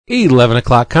11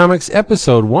 O'Clock Comics,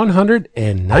 episode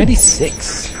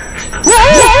 196. We're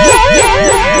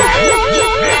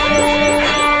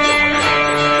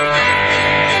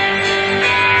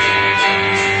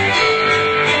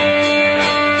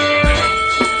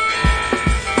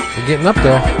getting up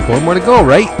there. One more to go,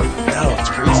 right? No, it's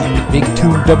crazy. Big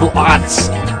 2 double odds.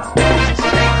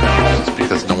 It's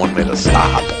because no one made us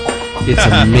stop. It's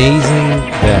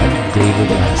amazing that David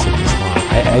lasted this long.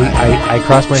 I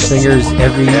cross my fingers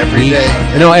every week. day.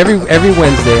 No, every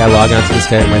Wednesday I log onto the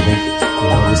Skype and I think,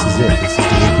 this is it. This is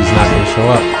the week he's not going to show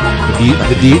up.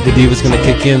 The Diva's going to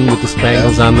kick in with the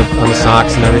spangles on the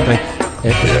socks and everything.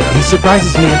 He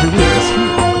surprises me every week. He's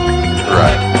here.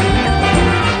 Right.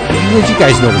 You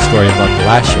guys know the story about the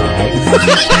last show, right? He's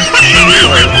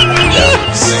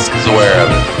aware of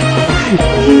it.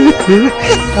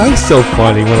 I'm so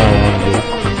funny when I want to be.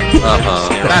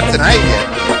 Not tonight yet.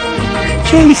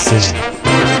 Jason.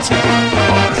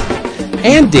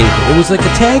 And David. It was like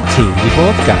a tag team. We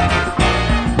both got it.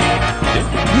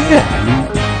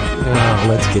 Yeah.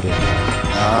 Let's get it.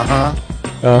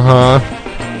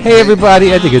 Hey,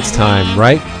 everybody. I think it's time,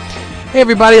 right? Hey,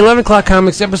 everybody. 11 O'Clock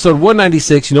Comics, episode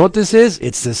 196. You know what this is?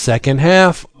 It's the second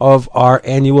half of our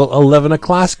annual 11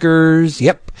 O'Clockers.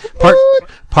 Yep.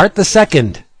 Part the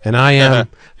second. And I am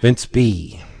Vince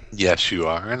B. Yes, you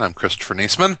are. And I'm Christopher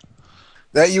Niesman.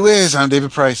 That you is. I'm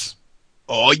David Price.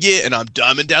 Oh, yeah, and I'm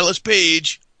Diamond Dallas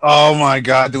Page. Oh, my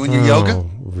God. Doing your yoga?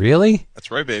 Really? That's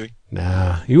right, baby.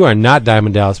 Nah, you are not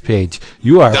Diamond Dallas Page.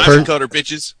 You are Diamond Cutter,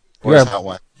 bitches. you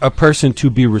are a person to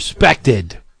be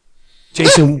respected.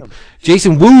 Jason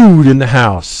Wood in the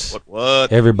house.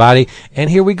 What? Everybody. And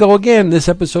here we go again. This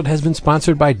episode has been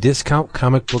sponsored by Discount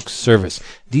Comic Book Service.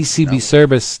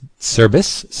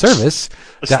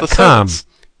 DCBService.com.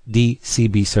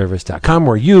 DCBService.com,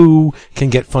 where you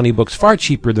can get funny books far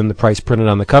cheaper than the price printed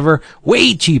on the cover.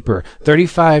 Way cheaper.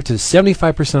 35 to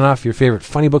 75% off your favorite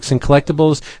funny books and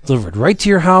collectibles delivered right to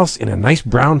your house in a nice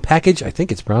brown package. I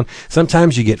think it's brown.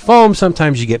 Sometimes you get foam,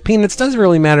 sometimes you get peanuts. Doesn't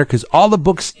really matter because all the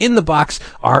books in the box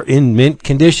are in mint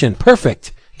condition.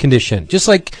 Perfect condition. Just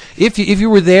like if you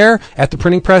were there at the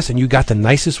printing press and you got the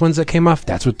nicest ones that came off,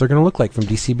 that's what they're going to look like from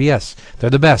DCBS.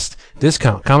 They're the best.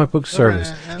 Discount Comic Book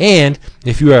Service. And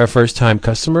if you are a first-time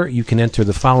customer, you can enter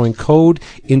the following code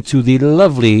into the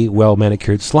lovely,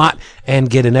 well-manicured slot and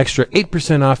get an extra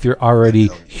 8% off your already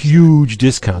huge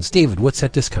discounts. David, what's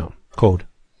that discount code?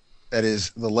 That is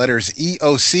the letters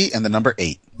EOC and the number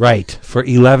 8. Right. For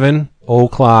 11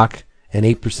 o'clock and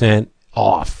 8%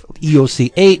 off.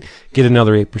 EOC 8, get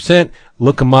another 8%.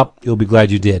 Look them up. You'll be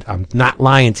glad you did. I'm not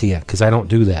lying to you because I don't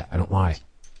do that. I don't lie.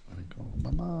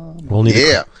 We'll need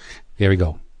there we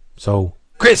go. So,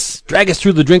 Chris, drag us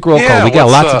through the drink roll call. We got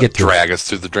a lot to get through. Drag us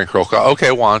through the drink roll call.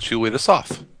 Okay, why don't you lead us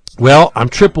off? Well, I'm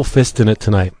triple fisting it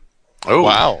tonight. Oh,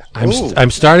 Wow.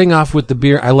 I'm starting off with the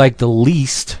beer I like the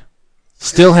least. I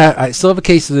still have a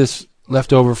case of this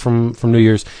left over from New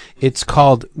Year's. It's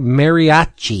called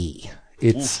Mariachi.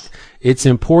 It's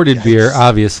imported beer,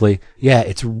 obviously.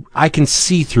 Yeah, I can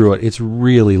see through it. It's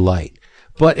really light.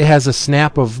 But it has a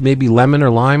snap of maybe lemon or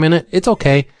lime in it. It's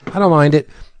okay. I don't mind it.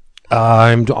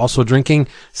 I'm also drinking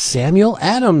Samuel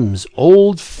Adams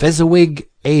Old Fezziwig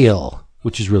Ale,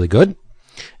 which is really good.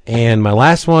 And my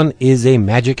last one is a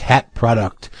Magic Hat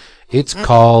product. It's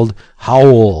called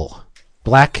Howl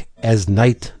Black as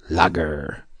Night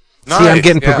Lager. Nice. See, I'm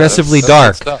getting progressively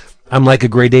dark. good stuff. I'm like a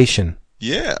gradation.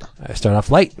 Yeah. I start off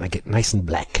light and I get nice and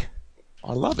black.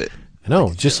 I love it. I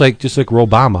know, just like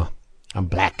Obama. I'm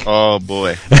black. Oh,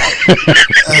 boy.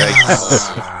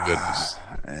 Yikes. Goodness.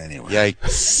 Anyway.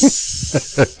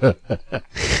 Yikes.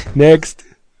 Next.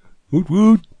 Woot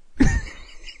woot.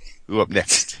 Who up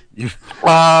next?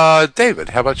 David,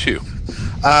 how about you?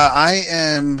 I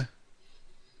am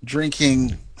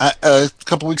drinking. A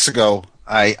couple weeks ago,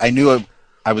 I knew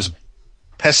I was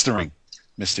pestering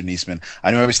Mr. Niesman.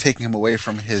 I knew I was taking him away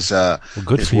from his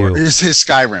good for you. his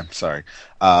Skyrim. Sorry,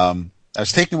 I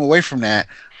was taking him away from that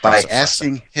by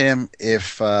asking him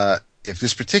if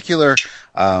this particular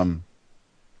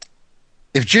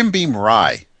if Jim Beam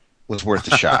Rye was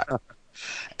worth a shot.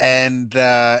 And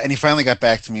he finally got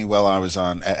back to me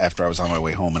after I was on my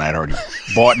way home, and I'd already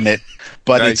bought it.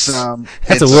 But Nice.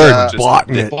 That's a word. Bought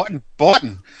it. Bought.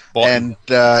 And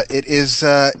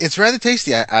it's rather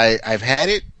tasty. I've had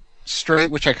it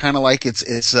straight, which I kind of like.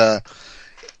 It's a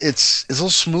little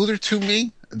smoother to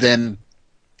me than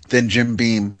Jim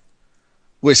Beam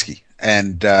whiskey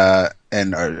and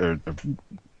or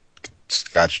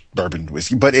Scotch bourbon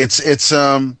whiskey. But it's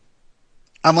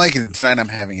I'm liking it tonight. I'm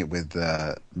having it with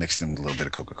mixed in with a little bit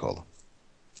of Coca-Cola.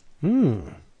 Hmm.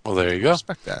 Well, there you go.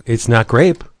 Respect that. It's not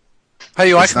grape. How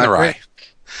you It's liking the not rye?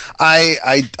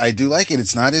 great. I do like it.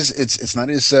 It's not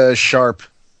as sharp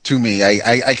to me.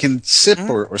 I can sip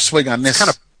or swig on this.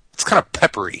 It's kind of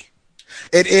peppery.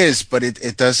 It is, but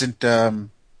it doesn't.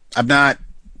 I'm not.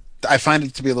 I find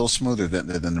it to be a little smoother than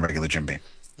the regular Jim Beam.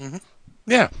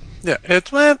 Yeah.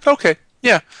 It's okay.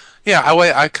 Yeah.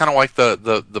 I kind of like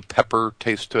the pepper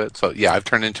taste to it. So yeah, I've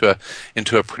turned into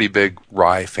a pretty big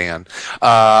rye fan.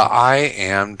 I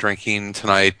am drinking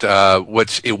tonight,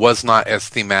 which it was not as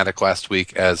thematic last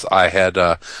week as I had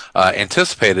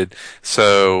anticipated.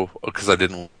 So because I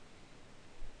didn't.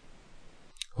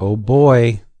 Oh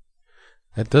boy,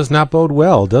 that does not bode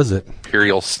well, does it?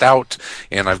 Imperial Stout,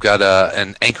 and I've got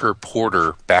an Anchor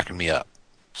Porter backing me up.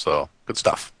 So good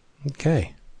stuff.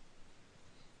 Okay.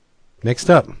 Next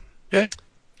up. Yeah.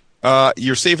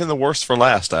 You're saving the worst for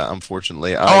last,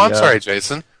 unfortunately. I'm sorry,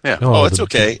 Jason. Yeah. Oh, it's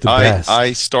okay. the best.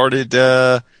 I started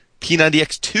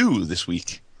P90X2 this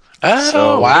week. Oh,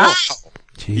 So- Wow.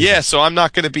 Jesus. Yeah, so I'm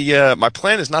not going to be. My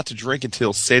plan is not to drink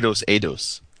until Sedos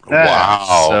Eidos.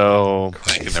 Wow. So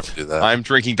I can never do that. I'm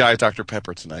drinking Diet Dr.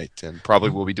 Pepper tonight, and probably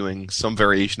will be doing some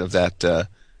variation of that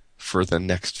for the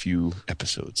next few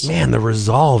episodes. Man, the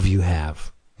resolve you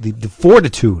have. The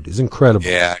fortitude is incredible.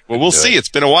 Yeah. Well, we'll see. It's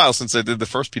been a while since I did the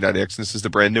first P90X, and this is the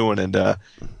brand new one, and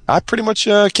I pretty much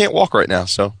can't walk right now,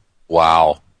 so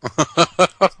Wow.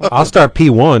 I'll start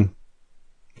P1.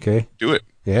 Okay. do it.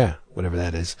 Yeah, whatever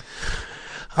that is.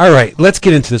 All right, let's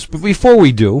get into this. But before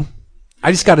we do,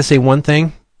 I just got to say one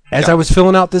thing. As I was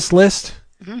filling out this list,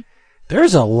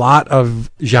 there's a lot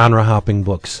of genre hopping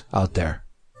books out there.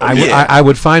 I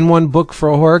would find one book for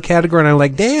a horror category, and I'm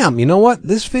like, damn, you know what?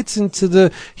 This fits into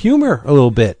the humor a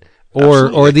little bit,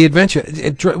 or the adventure.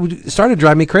 It started to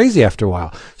drive me crazy after a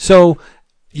while. So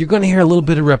you're going to hear a little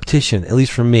bit of repetition, at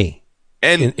least from me.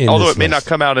 And in although this it may list. not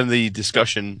come out in the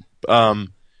discussion,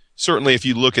 certainly if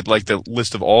you look at like the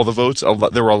list of all the votes,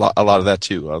 there were a lot of that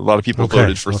too. A lot of people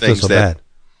voted for I don't feel things so bad.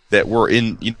 that were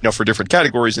in, for different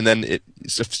categories, and then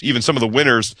even some of the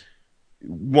winners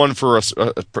won for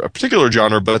a particular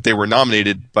genre, but they were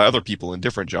nominated by other people in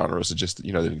different genres. It just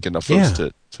they didn't get enough votes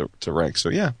to rank. So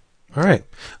yeah. All right.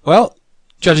 Well,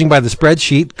 judging by the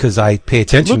spreadsheet, because I pay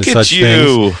attention Look to at such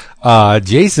you. things,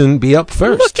 Jason, be up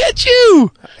first. Look at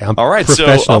you. I'm All right, so,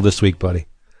 professional this week, buddy.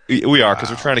 We are, because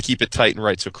we're trying to keep it tight and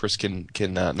right so Chris can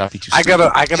not be too I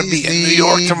stupid. gotta be in New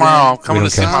York tomorrow. I'm coming to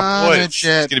see my boys. It's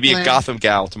going to be a Gotham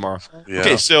gal tomorrow. Yeah.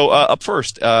 Okay, so up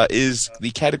first is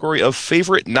the category of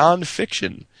favorite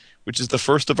nonfiction, which is the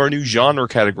first of our new genre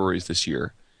categories this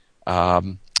year.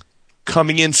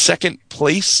 Coming in second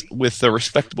place with a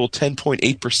respectable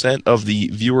 10.8% of the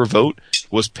viewer vote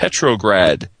was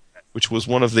Petrograd, which was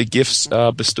one of the gifts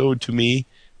bestowed to me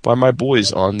by my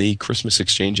boys on the Christmas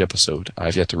Exchange episode.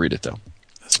 I've yet to read it, though.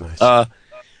 That's nice.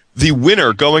 The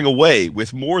winner going away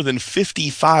with more than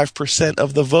 55%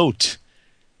 of the vote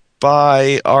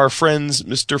by our friends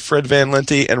Mr. Fred Van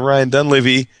Lente and Ryan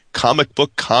Dunleavy, Comic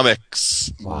Book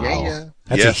Comics. Wow. Yeah.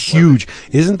 That's Yeah. a huge.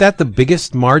 Isn't that the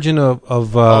biggest margin of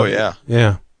Oh, yeah.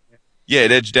 Yeah. Yeah,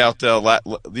 it edged out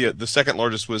the second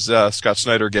largest was Scott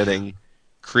Snyder getting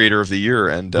Creator of the Year,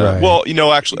 and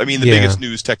Right. actually, I mean, the Yeah. biggest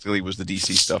news technically was the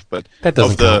DC stuff, but That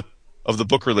doesn't of the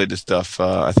book related stuff,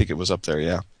 I think it was up there.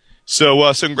 Yeah.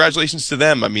 So congratulations to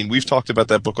them. I mean, we've talked about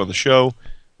that book on the show.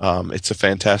 It's a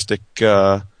fantastic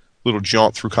little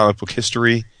jaunt through comic book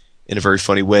history in a very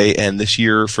funny way. And this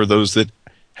year, for those that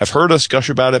have heard us gush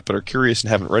about it but are curious and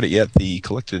haven't read it yet, the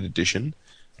collected edition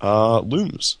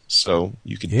looms, so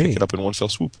you can pick it up in one fell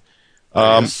swoop.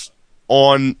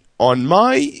 On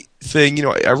my thing,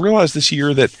 I realized this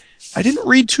year that I didn't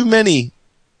read too many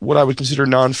what I would consider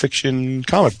nonfiction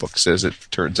comic books, as it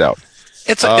turns out.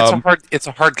 It's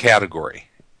a hard category.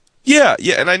 Yeah,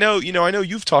 and I know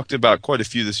you've talked about quite a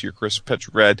few this year, Chris.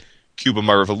 Petrograd, Cuba,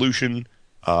 My Revolution,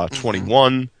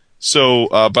 21. So,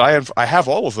 but I have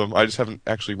all of them. I just haven't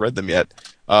actually read them yet.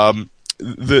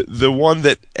 The one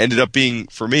that ended up being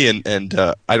for me, and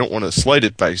I don't want to slight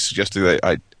it by suggesting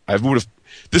that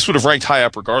this would have ranked high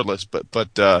up regardless. But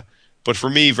for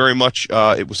me, very much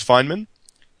it was Feynman,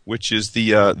 which is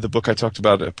the book I talked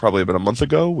about probably about a month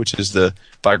ago, which is the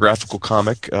biographical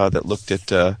comic that looked at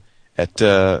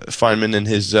Feynman and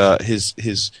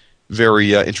his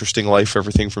very interesting life,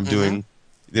 everything from doing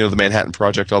the Manhattan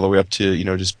Project all the way up to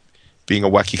just being a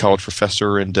wacky college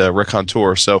professor and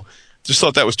raconteur. So just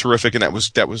thought that was terrific, and that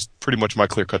was pretty much my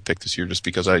clear cut pick this year, just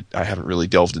because I haven't really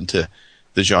delved into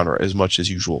the genre as much as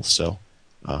usual. So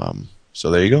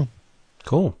there you go.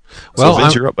 Cool. Well, so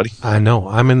Vince, you're up, buddy. I know.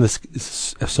 I'm in this,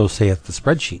 so saith the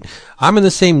spreadsheet. I'm in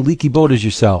the same leaky boat as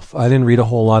yourself. I didn't read a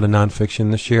whole lot of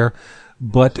nonfiction this year,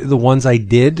 but the ones I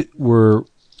did were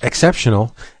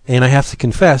exceptional. And I have to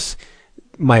confess,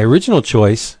 my original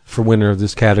choice for winner of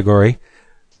this category,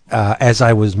 as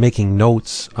I was making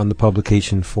notes on the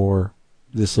publication for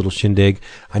this little shindig,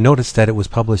 I noticed that it was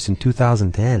published in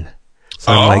 2010.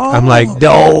 So I'm like,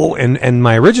 no. And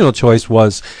my original choice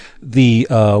was the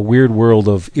Weird World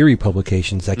of Eerie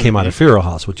publications that came out of Feral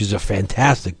House, which is a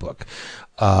fantastic book.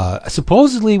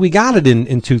 Supposedly we got it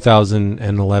in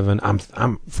 2011.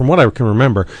 I'm from what I can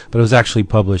remember, but it was actually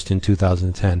published in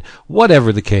 2010.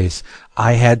 Whatever the case,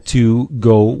 I had to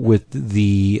go with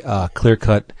the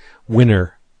clear-cut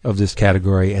winner of this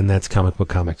category, and that's Comic Book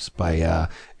Comics by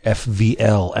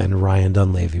FVL and Ryan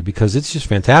Dunleavy, because it's just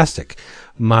fantastic.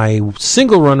 My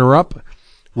single runner-up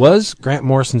was Grant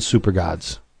Morrison's Super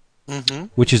Gods,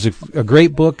 which is a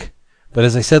great book, but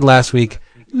as I said last week,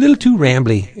 a little too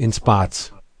rambly in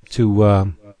spots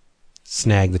to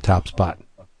snag the top spot.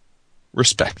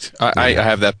 Respect. I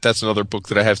have that. That's another book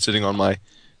that I have sitting on my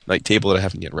night table that I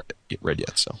haven't yet read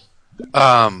yet. So,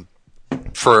 I'm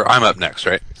up next,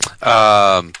 right?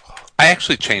 I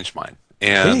actually changed mine,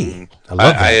 and Hey, I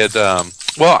love that.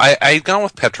 I had gone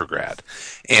with Petrograd,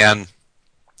 and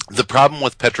the problem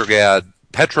with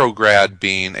Petrograd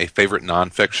being a favorite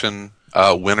nonfiction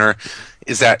winner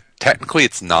is that technically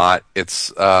it's not.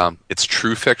 It's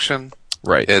true fiction.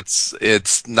 right.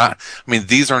 It's not. I mean,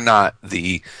 these are not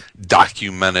the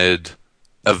documented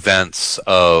events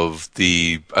of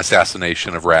the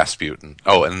assassination of Rasputin.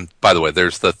 Oh, and by the way,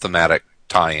 there's the thematic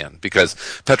tie-in, because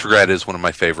Petrograd is one of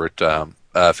my favorite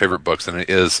books, and it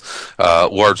is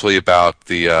largely about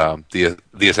the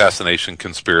assassination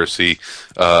conspiracy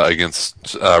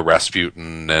against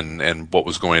Rasputin and what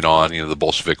was going on, the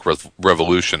Bolshevik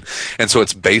Revolution. And so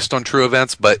it's based on true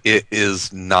events, but it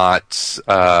is not.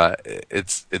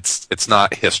 It's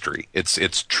not history.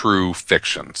 It's true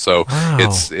fiction. So Wow.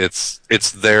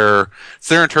 it's their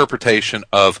interpretation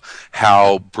of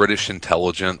how British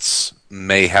intelligence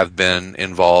may have been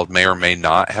involved, may or may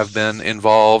not have been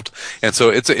involved, and so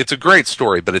it's a great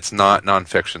story, but it's not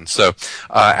nonfiction. So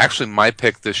actually, my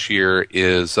pick this year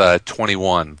is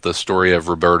 21, the story of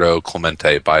Roberto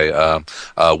Clemente by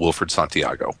Wilfred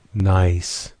Santiago,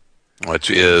 Nice. which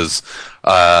is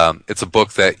it's a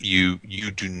book that you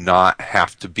do not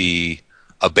have to be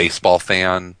a baseball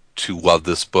fan to love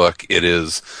this book. It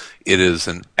is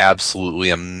an absolutely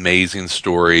amazing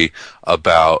story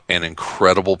about an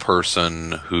incredible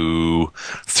person who,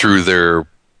 through their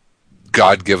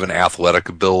God-given athletic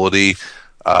ability,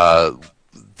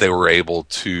 they were able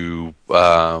to,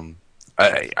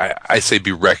 I say,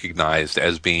 be recognized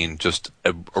as being just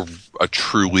a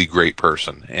truly great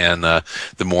person. And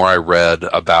the more I read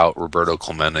about Roberto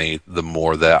Clemente, the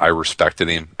more that I respected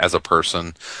him as a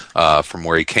person, from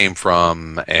where he came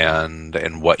from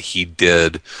and what he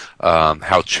did,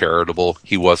 how charitable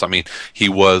he was. I mean, he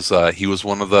was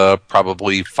one of the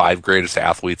probably 5 greatest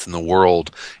athletes in the world,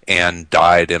 and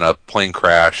died in a plane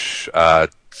crash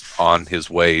on his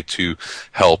way to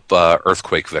help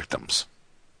earthquake victims.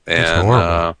 That's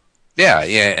horrible.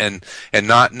 And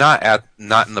not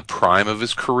in the prime of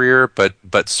his career,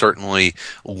 but certainly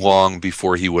long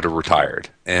before he would have retired.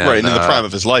 And, right, in the prime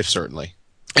of his life, certainly.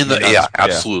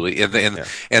 Absolutely.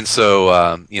 And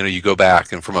so you go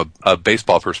back, and from a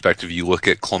baseball perspective, you look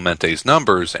at Clemente's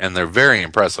numbers, and they're very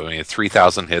impressive. I mean,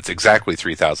 3,000 hits, exactly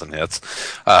 3,000 hits.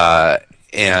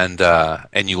 And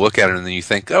you look at it, and then you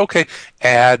think, okay,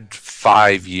 add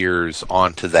 5 years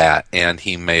onto that, and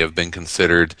he may have been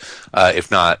considered,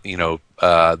 if not,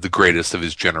 the greatest of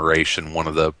his generation, one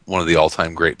of the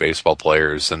all-time great baseball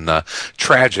players. And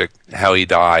tragic how he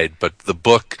died, but the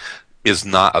book is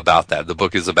not about that. The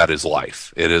book is about his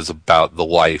life. It is about the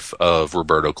life of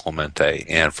Roberto Clemente,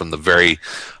 and from the very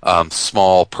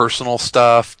small personal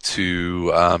stuff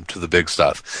to the big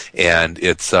stuff, and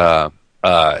it's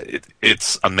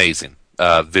amazing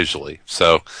visually.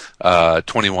 So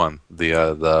 21,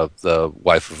 the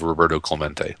life of Roberto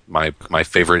Clemente, my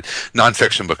favorite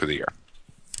nonfiction book of the year.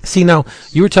 See, now,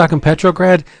 you were talking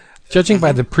Petrograd. Judging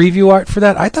by the preview art for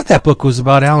that, I thought that book was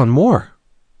about Alan Moore.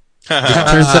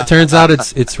 Turns out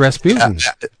it's Rasputin.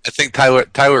 I think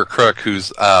Tyler Crook,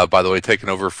 who's by the way taken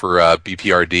over for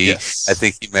BPRD, Yes. I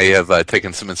think he may have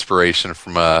taken some inspiration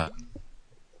from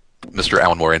Mr.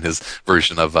 Alan Moore in his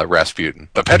version of Rasputin.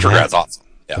 But Petrograd's awesome.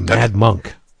 Yeah, The Mad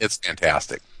Monk. it's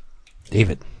fantastic.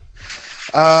 David.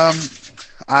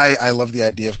 I love the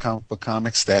idea of comic book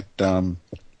comics. That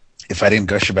if I didn't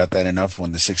gush about that enough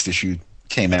when the 6th issue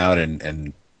came out,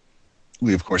 and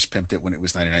we of course pimped it when it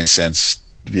was 99 cents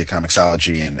via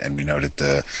Comixology, and we noted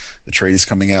the trade is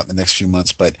coming out in the next few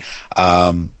months. But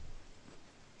I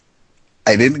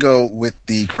didn't go with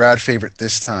the crowd favorite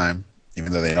this time,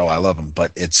 even though they know I love them.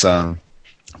 But it's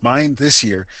mine this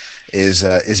year is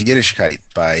Yiddishkeit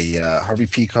by Harvey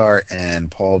Pekar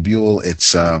and Paul Buell.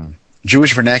 It's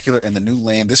Jewish vernacular and the new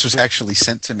land. This was actually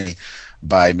sent to me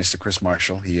by Mr. Chris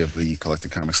Marshall, he of the Collected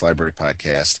Comics Library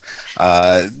podcast.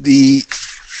 The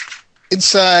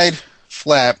inside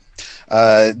flap,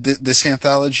 this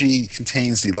anthology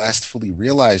contains the last fully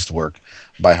realized work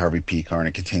by Harvey Pekar, and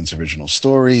it contains original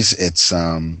stories. It's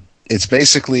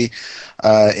basically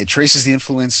it traces the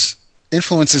influences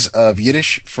of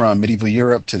Yiddish from medieval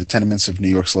Europe to the tenements of New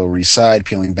York's Lower East Side,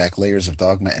 peeling back layers of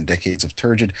dogma and decades of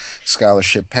turgid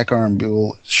scholarship. Pekar and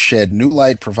Buell shed new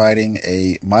light, providing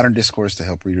a modern discourse to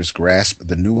help readers grasp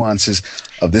the nuances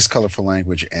of this colorful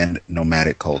language and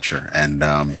nomadic culture.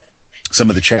 And some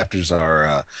of the chapters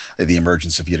are the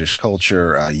emergence of Yiddish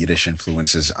culture, Yiddish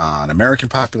influences on American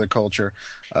popular culture,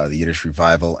 the Yiddish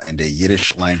revival, and a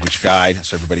Yiddish language guide,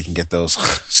 so everybody can get those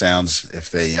sounds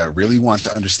if they really want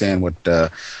to understand what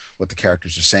the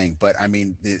characters are saying. But I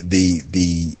mean,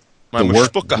 the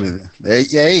work,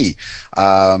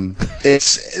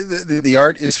 it's the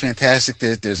art is fantastic.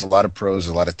 There's a lot of prose,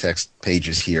 a lot of text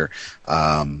pages here.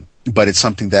 But it's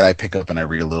something that I pick up and I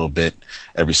read a little bit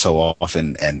every so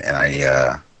often, and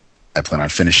I plan on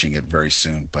finishing it very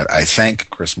soon. But I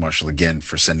thank Chris Marshall again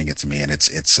for sending it to me, and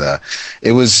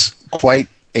it was quite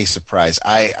a surprise.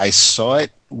 I saw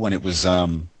it when it was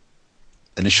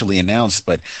initially announced,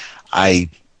 but I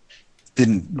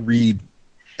didn't read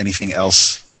anything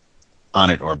else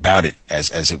on it or about it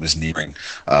as it was nearing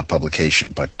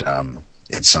publication. But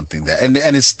it's something that,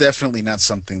 and it's definitely not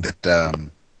something that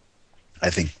I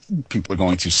think people are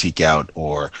going to seek out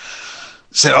or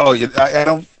say, "Oh, I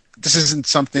don't." This isn't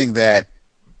something that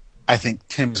I think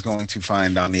Tim is going to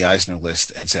find on the Eisner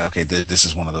list and say, "Okay, this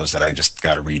is one of those that I just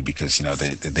got to read because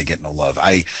they get no love."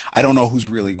 I don't know who's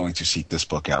really going to seek this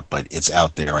book out, but it's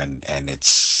out there and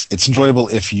it's enjoyable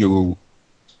if you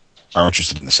are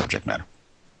interested in the subject matter.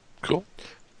 Cool.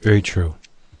 Very true.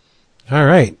 All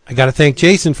right. I got to thank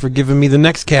Jason for giving me the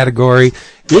next category.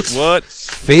 It's what?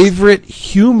 Favorite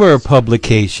humor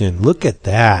publication. Look at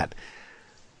that.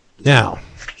 Now,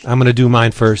 I'm going to do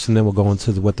mine first, and then we'll go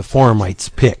into what the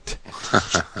forumites picked.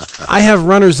 I have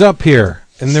runners-up here,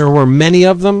 and there were many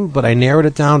of them, but I narrowed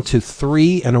it down to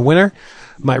 3 and a winner.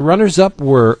 My runners-up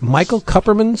were Michael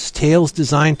Kupperman's Tales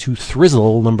Designed to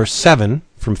Thrizzle, number 7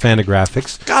 from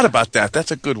Fantagraphics. Forgot about that.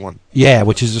 That's a good one. Yeah,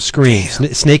 which is a scream.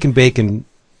 Snake and Bacon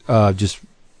just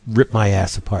ripped my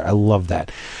ass apart. I love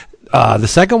that. The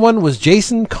second one was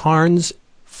Jason Karn's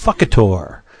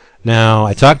Fuckator. Now,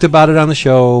 I talked about it on the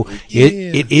show. Yeah.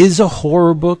 It is a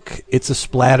horror book. It's a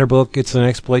splatter book. It's an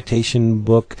exploitation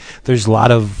book. There's a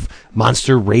lot of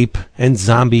monster rape and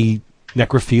zombie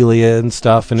necrophilia and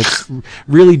stuff, and it's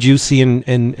really juicy and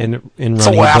running. It's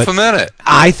a laugh a minute.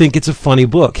 I think it's a funny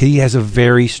book. He has a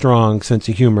very strong sense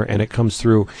of humor, and it comes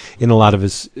through in a lot of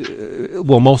his,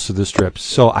 most of the strips.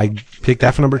 So I picked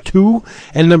that for number 2.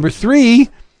 And number 3,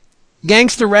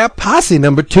 Gangster Rap Posse,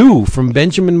 number 2 from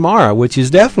Benjamin Marra, which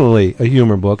is definitely a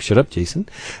humor book. Shut up, Jason.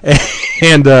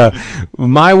 And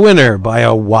my winner by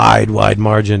a wide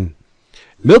margin,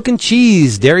 Milk and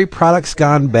Cheese, Dairy Products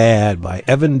Gone Bad by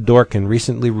Evan Dorkin,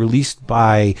 recently released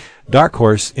by Dark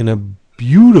Horse in a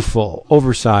beautiful,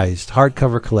 oversized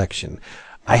hardcover collection.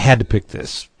 I had to pick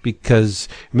this because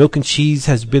Milk and Cheese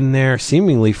has been there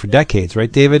seemingly for decades,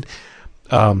 right, David?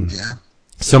 Yeah.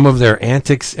 Some of their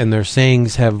antics and their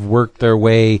sayings have worked their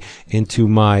way into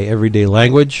my everyday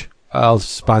language. I'll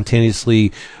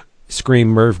spontaneously scream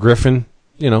Merv Griffin,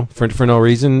 for no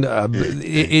reason.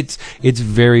 It's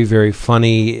very, very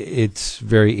funny. It's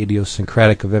very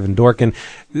idiosyncratic of Evan Dorkin.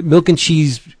 Milk and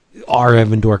Cheese are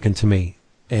Evan Dorkin to me,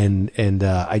 and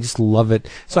I just love it.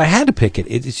 So I had to pick it.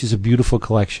 It's just a beautiful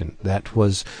collection. That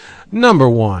was number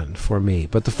 1 for me.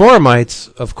 But the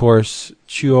Forumites, of course,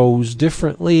 chose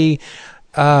differently.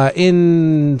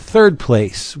 In third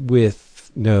place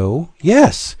with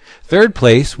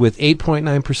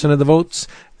 8.9% of the votes,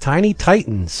 Tiny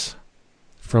Titans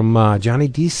from Johnny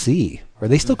DC. Or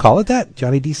they still call it that,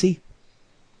 Johnny DC?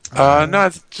 No,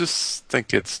 I just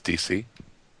think it's DC.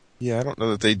 Yeah, I don't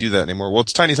know that they do that anymore. Well,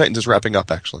 it's Tiny Titans is wrapping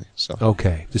up, actually. So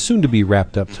okay, the soon-to-be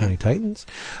wrapped-up Tiny Titans.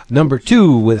 Number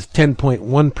 2 with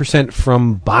 10.1%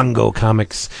 from Bongo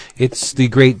Comics. It's the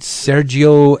great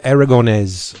Sergio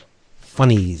Aragonés,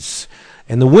 Funnies.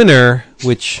 And the winner,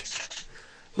 which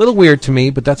a little weird to me,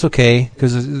 but that's okay,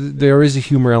 because there is a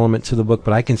humor element to the book,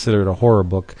 but I consider it a horror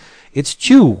book. It's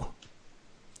Chew,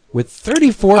 with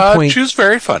 34. Chew's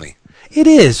very funny. It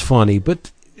is funny,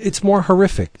 but it's more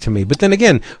horrific to me. But then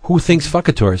again, who thinks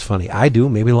Fuckator is funny? I do.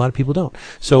 Maybe a lot of people don't.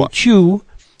 So Chew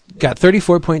got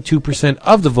 34.2%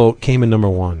 of the vote, came in number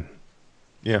one.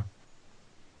 Yeah.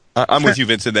 I'm with you,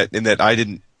 Vince, in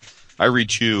that I read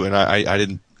Chew, and I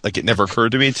didn't, like, it never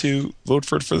occurred to me to vote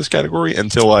for this category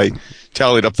until I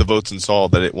tallied up the votes and saw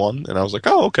that it won, and I was like,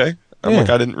 oh, okay. I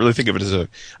didn't really think of it as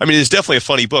it's definitely a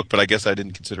funny book, but I guess I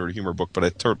didn't consider it a humor book, but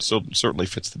it certainly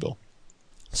fits the bill.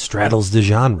 Straddles the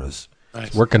genres.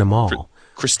 Nice. Working them all.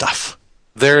 Christoph.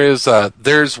 There's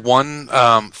one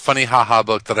funny haha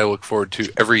book that I look forward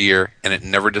to every year, and it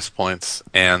never disappoints,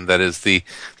 and that is the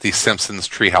Simpsons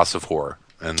Treehouse of Horror.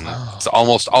 And it's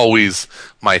almost always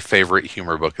my favorite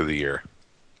humor book of the year.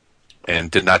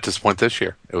 And did not disappoint this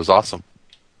year. It was awesome.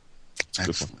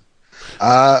 Excellent.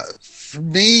 For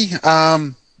me,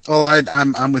 I'm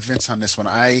with Vince on this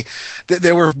one.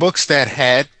 There were books that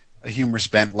had a humorous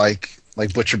bent, like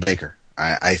Butcher Baker.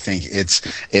 I think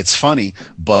it's funny,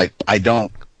 but I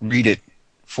don't read it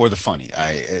for the funny.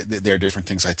 There are different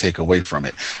things I take away from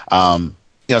it.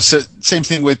 So same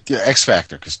thing with X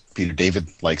Factor, because Peter David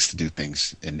likes to do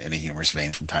things in a humorous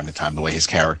vein from time to time. The way his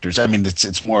characters,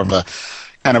 it's more of a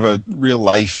kind of a real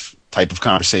life type of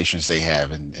conversations they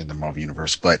have in the Marvel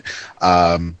universe. But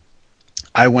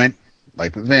I went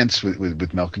like with Vince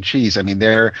with Milk and Cheese. I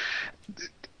guess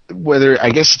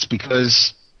it's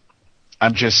because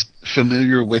I'm just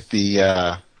familiar with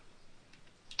the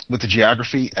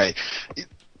geography.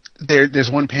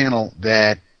 There's one panel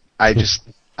that I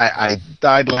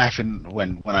died laughing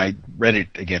when I read it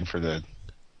again for the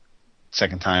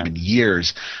second time in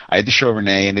years. I had to show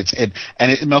Renee, and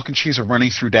Milk and Cheese are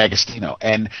running through D'Agostino.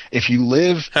 And if you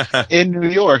live in New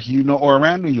York, or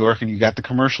around New York, and you got the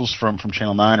commercials from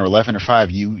Channel 9 or 11 or 5,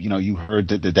 you heard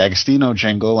the D'Agostino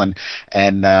jingle, and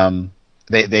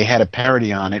they had a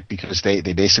parody on it because they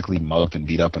basically mugged and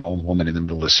beat up an old woman in the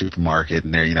middle of the supermarket,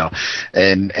 and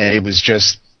and it was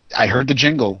just, I heard the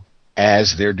jingle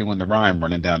as they're doing the rhyme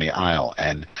running down the aisle,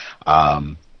 and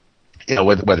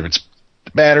whether it's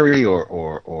Battery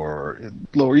or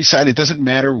Lower East Side, it doesn't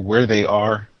matter where they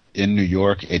are in New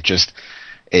York. It just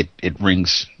it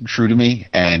rings true to me,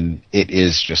 and it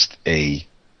is just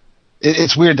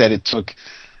it's weird that it took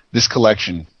this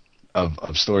collection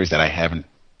of stories that I haven't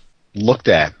looked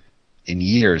at in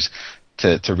years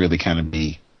to really kind of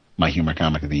be my humor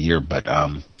comic of the year. But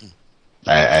I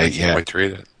can't wait to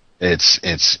read it.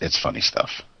 It's funny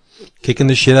stuff. Kicking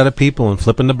the shit out of people and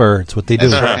flipping the birds. What they do.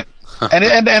 That's right.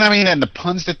 and the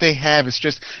puns that they have,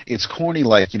 it's corny,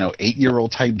 like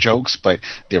 8-year-old type jokes, but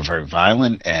they're very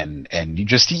violent, and you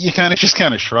kind of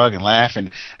shrug and laugh, and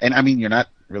you're not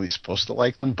really supposed to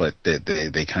like them, but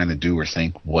they kind of do or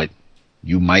think what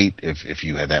you might if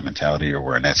you had that mentality or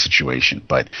were in that situation.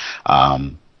 But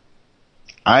I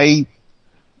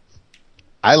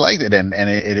liked it, and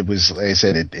it was, like I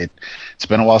said, it's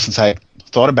been a while since I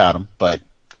thought about them, but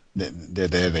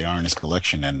they are in this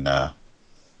collection, and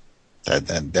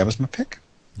that was my pick.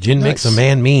 Gin makes a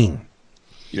man mean.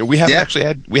 We haven't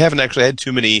actually had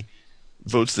too many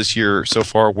votes this year so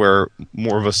far where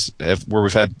more of us where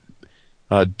we've had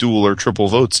dual or triple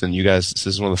votes, and you guys, this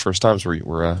is one of the first times where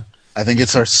we're. I think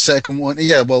it's our second one.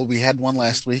 Yeah, well, we had one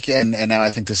last week, and now I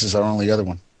think this is our only other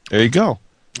one. There you go.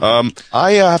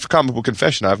 I have a comic book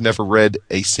confession. I've never read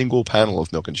a single panel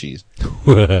of Milk and Cheese,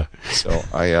 so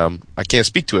I can't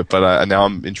speak to it. But now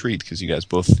I'm intrigued because you guys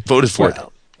both voted for it.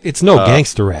 It's no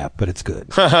gangster rap, but it's good.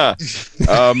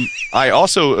 I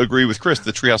also agree with Chris.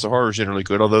 The Treehouse of Horror is generally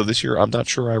good, although this year I'm not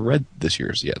sure I read this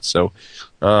year's yet, so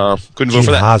couldn't vote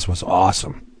for that. Haas was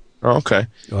awesome. Oh, okay.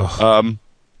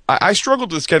 I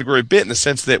struggled with this category a bit in the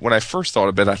sense that when I first thought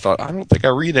of it, I thought, I don't think I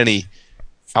read any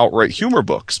outright humor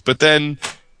books. But then,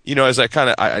 as I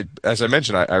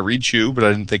mentioned, I read Chew, but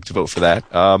I didn't think to vote for that.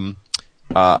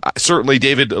 Certainly,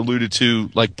 David alluded to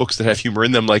like books that have humor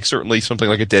in them, like certainly something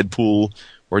like a Deadpool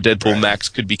or Deadpool Max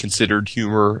could be considered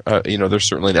humor. There's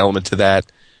certainly an element to that.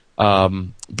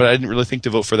 But I didn't really think to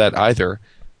vote for that either.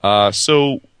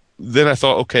 So then I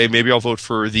thought, okay, maybe I'll vote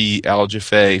for the Al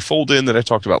Jaffe fold-in that I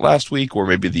talked about last week, or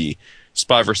maybe the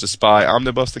Spy vs. Spy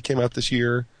omnibus that came out this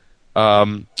year.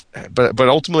 But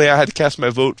ultimately, I had to cast my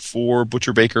vote for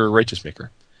Butcher Baker, Righteous Maker.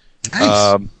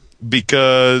 Nice.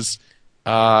 Because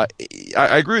I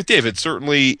agree with David.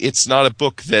 Certainly, it's not a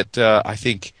book that I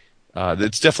think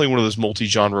it's definitely one of those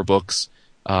multi-genre books.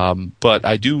 But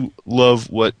I do love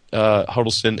what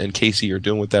Huddleston and Casey are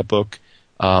doing with that book.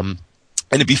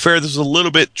 And to be fair, this was a little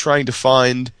bit trying to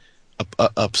find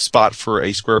a spot for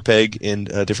a square peg in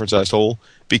a different sized hole,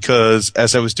 because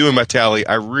as I was doing my tally,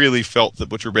 I really felt that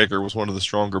Butcher Baker was one of the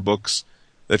stronger books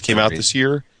that came out this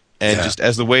year. And just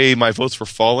as the way my votes were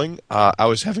falling, I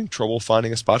was having trouble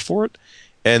finding a spot for it.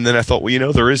 And then I thought, well,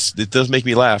 it does make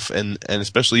me laugh, and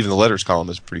especially even the letters column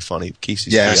is pretty funny.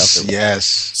 Casey's pretty out there. Yes.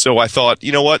 So I thought,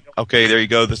 you know what? Okay, there you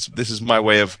go. This is my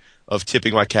way of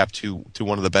tipping my cap to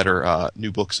one of the better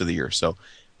new books of the year. So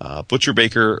Butcher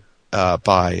Baker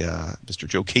by Mr.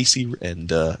 Joe Casey,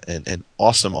 and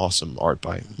awesome art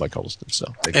by Mike Huddleston.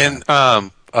 So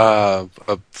a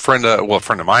friend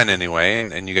of mine anyway,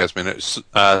 and you guys may know,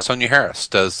 Sonia Harris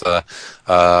does,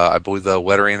 I believe, the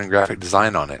lettering and graphic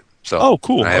design on it. So,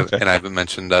 cool. And I haven't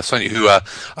mentioned Sonia, who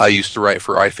used to write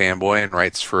for iFanboy and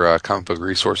writes for Comic Book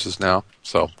Resources now.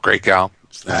 So, great gal.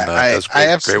 And does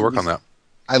great work on that.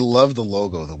 I love the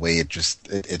logo, the way it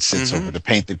sits over the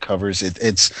painted covers.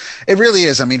 It really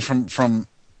is. I mean, from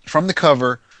the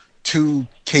cover to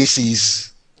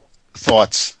Casey's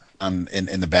thoughts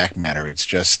in the back matter, it's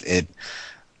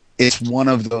one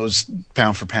of those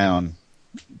pound for pound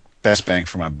best bang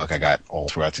for my buck I got all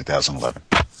throughout 2011.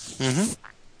 Mm-hmm.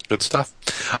 Good stuff.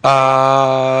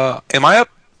 Am I up?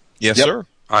 Yes, yep. sir.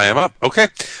 I am up. Okay.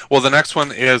 Well, the next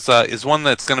one is one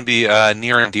that's going to be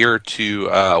near and dear to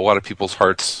a lot of people's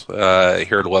hearts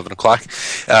here at 11 o'clock.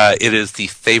 It is the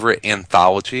favorite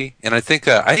anthology, and I think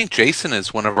Jason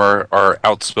is one of our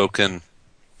outspoken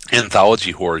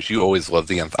anthology whores. You always love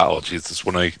the anthologies. It's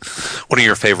one of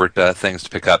your favorite things to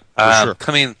pick up. For sure.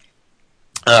 Coming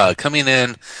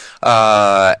in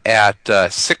at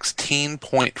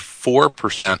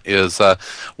 16.4% is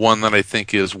one that I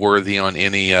think is worthy on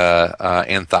any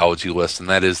anthology list, and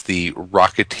that is the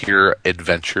Rocketeer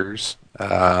Adventures,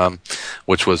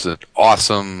 which was an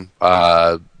awesome,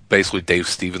 basically Dave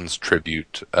Stevens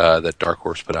tribute that Dark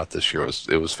Horse put out this year.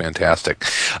 It was fantastic.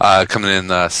 Coming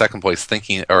in second place,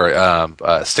 sticking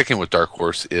with Dark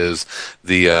Horse, is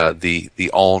the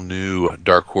all new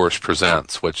Dark Horse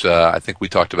Presents, which I think we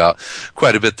talked about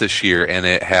quite a bit this year, and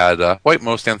it had like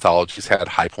most anthologies had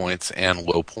high points and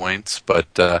low points,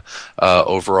 but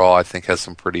overall I think has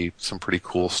some pretty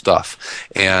cool stuff.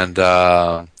 And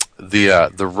the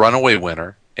runaway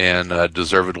winner, and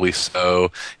deservedly so,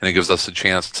 and it gives us a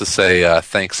chance to say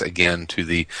thanks again to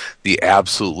the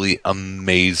absolutely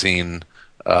amazing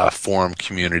forum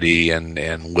community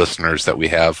and listeners that we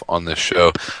have on this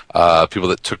show. People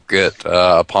that took it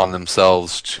upon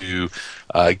themselves to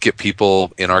get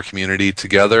people in our community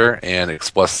together and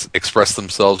express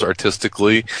themselves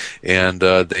artistically, and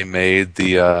they made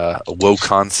the low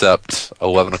concept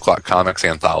 11 o'clock comics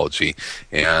anthology,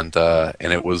 and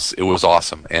it was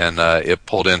awesome, and it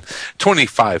pulled in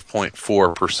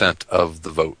 25.4% of the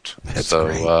vote. That's so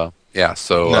great.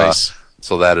 Nice.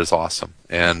 So that is awesome,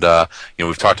 and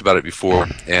we've talked about it before,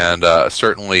 and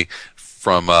certainly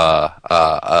from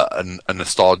a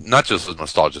nostalgia, not just a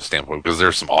nostalgia standpoint, because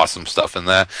there's some awesome stuff in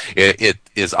that. It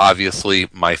is obviously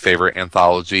my favorite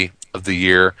anthology of the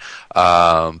year,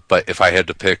 but if I had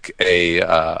to pick a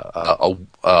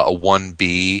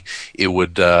 1B, it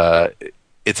would.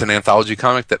 It's an anthology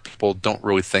comic that people don't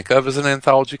really think of as an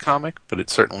anthology comic, but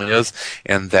it certainly is,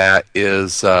 and that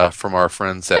is from our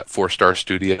friends at 4 Star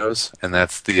Studios, and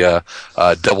that's the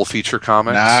double feature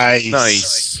comics.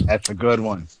 Nice. That's a good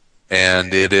one.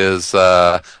 And it is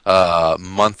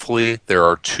monthly. There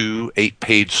are 2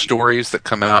 8-page stories that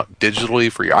come out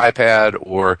digitally for your iPad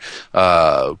or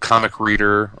comic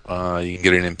reader. You can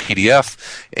get it in PDF,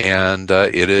 and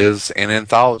it is an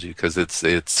anthology because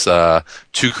it's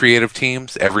 2 creative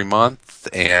teams every month,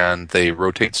 and they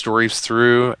rotate stories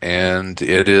through, and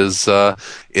it is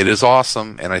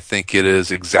awesome. And I think it is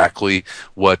exactly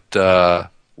what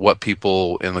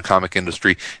people in the comic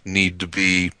industry need to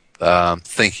be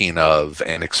thinking of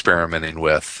and experimenting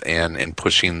with, and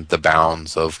pushing the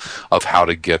bounds of how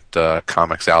to get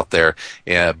comics out there.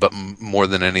 But more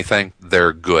than anything,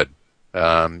 they're good.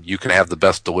 You can have the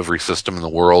best delivery system in the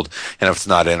world, and if it's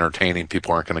not entertaining,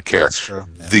 people aren't going to care. That's true.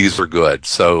 Yeah. These are good.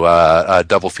 So a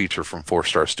double feature from 4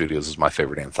 Star Studios is my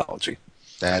favorite anthology.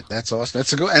 That's awesome.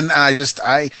 That's a good. And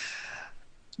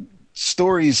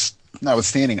stories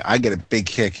notwithstanding, I get a big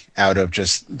kick out of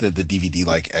just the DVD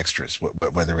like extras,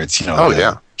 whether it's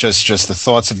just the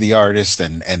thoughts of the artist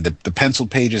and the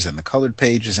penciled pages and the colored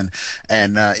pages and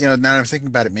now that I'm thinking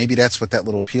about it, maybe that's what that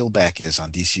little peel back is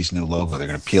on DC's new logo. They're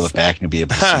going to peel it back and you'll be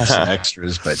able to see some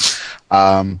extras. But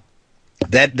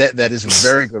that is a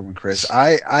very good one, Chris.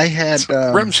 I had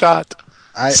Rim Shot.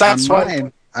 I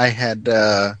had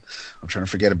I'm trying to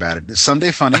forget about it.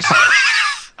 Sunday Funnies.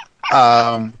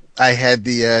 I had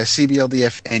the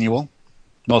CBLDF annual,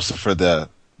 mostly for the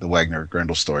Wagner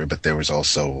Grendel story, but there was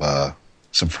also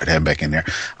some Fred Hembeck in there.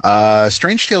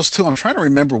 Strange Tales 2, I'm trying to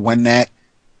remember when that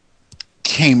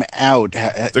came out.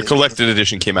 The collected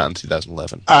edition came out in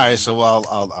 2011. All right, so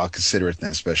I'll consider it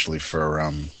then, especially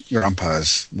for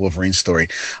Grandpa's Wolverine story.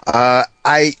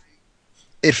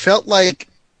 It felt like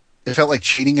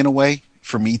cheating in a way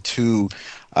for me to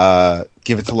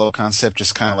give it to Low Concept,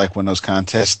 just kind of like when those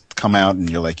contests come out and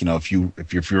you're like, if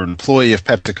you're an employee of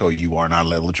PepsiCo, you are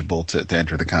not eligible to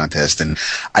enter the contest. And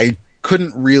I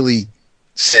couldn't really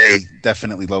say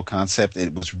definitely Low Concept.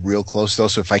 It was real close though.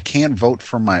 So if I can't vote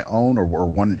for my own or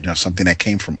one, something that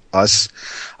came from us,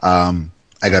 I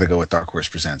got to go with Dark Horse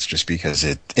Presents just because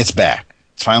it's back.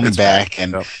 It's finally back.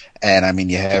 And I mean,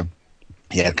 you had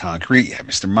Concrete, you had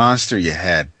Mr. Monster, you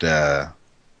had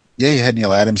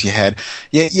Neil Adams, you had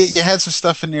some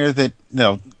stuff in there that,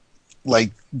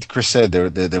 like Chris said,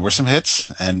 there were some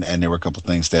hits and there were a couple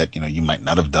things that, you might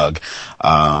not have dug.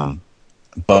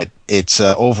 But it's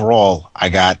overall, I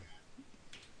got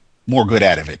more good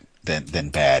out of it than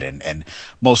bad, and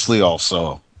mostly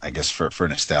also, I guess for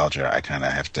nostalgia, I kind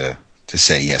of have to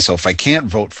say yes. So if I can't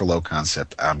vote for Low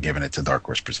Concept, I'm giving it to Dark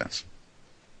Horse Presents.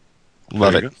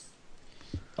 Love it.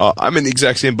 I'm in the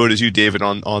exact same boat as you, David,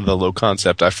 on the Low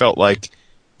Concept. I felt like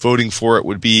voting for it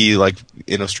would be like,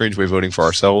 in a strange way, voting for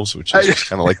ourselves, which is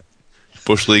kind of like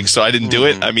Bush League. So I didn't do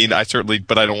it. I mean,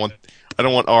 but I don't want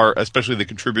our, especially the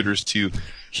contributors, to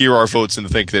hear our votes and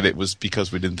think that it was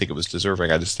because we didn't think it was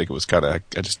deserving. I just think it was I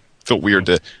just felt weird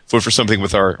to vote for something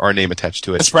with our name attached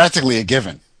to it. It's practically a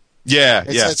given. Yeah,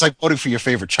 It's like voting for your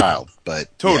favorite child,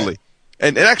 but totally. Yeah.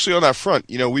 And actually on that front,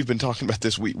 we've been talking about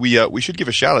this. We should give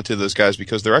a shout out to those guys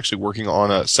because they're actually working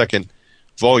on a second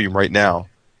volume right now,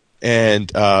 and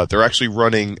they're actually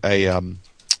running a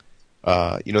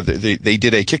they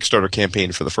did a Kickstarter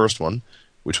campaign for the first one,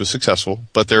 which was successful,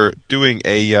 but they're doing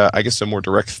a more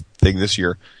direct thing this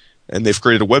year, and they've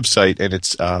created a website, and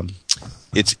it's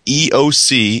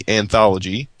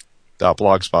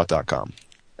eocanthology.blogspot.com.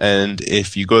 And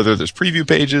if you go there, there's preview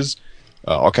pages,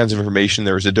 all kinds of information.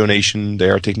 There is a donation.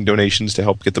 They are taking donations to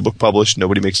help get the book published.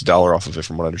 Nobody makes $1 off of it,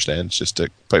 from what I understand. It's just to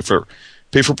pay for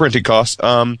printing costs.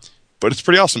 But it's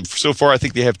pretty awesome. So far, I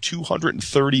think they have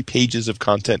 230 pages of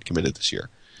content committed this year.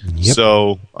 Yep.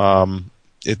 So I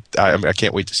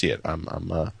can't wait to see it. I'm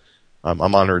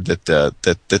honored that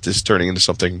this is turning into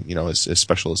something as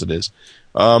special as it is.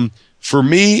 For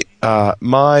me,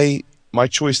 my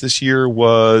choice this year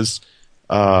was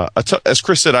as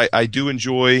Chris said, I do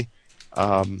enjoy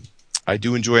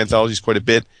anthologies quite a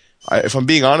bit. If I'm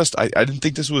being honest, I didn't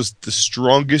think this was the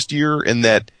strongest year in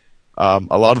that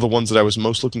a lot of the ones that I was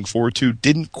most looking forward to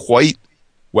didn't quite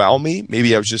wow me.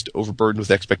 Maybe I was just overburdened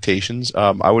with expectations.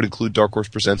 I would include Dark Horse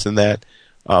Presents in that.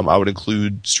 I would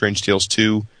include Strange Tales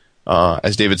 2.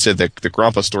 As David said, the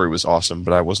Grandpa story was awesome,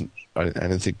 but I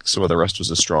didn't think some of the rest was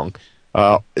as strong.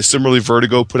 Similarly,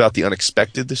 Vertigo put out The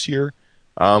Unexpected this year,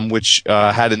 which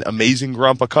had an amazing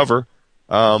Grandpa cover,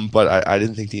 but I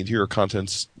didn't think the interior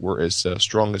contents were as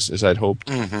strong as I'd hoped.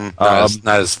 Mm-hmm.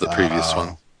 Not as the previous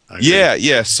one.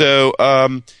 Yeah. So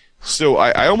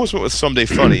I almost went with Someday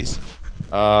Funnies,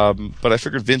 but I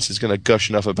figured Vince is going to gush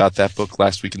enough about that book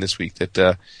last week and this week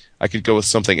that I could go with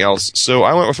something else. So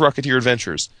I went with Rocketeer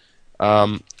Adventures.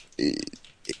 My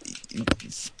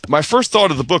first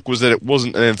thought of the book was that it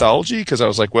wasn't an anthology, because I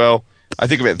was like, well, I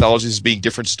think of anthologies as being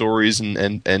different stories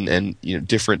and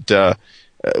different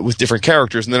with different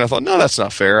characters, and then I thought, no, that's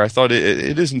not fair. I thought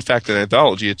it is in fact an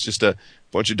anthology. It's just a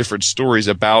bunch of different stories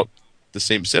about the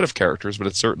same set of characters, but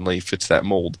it certainly fits that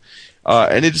mold.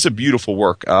 And it is a beautiful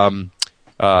work.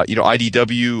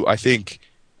 IDW, I think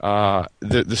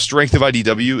the strength of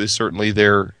IDW is certainly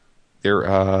their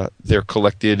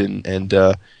collected and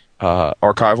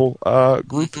archival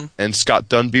group, and Scott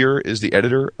Dunbier is the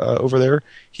editor over there.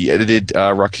 He edited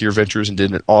Rocketeer Adventures and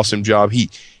did an awesome job.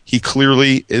 He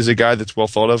clearly is a guy that's well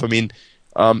thought of. I mean,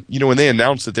 when they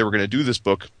announced that they were going to do this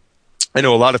book, I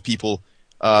know a lot of people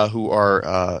who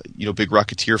are big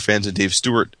Rocketeer fans and Dave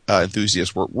Stewart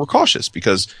enthusiasts were cautious,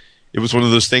 because it was one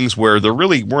of those things where there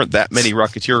really weren't that many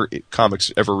Rocketeer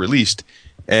comics ever released,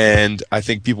 and I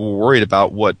think people were worried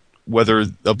about whether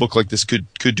a book like this could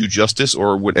do justice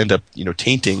or would end up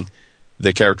tainting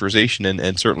the characterization,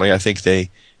 and certainly I think they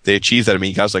achieved that. I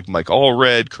mean, guys like Mike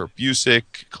Allred, Kurt Busiek,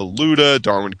 Kaluta,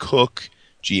 Darwin Cook,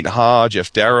 Gene Ha,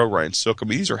 Jeff Darrow, Ryan Sook. I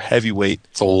mean, these are heavyweight.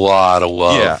 It's a lot of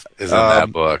love is in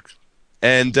that book.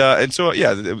 And so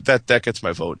that gets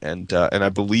my vote, and I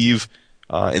believe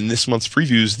in this month's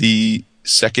previews the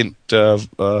second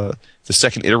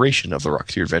iteration of the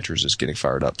Rocketeer Adventures is getting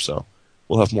fired up. So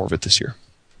we'll have more of it this year.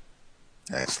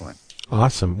 Excellent.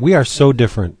 Awesome. We are so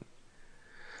different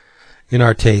in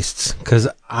our tastes, because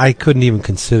I couldn't even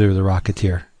consider the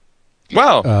Rocketeer.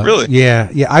 Wow, really? Yeah.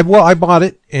 I bought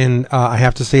it, and I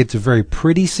have to say it's a very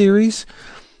pretty series,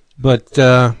 but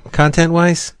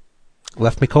content-wise,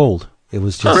 left me cold. It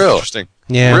was just Really? Interesting.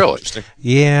 Yeah. Really? Interesting.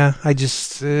 Yeah. I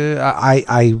just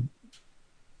I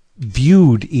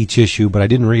viewed each issue, but I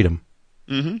didn't read them.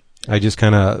 Mm-hmm. I just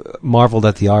kind of marveled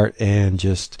at the art and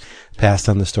just passed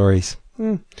on the stories.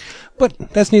 But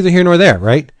that's neither here nor there,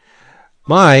 right?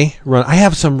 I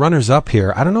have some runners up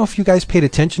here. I don't know if you guys paid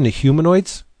attention to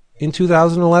Humanoids in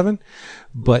 2011,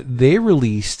 but they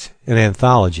released an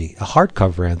anthology, a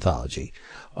hardcover anthology,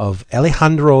 of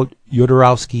Alejandro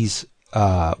Jodorowsky's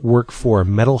work for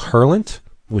Metal Hurlant,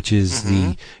 which is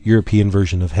the European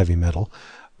version of heavy metal,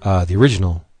 the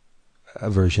original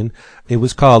version. It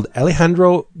was called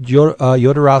Alejandro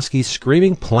Jodorowsky's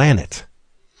Screaming Planet.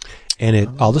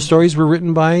 And all the stories were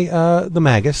written by the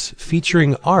Magus,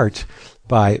 featuring art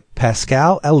by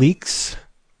Pascal Alix.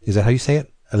 Is that how you say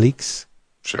it? Alix?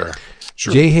 Sure.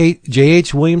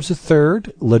 J.H. Williams III,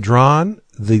 Ladron,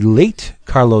 the late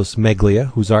Carlos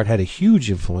Meglia, whose art had a huge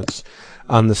influence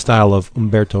on the style of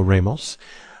Humberto Ramos,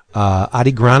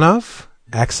 Adi Granov,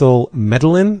 Axel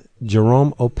Medellin,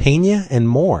 Jerome Opeña, and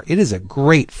more. It is a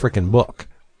great frickin' book.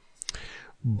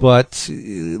 But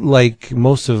like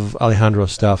most of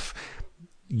Alejandro's stuff,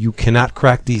 you cannot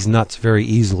crack these nuts very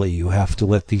easily. You have to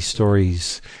let these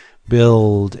stories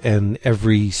build, and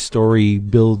every story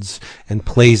builds and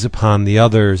plays upon the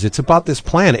others. It's about this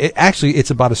planet.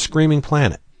 It's about a screaming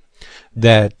planet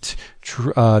that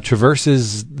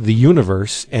traverses the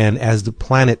universe, and as the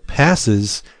planet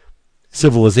passes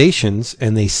civilizations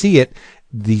and they see it,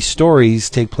 the stories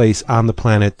take place on the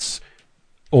planets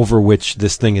over which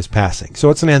this thing is passing. So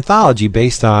it's an anthology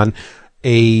based on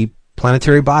a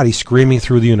planetary body screaming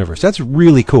through the universe. That's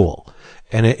really cool.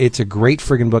 And it's a great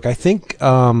friggin' book. I think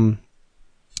Adam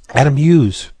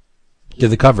Hughes did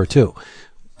the cover too.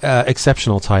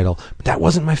 Exceptional title. But that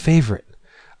wasn't my favorite.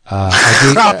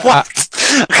 What?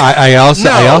 I also.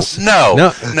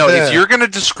 No. If you're going to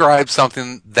describe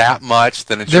something that much,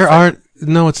 then it's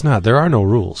No, it's not. There are no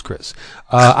rules, Chris.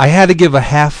 I had to give a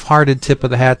half-hearted tip of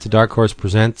the hat to Dark Horse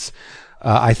Presents.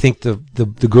 I think the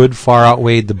good far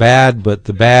outweighed the bad, but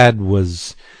the bad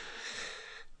was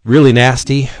really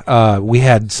nasty. We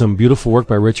had some beautiful work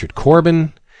by Richard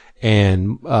Corbin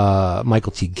and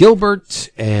Michael T. Gilbert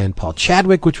and Paul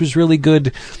Chadwick, which was really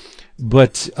good.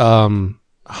 But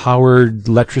Howard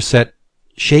Letricette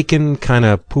Shaken kind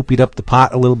of poopied up the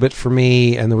pot a little bit for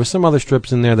me, and there were some other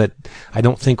strips in there that I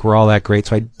don't think were all that great,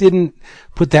 so I didn't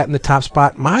put that in the top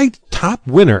spot. My top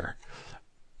winner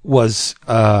was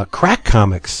Crack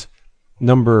Comics,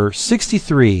 number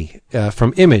 63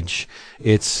 from Image.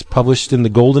 It's published in the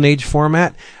Golden Age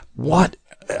format. What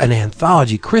an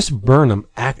anthology. Chris Burnham,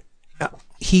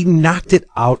 he knocked it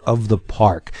out of the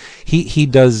park. He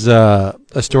does a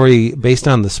story based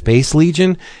on the Space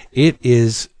Legion. It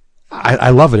is... I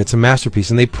love it. It's a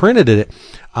masterpiece. And they printed it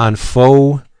on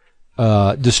faux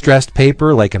distressed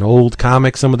paper, like an old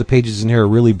comic. Some of the pages in here are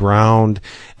really browned.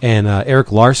 And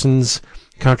Eric Larson's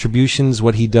contributions,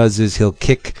 what he does is he'll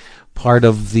kick part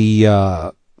of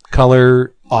the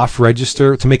color off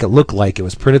register to make it look like it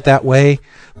was printed that way,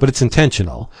 but it's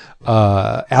intentional.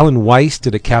 Alan Weiss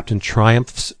did a Captain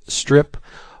Triumph strip.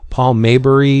 Paul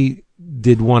Maybury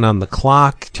did one on The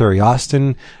Clock. Terry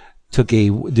Austin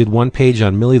did one page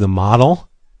on Millie the Model.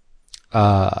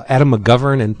 Adam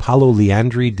McGovern and Paolo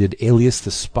Leandri did Alias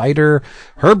the Spider.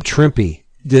 Herb Trimpe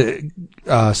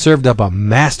served up a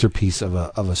masterpiece of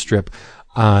a strip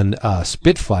on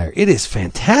Spitfire. It is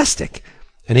fantastic.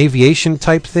 An aviation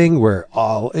type thing where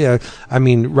Robert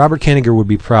Kanigher would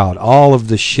be proud. All of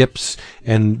the ships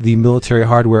and the military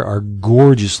hardware are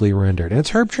gorgeously rendered. And it's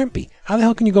Herb Trimpe. How the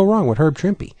hell can you go wrong with Herb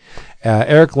Trimpe?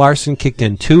 Eric Larson kicked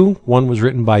in two. One was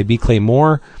written by B. Clay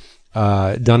Moore,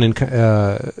 done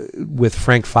with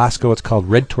Frank Fosco. It's called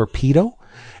Red Torpedo.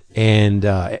 And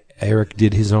Eric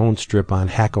did his own strip on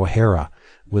Hack O'Hara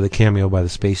with a cameo by the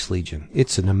Space Legion.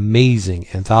 It's an amazing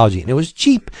anthology, and it was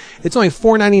cheap. It's only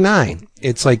 $4.99.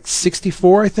 It's like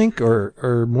 64, I think,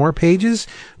 or more pages,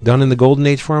 done in the Golden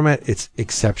Age format. It's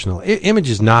exceptional. Image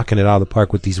is knocking it out of the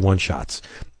park with these one-shots.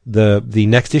 The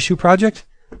Next Issue Project,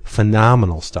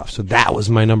 phenomenal stuff. So that was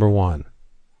my number one.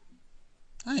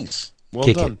 Nice. Well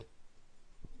Kick done.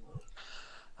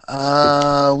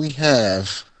 We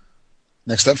have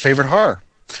next up favorite horror.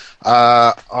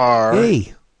 Our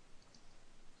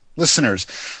listeners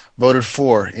voted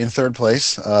for in third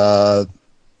place The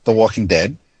Walking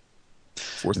Dead.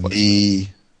 Fourth place.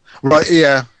 All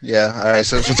right.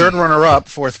 So third runner up,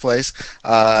 fourth place.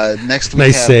 Next we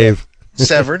Nice have save.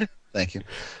 Severed. Thank you.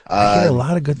 I hear a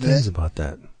lot of good things about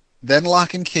that. Then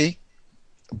Lock and Key.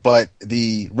 but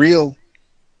the real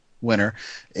winner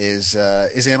is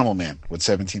Animal Man with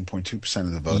 17.2%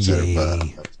 of the votes out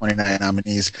of 29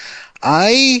 nominees.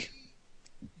 I'm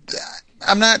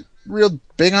not real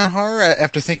big on horror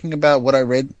after thinking about what I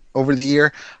read over the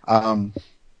year.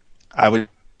 I would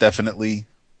definitely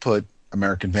put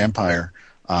American Vampire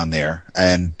on there,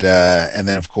 and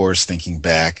then of course thinking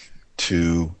back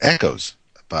to Echoes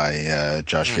by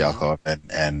Josh Fialkov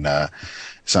and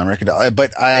Sam Rickendahl.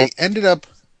 But I ended up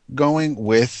going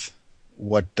with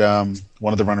what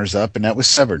one of the runners-up, and that was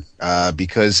Severed,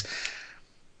 because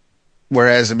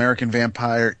whereas American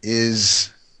Vampire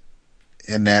is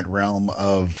in that realm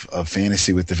of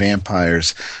fantasy with the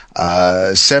vampires,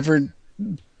 Severed,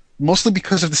 mostly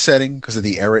because of the setting, because of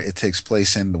the era it takes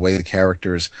place in, the way the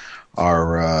characters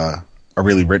are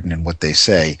really written and what they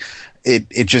say,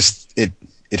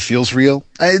 it feels real.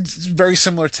 It's very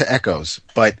similar to Echoes,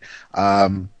 but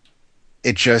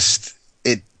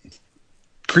it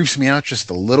creeps me out just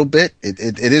a little bit.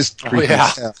 It is creepy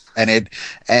as hell.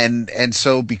 And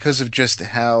so because of just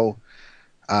how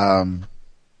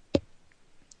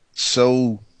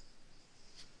so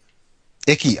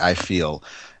icky I feel,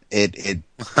 it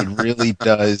really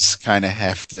does kind of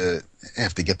have to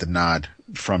get the nod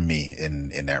from me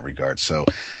in that regard. So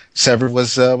Severed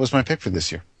was my pick for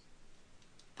this year.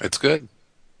 It's good.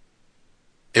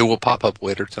 It will pop up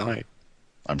later tonight,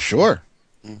 I'm sure.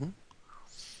 Mm-hmm.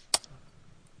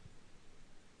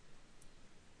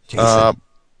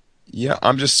 Yeah,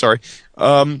 I'm just sorry.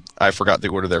 I forgot the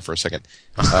order there for a second.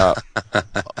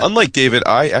 Unlike David,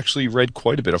 I actually read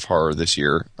quite a bit of horror this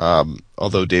year.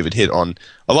 Although David hit on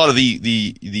a lot of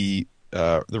the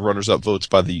runners-up votes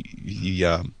by the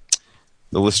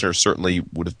listeners certainly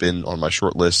would have been on my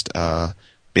short list. I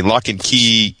mean, Lock and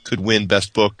Key could win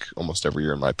Best Book almost every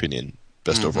year, in my opinion.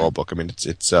 Best overall book. I mean,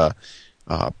 it's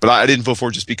but I didn't vote for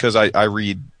it just because I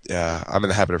read. I'm in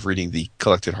the habit of reading the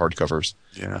collected hardcovers.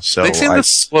 Yeah, so they seem to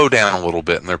slow down a little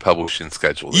bit in their publishing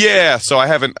schedule. Yeah, so I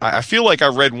haven't. I feel like I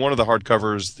read one of the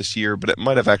hardcovers this year, but it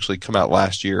might have actually come out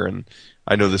last year. And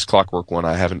I know this Clockwork one.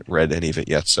 I haven't read any of it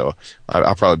yet, so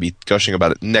I'll probably be gushing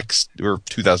about it next or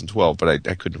 2012. But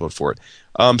I couldn't vote for it.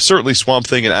 Certainly, Swamp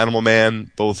Thing and Animal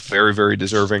Man, both very, very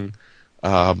deserving.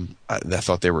 I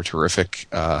thought they were terrific,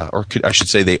 I should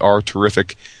say they are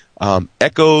terrific.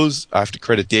 Echoes, I have to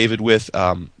credit David with.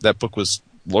 That book was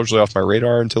largely off my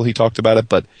radar until he talked about it,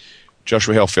 but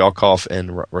Joshua Hale Fialkov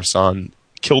and Rasan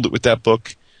killed it with that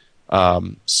book.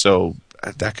 So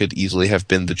that could easily have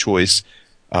been the choice.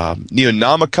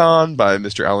 Neonomicon by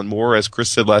Mr. Alan Moore, as Chris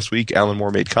said last week. Alan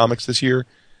Moore made comics this year.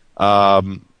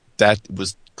 That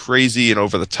was crazy and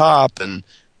over the top, and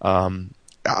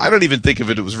I don't even think of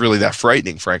it. It was really that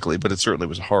frightening, frankly, but it certainly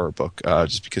was a horror book,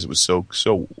 just because it was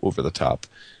so over the top.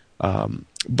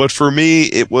 But for me,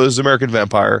 it was American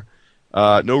Vampire.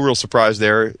 No real surprise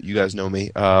there. You guys know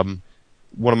me.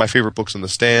 One of my favorite books on the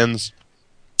stands.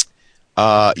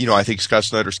 I think Scott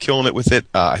Snyder's killing it with it.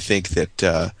 I think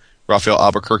that Raphael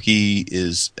Albuquerque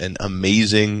is an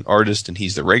amazing artist, and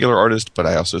he's the regular artist. But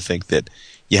I also think that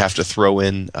you have to throw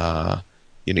in,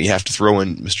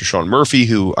 Mr. Sean Murphy,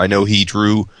 who I know he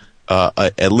drew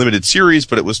a limited series,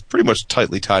 but it was pretty much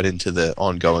tightly tied into the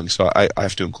ongoing. So I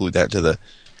have to include that to the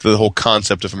whole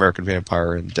concept of American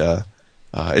Vampire, and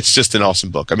it's just an awesome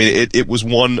book. I mean, it was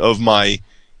one of my.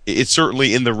 It's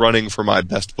certainly in the running for my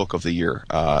best book of the year,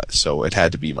 so it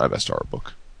had to be my best horror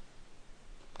book.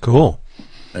 Cool.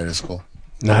 That is cool.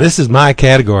 Now this is my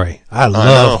category. I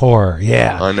love horror.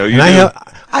 Yeah, I know you do.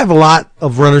 I have a lot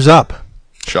of runners-up.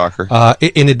 Shocker.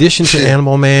 In addition to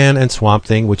Animal Man and Swamp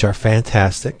Thing, which are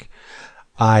fantastic,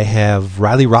 I have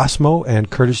Riley Rossmo and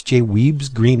Curtis J. Weeb's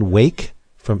Green Wake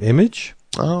from Image.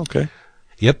 Oh, okay.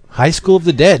 Yep. High School of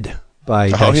the Dead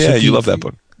by Daisuke. Yeah, you love that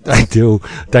book. I do.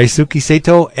 Daisuke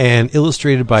Sato, and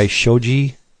illustrated by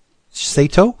Shoji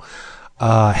Sato.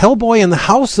 Hellboy and the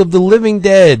House of the Living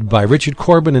Dead by Richard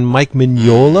Corbin and Mike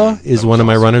Mignola is one of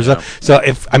my runners-up. So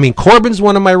Corbin's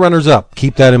one of my runners-up.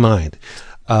 Keep that in mind.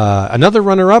 Another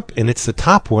runner-up, and it's the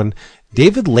top one,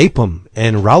 David Lapham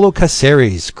and Raulo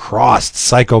Caceres' Crossed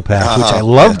Psychopath, which I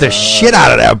love the shit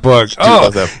out of that book.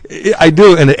 Love that. I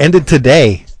do, and it ended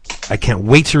today. I can't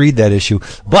wait to read that issue.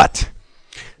 But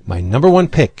my number one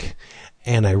pick,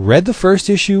 and I read the first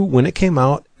issue when it came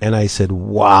out, and I said,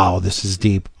 wow, this is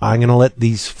deep. I'm going to let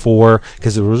these four,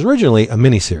 because it was originally a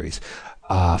miniseries,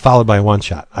 followed by a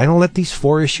one-shot. I'm going to let these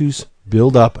 4 issues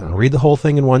build up, and I'll read the whole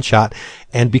thing in one shot.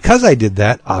 And because I did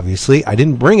that, obviously, I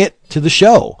didn't bring it to the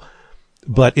show.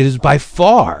 But it is by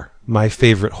far my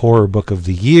favorite horror book of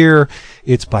the year.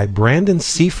 It's by Brandon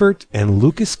Seifert and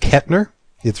Lucas Kettner.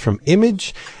 It's from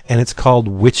Image, and it's called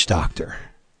Witch Doctor.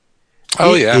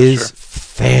 Oh, It yeah, is sure.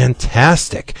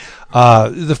 fantastic.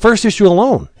 The first issue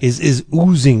alone is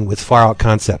oozing with far out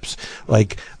concepts.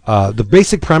 Like the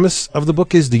basic premise of the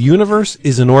book is the universe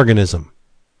is an organism,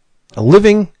 a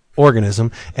living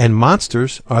organism, and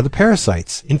monsters are the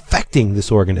parasites infecting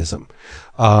this organism.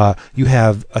 You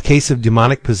have a case of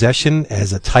demonic possession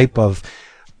as a type of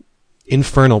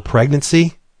infernal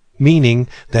pregnancy, meaning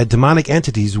that demonic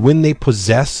entities, when they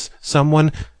possess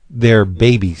someone, they're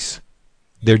babies.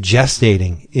 They're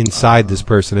gestating inside this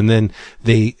person, and then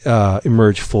they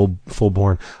emerge full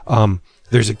born.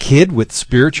 There's a kid with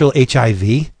spiritual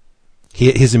HIV.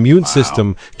 His immune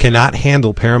system cannot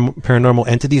handle paranormal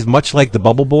entities, much like the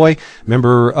Bubble Boy.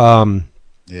 Remember,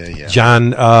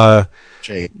 John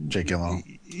J. Gillen.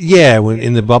 Yeah, when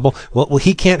in the bubble. Well,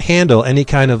 he can't handle any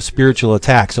kind of spiritual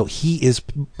attack, so he is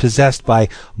possessed by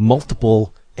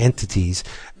multiple entities.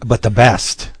 But the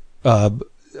best, the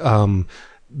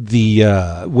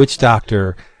witch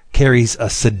doctor carries a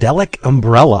Sedelic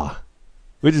umbrella,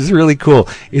 which is really cool.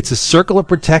 It's a circle of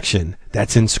protection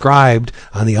that's inscribed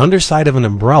on the underside of an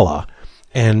umbrella,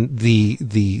 and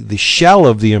the shell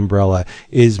of the umbrella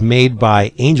is made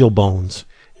by angel bones,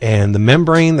 and the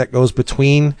membrane that goes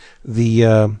between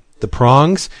the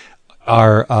prongs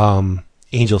are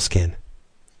angel skin.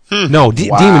 No,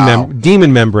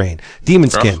 demon membrane, demon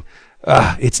skin.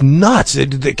 It's nuts.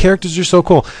 The characters are so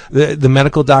cool. The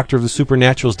medical doctor of the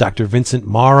supernatural is Dr. Vincent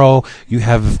Morrow. You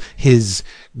have his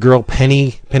girl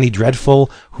Penny Dreadful,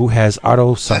 who has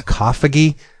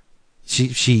autosarcophagy.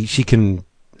 She can,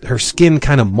 her skin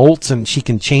kind of molts and she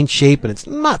can change shape, and it's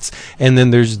nuts. And then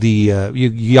there's the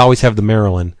you always have the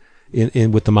Marilyn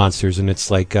in with the monsters, and it's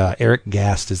like Eric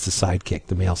Gast is the sidekick,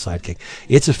 the male sidekick.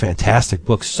 It's a fantastic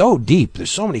book, so deep.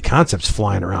 There's so many concepts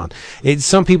flying around.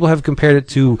 Some people have compared it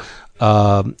to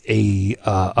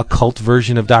a cult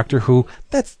version of Doctor Who.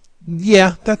 That's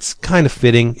kind of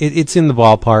fitting. It's in the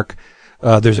ballpark.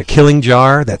 There's a killing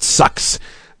jar that sucks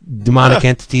demonic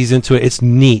entities into it. It's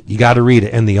neat. You got to read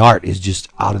it, and the art is just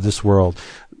out of this world.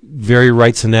 Very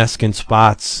Wrightson-esque in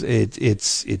spots.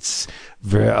 It's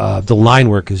very, the line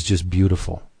work is just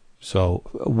beautiful. So,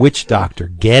 Witch Doctor,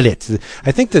 get it.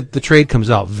 I think that the trade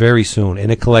comes out very soon,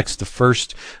 and it collects the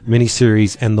first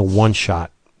miniseries and the one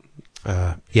shot.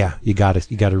 You got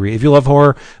to read. If you love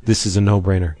horror, this is a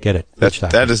no-brainer. Get it.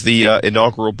 That is the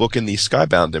inaugural book in the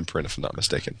Skybound imprint, if I'm not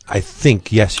mistaken. I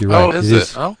think, yes, you're right. Oh, is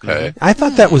it? Okay. I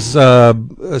thought that was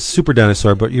Super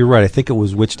Dinosaur, but you're right. I think it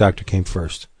was Witch Doctor came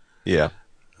first. Yeah.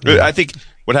 I think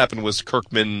what happened was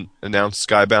Kirkman announced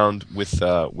Skybound with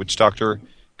Witch Doctor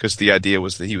because the idea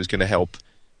was that he was going to help,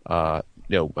 get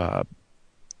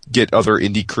other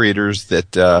indie creators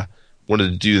that wanted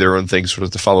to do their own thing, sort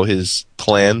of to follow his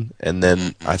plan. And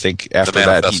then I think after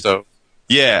that,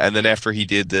 and then after he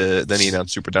did then he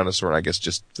announced Super Dinosaur, and I guess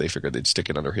just they figured they'd stick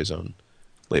it under his own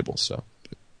label. So,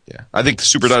 yeah, I think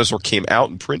Super Dinosaur came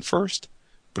out in print first,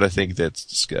 but I think that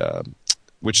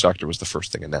Witch Doctor was the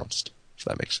first thing announced. If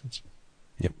that makes sense.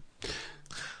 Yep.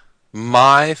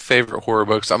 My favorite horror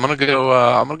books. I'm gonna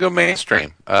go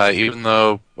mainstream. Even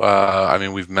though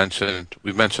we've mentioned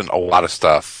a lot of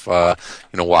stuff.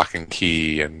 Lock and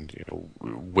Key and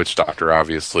Witch Doctor.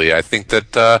 Obviously, I think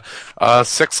that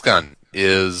Six Gun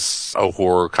is a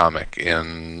horror comic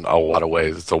in a lot of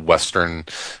ways. It's a Western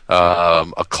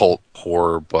occult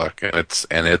horror book, and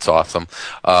it's awesome.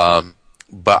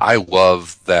 But I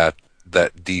love that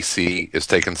DC is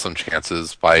taking some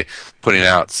chances by putting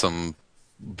out some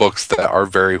books that are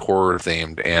very horror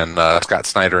themed, and Scott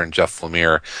Snyder and Jeff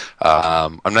Lemire.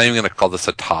 I'm not even going to call this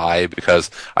a tie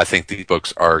because I think these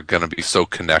books are going to be so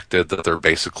connected that they're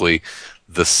basically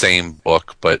the same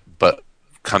book, but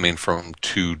coming from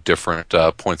two different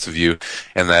points of view,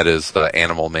 and that is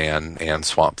Animal Man and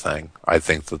Swamp Thing. I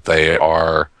think that they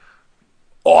are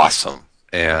awesome,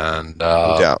 and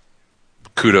no doubt.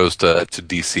 Kudos to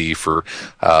DC for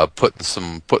putting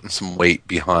some weight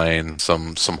behind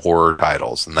some horror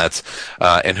titles, and that's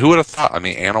and who would have thought? I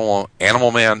mean, Animal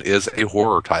Man is a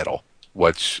horror title,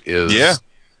 which is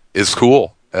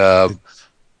cool. What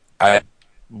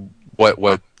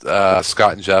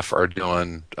Scott and Jeff are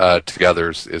doing together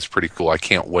is pretty cool. I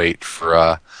can't wait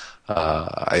for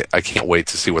I can't wait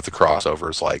to see what the crossover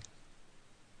is like.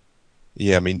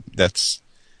 Yeah, I mean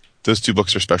those two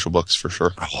books are special books for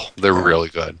sure. Oh, they're really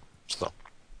good. So,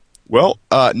 well,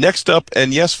 next up,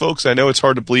 and yes, folks, I know it's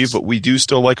hard to believe, but we do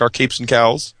still like our capes and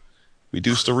cowls. We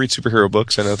do still read superhero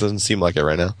books. I know it doesn't seem like it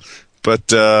right now, but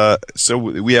so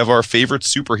we have our favorite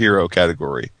superhero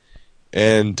category,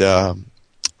 and a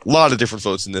lot of different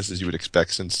votes in this, as you would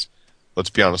expect, since, let's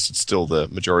be honest, it's still the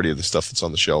majority of the stuff that's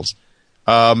on the shelves.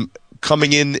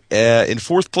 Coming in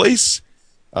fourth place,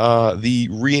 the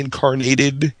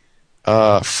reincarnated,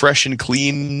 fresh and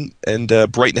clean and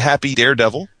bright and happy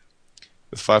Daredevil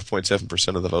with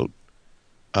 5.7% of the vote.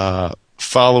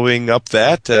 Following up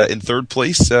that, in third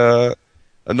place,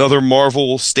 another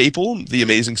Marvel staple, The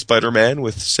Amazing Spider-Man,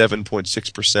 with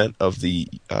 7.6% of the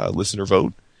listener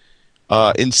vote.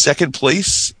 In second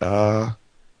place,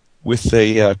 with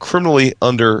a criminally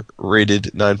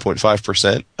underrated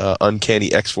 9.5%,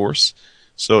 Uncanny X-Force.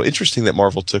 So interesting that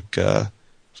Marvel took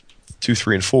 2,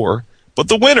 3, and 4. But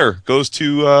the winner goes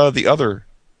to the other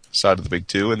side of the big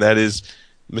two, and that is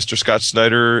Mr. Scott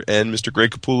Snyder and Mr.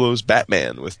 Greg Capullo's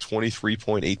Batman with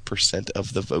 23.8%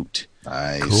 of the vote.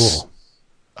 Nice. Cool.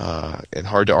 And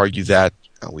hard to argue that.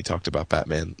 We talked about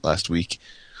Batman last week.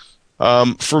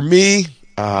 For me,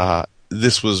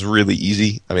 this was really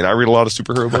easy. I mean, I read a lot of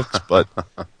superhero books, but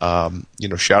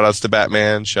shout outs to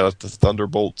Batman, shout out to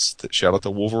Thunderbolts, shout out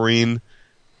to Wolverine.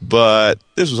 But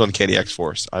this was Uncanny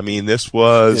X-Force. I mean, this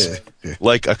was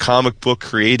like a comic book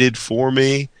created for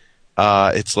me.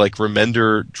 It's like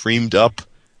Remender dreamed up.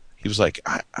 He was like,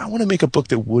 I want to make a book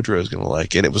that Woodrow's going to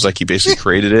like. And it was like he basically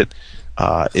created it.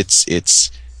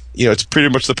 It's pretty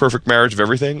much the perfect marriage of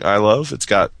everything I love. It's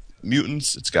got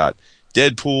mutants. It's got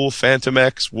Deadpool, Phantom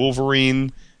X,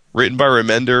 Wolverine, written by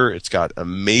Remender. It's got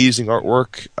amazing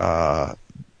artwork.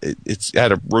 It's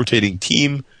had a rotating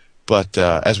team. But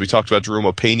as we talked about, Jerome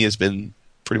Opeña has been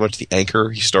pretty much the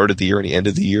anchor. He started the year and he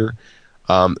ended the year.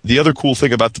 The other cool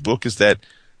thing about the book is that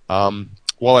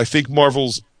while I think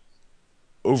Marvel's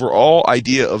overall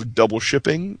idea of double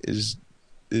shipping is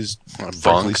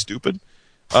frankly stupid,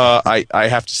 I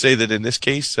have to say that in this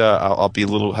case I'll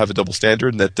have a double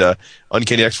standard, and that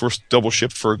Uncanny X-Force double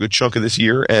shipped for a good chunk of this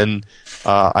year, and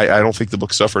I don't think the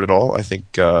book suffered at all. I think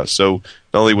so.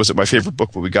 Not only was it my favorite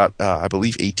book, but we got I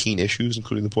believe 18 issues,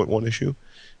 including the .1 issue.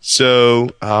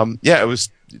 So it was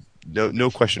no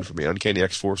question for me. Uncanny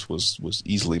X-Force was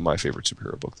easily my favorite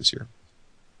superhero book this year.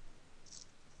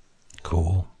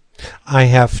 Cool. I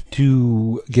have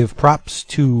to give props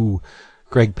to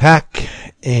Greg Pak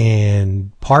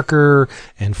and Parker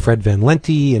and Fred Van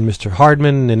Lente and Mr.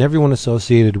 Hardman and everyone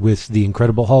associated with the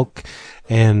Incredible Hulk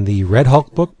and the Red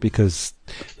Hulk book, because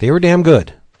they were damn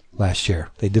good last year.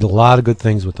 They did a lot of good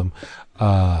things with them.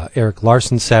 Eric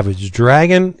Larson's Savage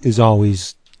Dragon is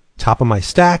always top of my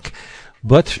stack,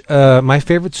 but my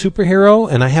favorite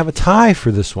superhero, and I have a tie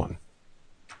for this one.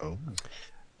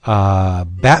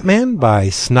 Batman by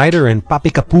Snyder and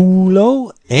Papi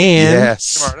Capullo, and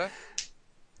Yes.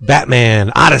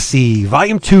 Batman Odyssey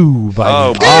Volume 2 by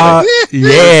Oh,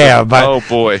 by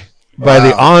boy. by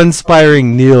the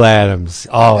awe-inspiring Neil Adams.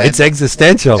 It's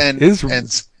existential. And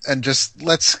just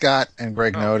let Scott and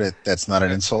Greg know that that's not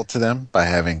an insult to them by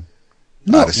having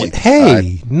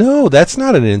Odyssey. No, that's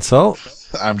not an insult.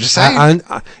 I'm just saying.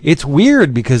 It's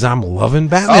weird because I'm loving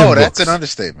Batman books. That's an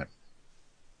understatement.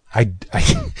 I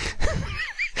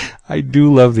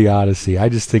do love the Odyssey. I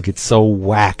just think it's so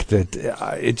whack that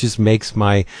it just makes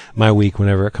my week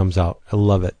whenever it comes out. I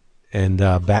love it. And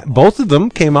both of them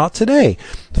came out today.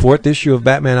 The 4th issue of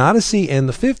Batman Odyssey and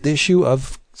the 5th issue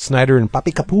of Snyder and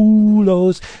Papi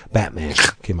Capullo's Batman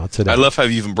came out today. I love how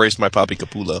you've embraced my Papi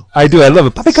Capullo. I do. I love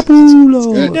it. Papi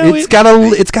Capullo. No, it's got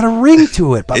a ring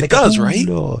to it. Papi It does, right?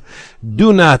 Capullo.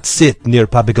 Do not sit near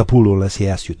Papi Capullo unless he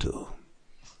asks you to.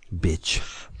 Bitch.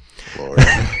 Lord.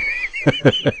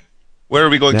 Where are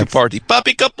we going Next. to party?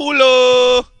 Papi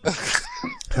Capullo!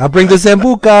 I'll bring the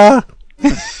Zambuca.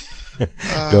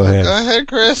 Go ahead. Go ahead,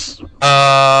 Chris.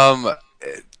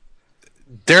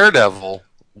 Daredevil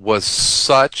was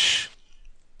such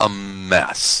a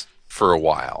mess for a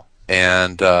while,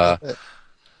 and I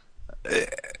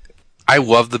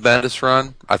loved the Bendis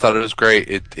run. I thought it was great.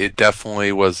 It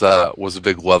definitely was a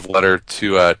big love letter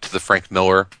to the Frank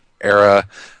Miller era,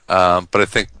 but I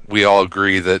think we all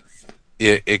agree that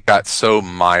it got so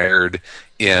mired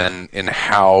in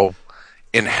how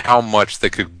much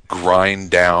they could grind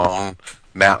down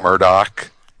Matt Murdock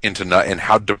and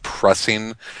how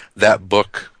depressing that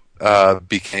book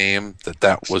became.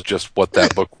 That was just what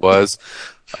that book was.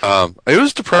 It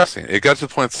was depressing. It got to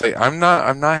the point to say, I'm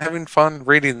not having fun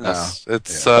reading this.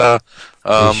 It's They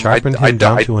sharpened him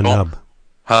down to a nub.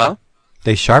 Huh?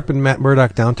 They sharpened Matt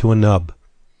Murdock down to a nub.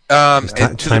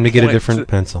 It's time to get a different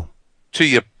pencil.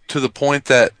 To the point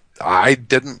that I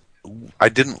didn't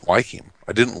like him.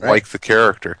 I didn't like the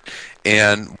character,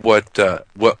 and what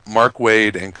Mark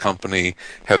Waid and company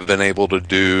have been able to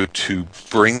do to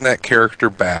bring that character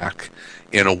back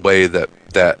in a way that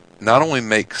not only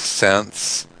makes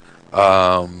sense,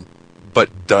 but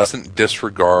doesn't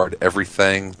disregard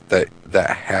everything that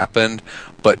happened,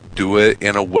 but do it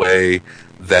in a way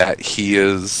that he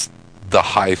is the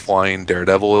high flying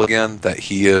Daredevil again. That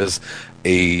he is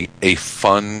a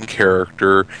fun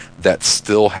character that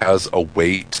still has a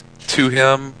weight to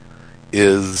him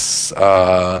is.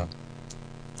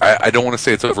 I don't want to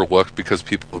say it's overlooked because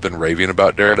people have been raving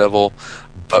about Daredevil,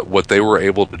 but what they were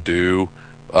able to do,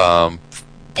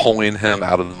 pulling him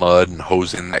out of the mud and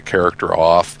hosing that character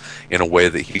off in a way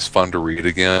that he's fun to read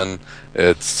again,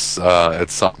 it's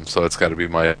something. So it's got to be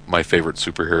my favorite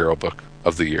superhero book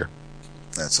of the year.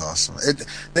 That's awesome.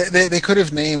 They could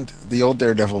have named the old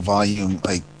Daredevil volume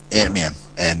like Ant-Man,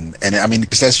 and I mean,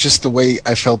 because that's just the way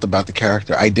I felt about the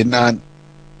character. I did not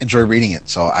enjoy reading it,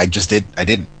 so I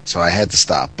didn't, so I had to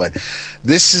stop. But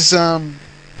this is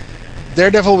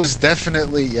Daredevil was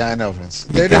definitely I know, Vince.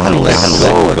 Daredevil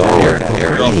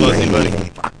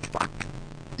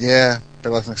yeah,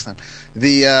 better luck next time.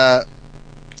 The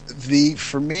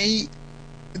for me,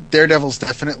 Daredevil's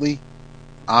definitely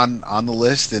on the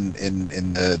list in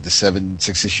the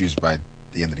 6 issues by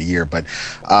the end of the year. But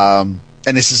and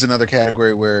this is another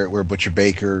category where Butcher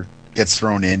Baker gets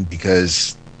thrown in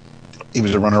because he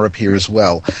was a runner-up here as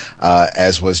well,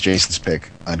 as was Jason's pick,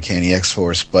 Uncanny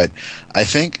X-Force. But I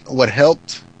think what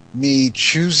helped me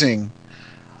choosing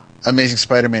Amazing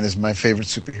Spider-Man as my favorite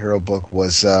superhero book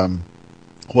was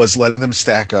letting them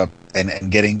stack up and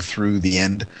getting through the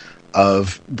end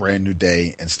of Brand New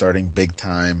Day and starting Big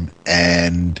Time.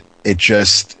 And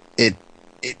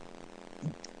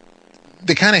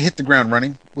they kind of hit the ground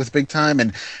running with Big Time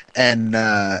and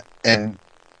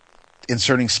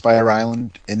inserting Spider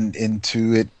Island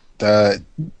into it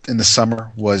in the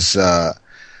summer was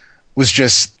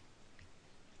just,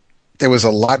 there was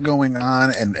a lot going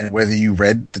on, and whether you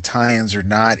read the tie-ins or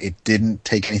not, it didn't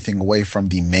take anything away from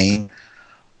the main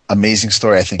amazing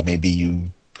story. I think maybe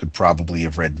you could probably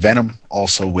have read Venom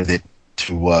also with it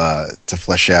to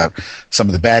flesh out some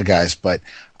of the bad guys, but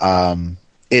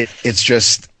it's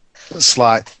just,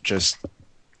 Slott just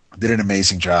did an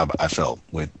amazing job, I felt,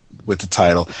 with the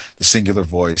title, the singular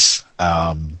voice,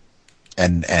 and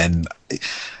it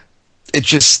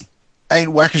just,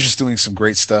 Wacker's just doing some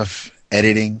great stuff,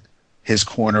 editing his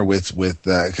corner with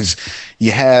because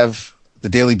you have the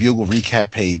Daily Bugle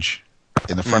recap page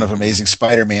in the front of Amazing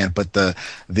Spider-Man, but the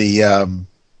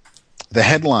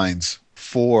headlines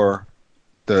for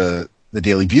the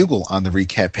Daily Bugle on the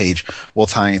recap page will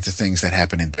tie into things that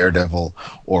happen in Daredevil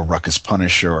or Ruckus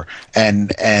Punisher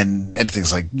and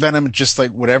things like Venom, just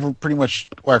like whatever pretty much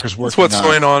Wacker's working on. That's what's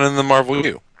going on in the Marvel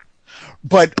U.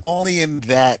 But only in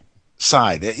that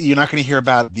side. You're not going to hear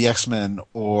about the X-Men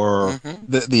or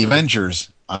the Avengers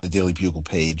on the Daily Bugle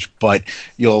page, but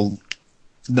you'll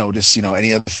notice,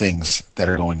 any other things that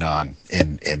are going on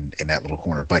in that little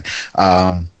corner. But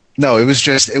no, it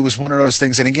was one of those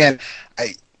things. And again,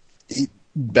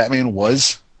 Batman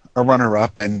was a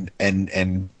runner-up, and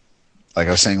like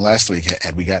I was saying last week,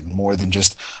 had we gotten more than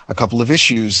just a couple of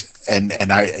issues, and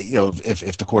I,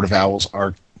 if the Court of Owls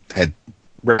arc had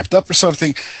wrapped up or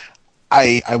something,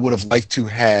 I would have liked to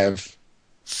have,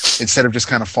 instead of just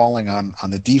kind of falling on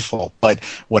the default. But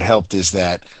what helped is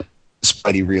that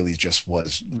Spidey really just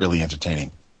was really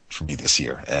entertaining for me this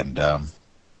year, and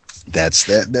that's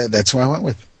who I went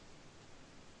with.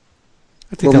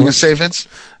 What were you going to say, Vince?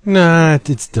 Nah,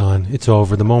 it's done. It's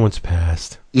over. The moment's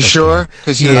passed. You sure?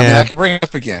 Because I can bring it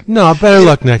up again. No, better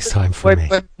luck next time for me.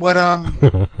 But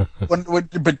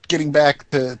getting back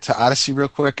to Odyssey real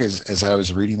quick, as I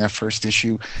was reading that first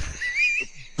issue,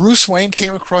 Bruce Wayne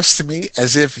came across to me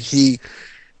as if he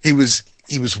was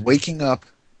waking up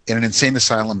in an insane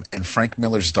asylum, and Frank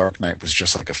Miller's Dark Knight was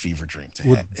just like a fever dream to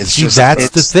him. That's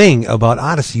the thing about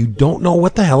Odyssey. You don't know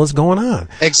what the hell is going on.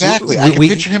 Exactly. I can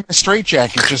picture him in a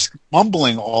straitjacket just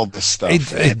mumbling all this stuff.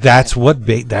 That's what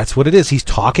it is. He's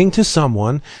talking to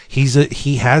someone.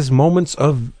 He has moments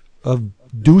of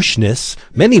doucheness,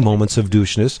 many moments of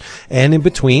doucheness, and in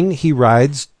between he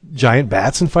rides giant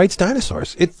bats and fights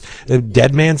dinosaurs.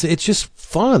 Dead Man's. It's just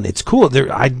fun. It's cool.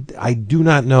 I do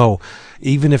not know,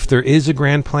 even if there is a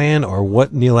grand plan or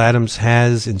what Neil Adams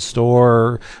has in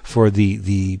store for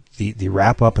the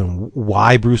wrap up and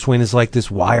why Bruce Wayne is like this,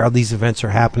 why all these events are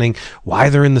happening, why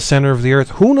they're in the center of the earth.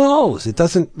 Who knows? It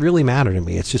doesn't really matter to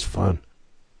me. It's just fun.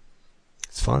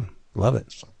 It's fun. Love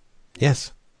it.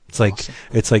 Yes. It's like awesome.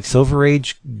 It's like Silver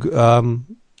Age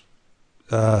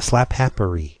slap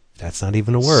happery. That's not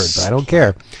even a word, but I don't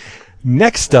care.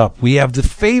 Next up, we have the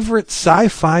favorite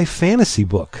sci-fi fantasy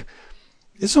book.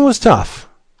 This one was tough,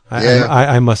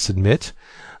 I must admit.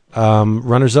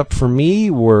 Runners up for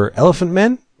me were Elephant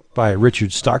Men by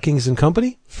Richard Starkings and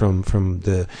Company from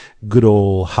the good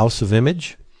old House of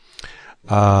Image.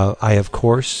 I, of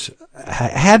course,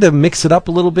 had to mix it up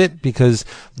a little bit because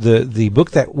the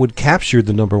book that would capture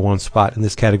the number one spot in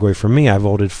this category for me, I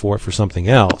voted for something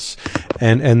else,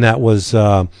 and that was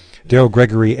Daryl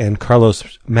Gregory and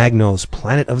Carlos Magno's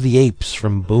Planet of the Apes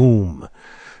from Boom.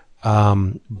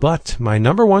 But my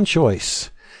number one choice,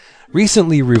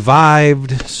 recently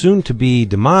revived, soon to be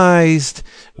demised,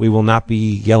 we will not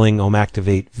be yelling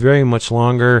Omactivate very much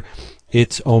longer.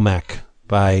 It's OMAC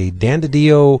by Dan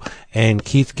DiDio and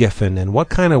Keith Giffen. And what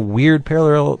kind of weird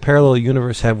parallel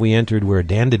universe have we entered where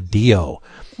Dan DiDio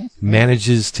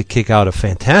manages to kick out a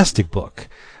fantastic book?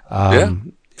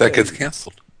 That gets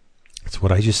canceled. That's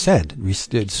what I just said.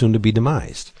 It's soon to be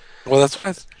demised. Well, that's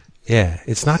what Yeah,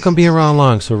 it's not going to be around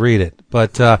long, so read it.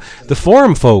 But the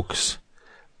forum folks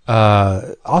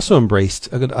also embraced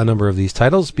a number of these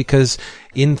titles because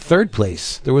in third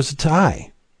place there was a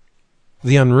tie.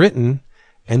 The Unwritten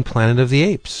and Planet of the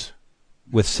Apes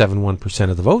with 71%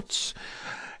 of the votes.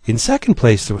 In second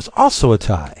place there was also a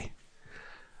tie.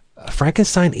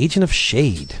 Frankenstein Agent of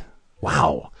Shade.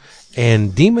 Wow.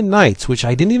 And Demon Knights, which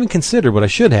I didn't even consider, but I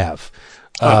should have.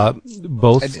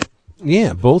 Both took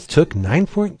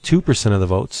 9.2% of the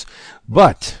votes.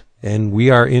 But, and we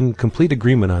are in complete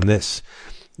agreement on this,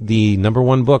 the number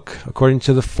one book, according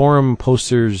to the forum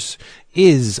posters,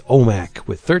 is OMAC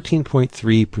with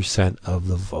 13.3% of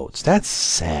the votes. That's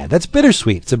sad. That's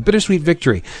bittersweet. It's a bittersweet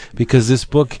victory because this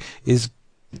book is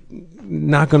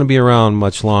not going to be around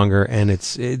much longer, and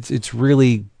it's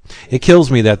really, it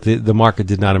kills me that the market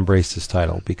did not embrace this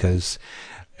title because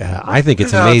I think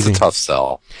it's amazing. It's a tough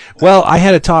sell. Well, I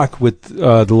had a talk with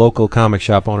the local comic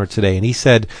shop owner today, and he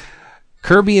said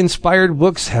Kirby-inspired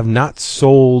books have not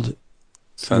sold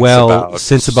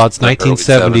since about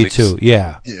 1972.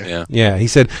 Yeah. He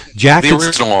said Jack. The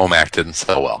original OMAC didn't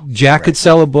sell well. Jack could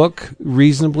sell a book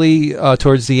reasonably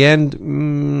towards the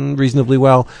end, reasonably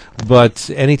well,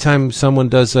 but anytime someone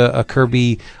does a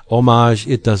Kirby homage,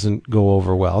 it doesn't go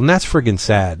over well, and that's friggin'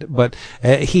 sad. But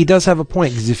he does have a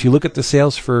point because if you look at the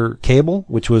sales for Cable,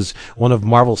 which was one of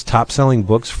Marvel's top-selling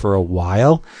books for a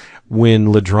while, when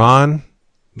Ledron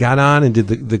got on and did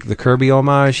the Kirby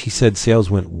homage, he said sales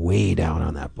went way down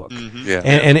on that book. Mm-hmm. Yeah.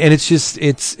 And it's just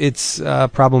it's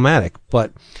problematic,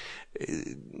 but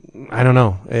I don't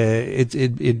know.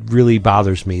 It really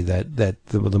bothers me that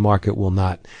the market will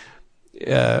not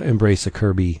embrace a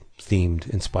Kirby themed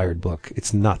inspired book.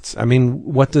 It's nuts. I mean,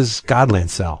 what does Godland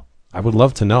sell? I would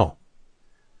love to know.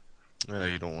 Yeah,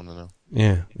 you don't want to know.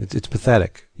 Yeah, it's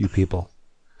pathetic, you people.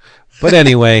 But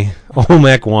anyway,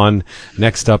 OMAC won.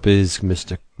 Next up is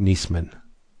Mr. Niesman.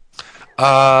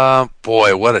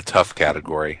 Boy, what a tough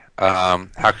category.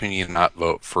 How can you not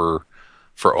vote for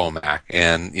OMAC?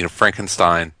 And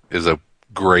Frankenstein is a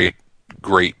great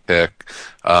pick.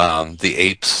 The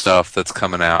ape stuff that's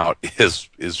coming out is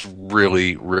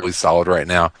really, really solid right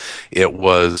now. It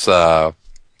was a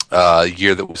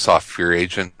year that we saw Fear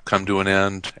Agent come to an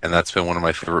end, and that's been one of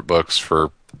my favorite books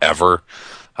forever.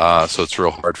 So it's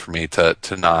real hard for me to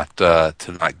not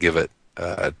give it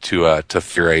to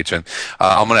Fear Agent.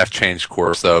 I'm gonna have to change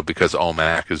course though because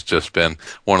OMAC has just been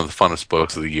one of the funnest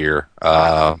books of the year.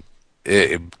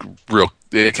 It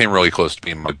came really close to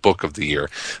being my book of the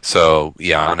year. So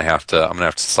yeah, I'm gonna have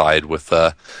to side with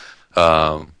the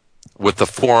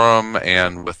forum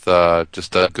and with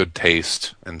just a good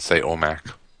taste and say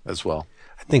OMAC as well.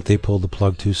 I think they pulled the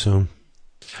plug too soon.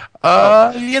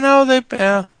 They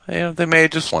may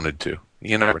have just wanted to.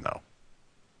 You never know.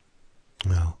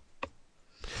 No.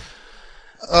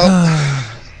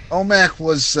 OMAC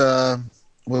was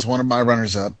one of my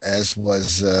runners-up, as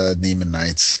was Neiman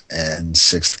Knights and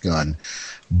Sixth Gun.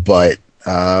 But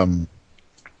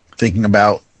thinking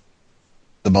about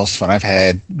the most fun I've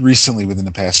had recently within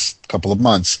the past couple of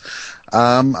months,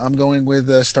 I'm going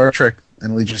with Star Trek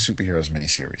and Legion of Superheroes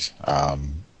miniseries.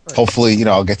 Hopefully,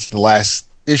 I'll get to the last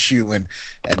issue and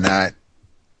not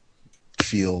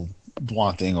feel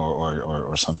wanting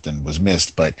or something was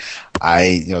missed. But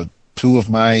two of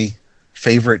my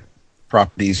favorite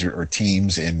properties or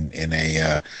teams in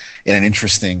an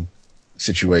interesting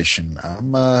situation.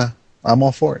 I'm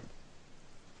all for it.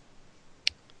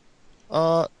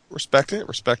 Respect it.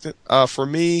 For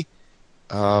me,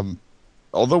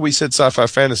 although we said sci-fi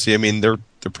fantasy, I mean they're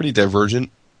pretty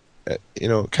divergent,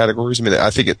 categories. I mean,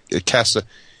 I think it casts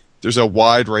there's a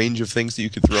wide range of things that you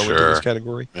could throw into this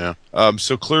category. Yeah.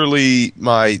 So clearly,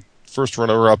 my first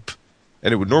runner-up,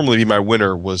 and it would normally be my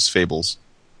winner, was Fables,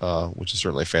 which is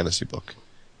certainly a fantasy book.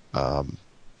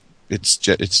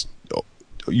 It's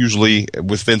usually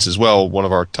with Vince as well one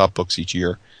of our top books each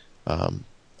year. I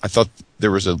thought there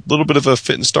was a little bit of a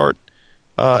fit and start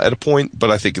at a point,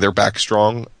 but I think they're back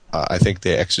strong. I think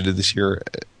they exited this year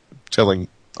telling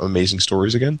amazing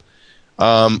stories again.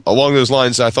 Along those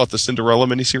lines, I thought the Cinderella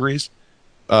miniseries,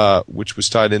 which was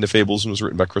tied into Fables and was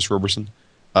written by Chris Roberson,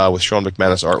 with Sean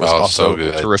McManus art, was also so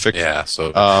good. terrific. Yeah,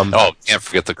 so can't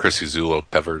forget the Chrissy Zulo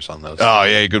covers on those. Oh,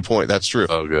 yeah, good point. That's true.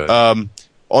 So good.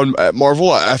 On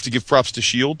Marvel, I have to give props to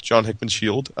S.H.I.E.L.D., John Hickman's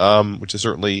S.H.I.E.L.D., which is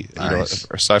certainly Nice.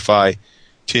 a sci-fi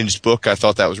tinged book. I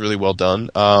thought that was really well done.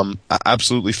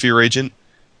 Absolutely Fear Agent,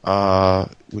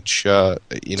 which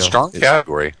strong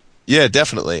category. Yeah,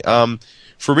 definitely.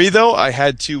 For me though, I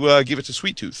had to give it to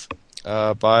Sweet Tooth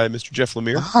by Mr. Jeff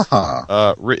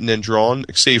Lemire, written and drawn,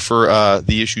 save for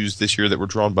the issues this year that were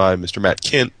drawn by Mr. Matt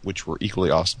Kent, which were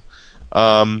equally awesome.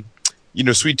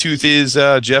 Sweet Tooth is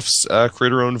Jeff's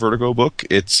creator-owned Vertigo book.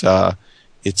 It's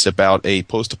about a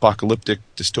post-apocalyptic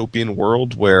dystopian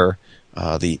world where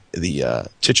the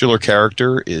titular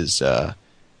character is a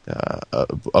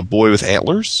boy with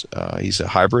antlers. He's a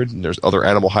hybrid, and there's other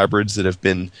animal hybrids that have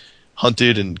been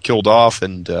hunted and killed off,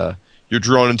 and you're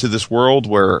drawn into this world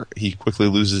where he quickly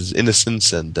loses his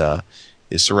innocence and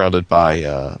is surrounded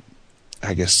by,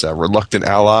 reluctant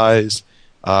allies.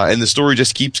 And the story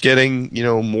just keeps getting,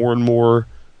 more and more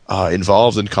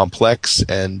involved and complex,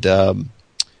 and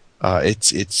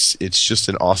it's just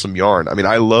an awesome yarn. I mean,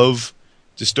 I love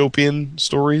dystopian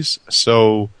stories,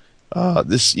 so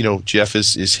this, Jeff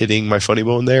is hitting my funny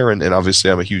bone there, and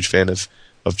obviously I'm a huge fan of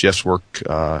Jeff's work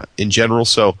in general.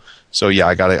 So yeah,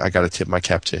 I gotta tip my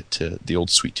cap to the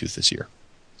old Sweet Tooth this year.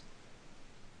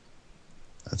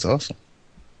 That's awesome.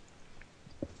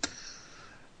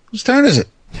 Whose turn is it?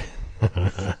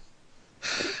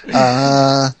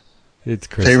 It's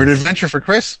Chris. Favorite adventure for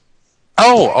Chris?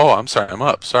 Oh, I'm sorry. I'm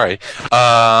up. Sorry.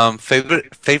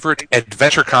 Favorite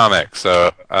adventure comic.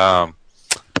 So,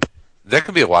 that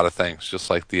can be a lot of things, just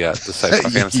like the sci-fi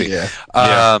fantasy.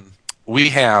 Yeah. We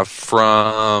have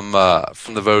from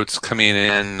the votes coming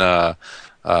in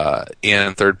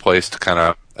third place to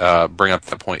kind of bring up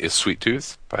that point is Sweet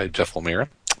Tooth by Jeff Lemire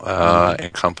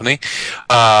and company.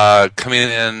 Coming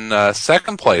in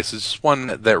second place is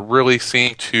one that really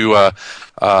seemed to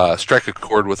strike a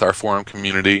chord with our forum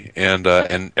community and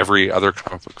every other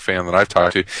comic book fan that I've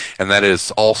talked to, and that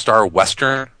is All-Star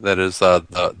Western. That is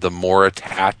the more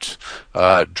attached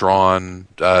drawn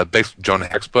based Jonah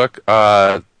Hex book,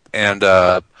 and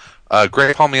Greg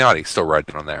Palmiotti still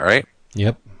writing on that, right?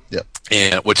 Yep.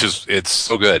 And it's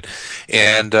so good,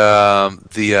 and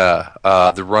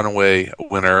the runaway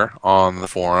winner on the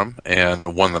forum, and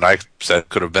one that I said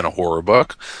could have been a horror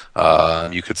book.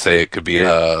 You could say it could be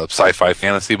a sci-fi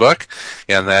fantasy book,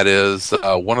 and that is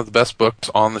one of the best books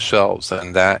on the shelves,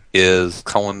 and that is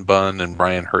Cullen Bunn and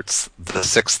Brian Hertz, The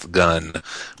Sixth Gun,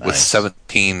 with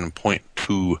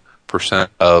 17.2%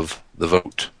 of the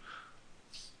vote.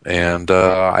 And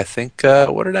I think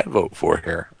what did I vote for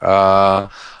here?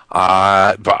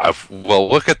 Well,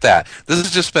 look at that. This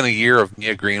has just been a year of me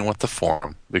agreeing with the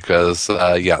forum because,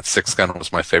 Sixth Gun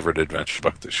was my favorite adventure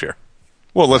book this year.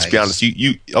 Well, let's be honest.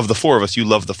 You of the four of us, you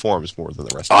love the forums more than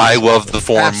the rest of us. I love the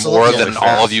forum Absolutely. more than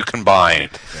all of you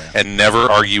combined, and never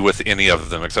argue with any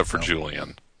of them except for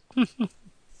Julian.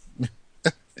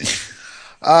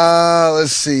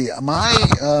 Let's see.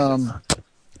 My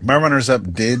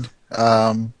runners-up did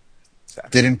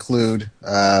include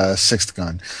Sixth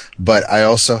Gun, but I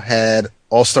also had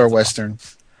All-Star Western.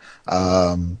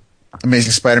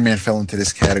 Amazing Spider-Man fell into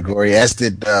this category, as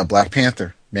did Black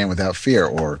Panther, Man Without Fear,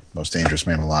 or Most Dangerous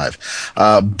Man Alive.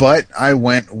 But I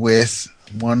went with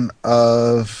one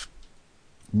of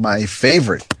my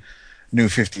favorite New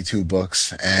 52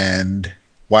 books, and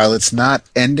while it's not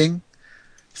ending,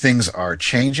 things are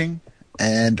changing,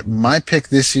 and my pick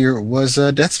this year was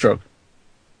Deathstroke.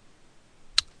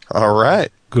 All right.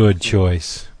 Good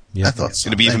choice. Yeah, I thought It's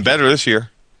going to be even better this year.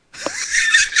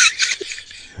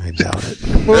 I doubt it.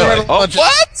 Really?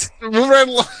 What? Move right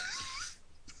along.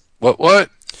 What?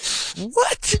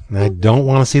 I don't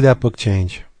want to see that book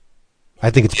change. I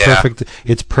think it's Yeah. perfect.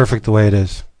 It's perfect the way it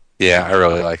is. Yeah, I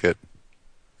really like it.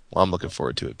 Well, I'm looking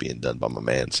forward to it being done by my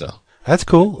man. So, That's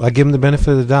cool. I give him the benefit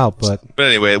of the doubt, but but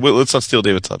anyway, let's not steal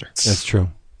David's thunder. that's true.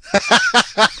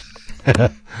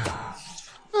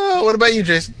 What about you,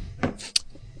 Jason?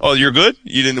 Oh, you're good.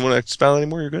 You didn't want to expound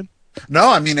anymore. You're good.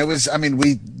 No, I mean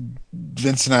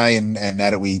Vince and I, and now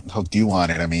that we hooked you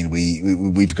on it, I mean,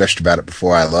 we've gushed about it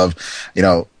before. I love,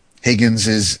 Higgins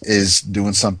is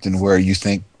doing something where you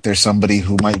think there's somebody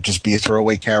who might just be a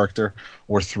throwaway character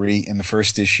or three in the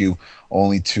first issue,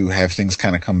 only to have things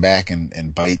kind of come back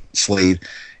and bite Slade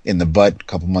in the butt a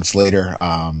couple months later.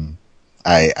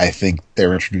 I think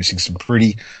they're introducing some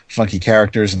pretty funky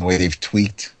characters in the way they've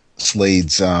tweaked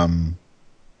Slade's,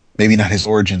 maybe not his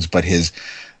origins, but his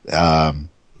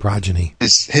progeny.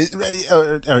 His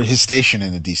station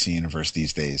in the DC universe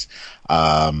these days.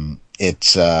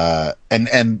 It's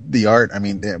and the art. I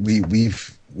mean,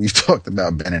 we've talked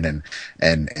about Bennett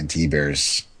and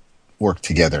T-Bear's work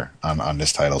together on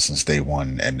this title since day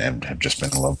one, and have just been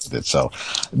in love with it. So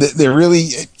they're really,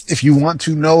 if you want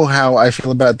to know how I feel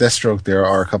about Deathstroke, there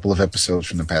are a couple of episodes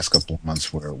from the past couple of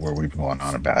months where we've been going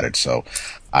on about it. So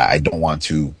I don't want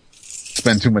to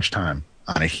spend too much time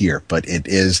on it here, but it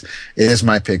is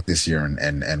my pick this year,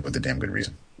 and with a damn good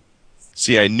reason.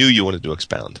 See, I knew you wanted to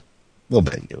expound. A little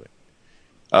bit. I knew it.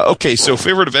 Okay, so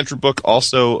favorite adventure book,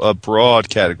 also a broad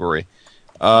category.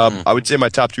 I would say my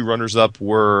top two runners-up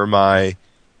were my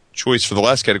choice for the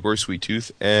last category, Sweet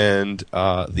Tooth, and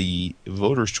the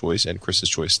voter's choice and Chris's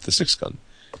choice, The Six Gun.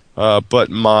 But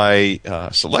my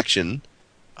selection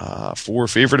for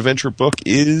favorite adventure book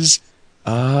is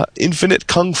Infinite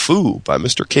Kung Fu by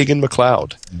Mr. Kagan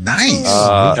McLeod. Nice.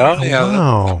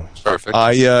 Wow.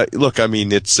 Perfect. Look, I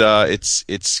mean, it's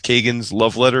Kagan's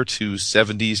love letter to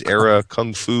 70s era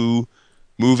kung fu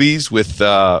movies with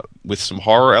some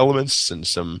horror elements and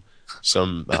some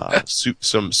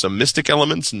mystic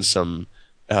elements and some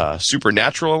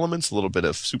supernatural elements, a little bit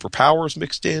of superpowers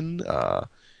mixed in, a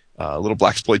little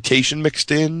blaxploitation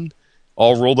mixed in,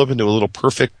 all rolled up into a little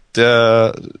perfect.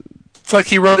 It's like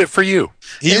he wrote it for you.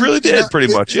 He really did,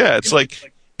 pretty much. Yeah, it's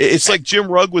like Jim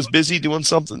Rugg was busy doing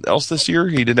something else this year.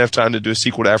 He didn't have time to do a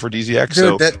sequel to Aphrodisiac. Dude,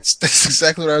 so that's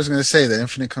exactly what I was going to say. That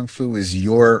Infinite Kung Fu is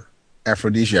your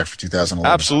Aphrodisiac for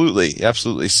 2011.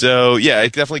 Absolutely. So yeah,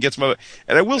 it definitely gets my.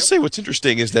 And I will say, what's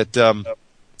interesting is that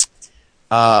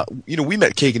we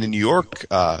met Kagan in New York.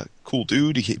 Cool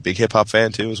dude, big hip hop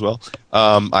fan too as well.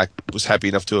 I was happy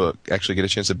enough to actually get a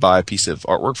chance to buy a piece of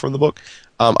artwork from the book.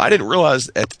 I didn't realize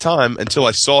at the time until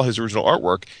I saw his original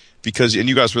artwork, because, and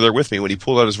you guys were there with me when he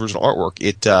pulled out his original artwork.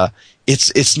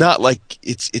 It's not like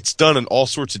it's done in all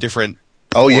sorts of different.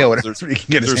 Oh yeah, whatever you can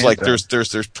get. There's like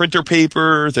there's printer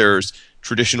paper, there's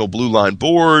traditional blue line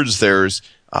boards, there's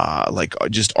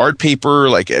just art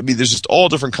paper, there's just all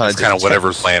different kinds. It's kind of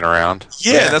whatever's laying around.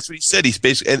 Yeah, that's what he said. He's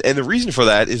basically, and the reason for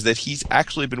that is that he's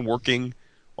actually been working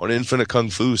on Infinite Kung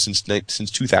Fu since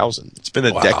 2000. It's been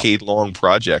a decade-long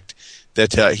project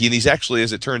that he's actually,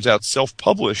 as it turns out,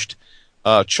 self-published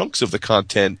chunks of the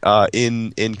content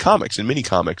in comics, in mini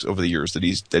comics over the years that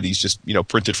he's just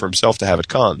printed for himself to have at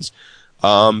cons.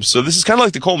 So this is kind of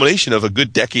like the culmination of a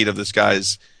good decade of this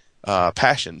guy's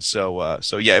passion. So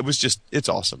yeah, it's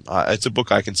awesome. It's a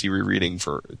book I can see rereading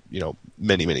for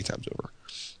many, many times over.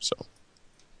 So.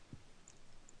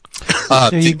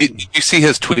 Did you see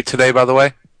his tweet today, by the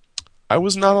way? I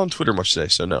was not on Twitter much today,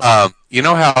 so no. You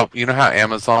know how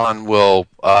Amazon will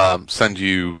send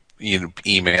you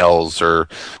emails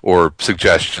or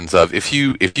suggestions of if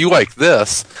you like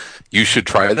this, you should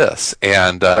try this,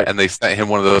 and they sent him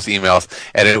one of those emails,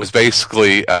 and it was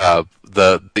basically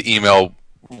the email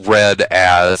read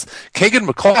as Kagan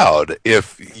McLeod.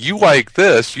 If you like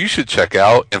this, you should check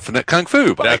out Infinite Kung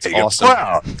Fu by That's Kagan awesome.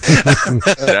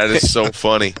 McLeod. That is so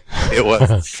funny. It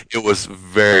was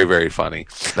very, very funny.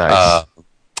 Nice.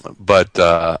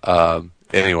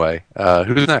 Anyway,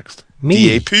 who's next?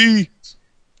 Me. DAP.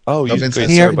 Oh, you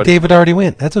Vincent. sorry, buddy. David already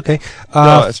went. That's okay.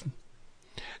 No, it's-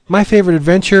 My favorite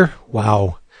adventure.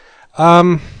 Wow.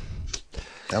 That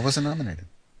wasn't nominated.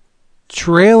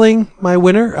 Trailing my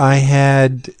winner, I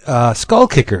had Skull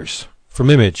Kickers from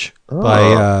Image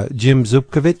by Jim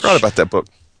Zupkovich. Forgot about that book.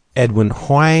 Edwin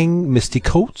Huang, Misty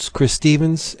Coates, Chris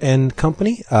Stevens, and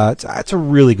company. It's a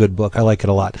really good book. I like it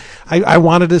a lot. I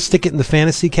wanted to stick it in the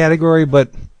fantasy category, but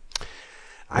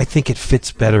I think it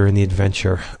fits better in the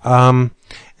adventure. And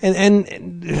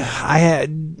I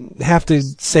have to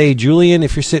say, Julian,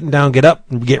 if you're sitting down, get up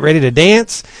and get ready to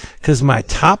dance, because my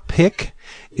top pick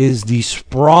is the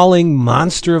sprawling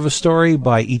monster of a story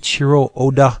by Ichiro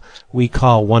Oda we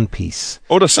call One Piece.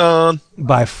 Oda-san.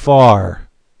 By far,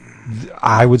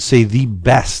 I would say the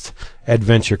best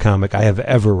adventure comic I have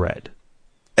ever read.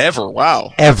 Ever.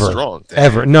 Wow. Ever. That's strong.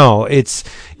 Ever. No, it's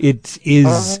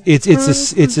not.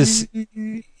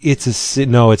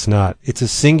 It's a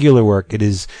singular work. It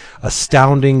is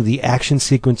astounding. The action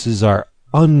sequences are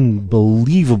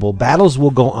unbelievable. Battles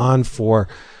will go on for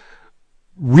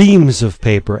reams of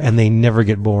paper and they never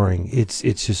get boring.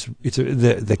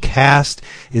 The cast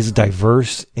is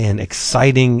diverse and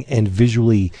exciting and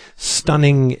visually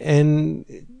stunning, and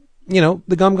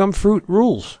the Gum Gum Fruit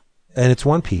rules. And it's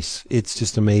One Piece. It's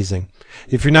just amazing.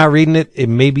 If you're not reading it, it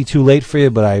may be too late for you,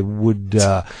 but I would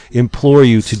implore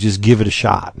you to just give it a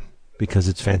shot because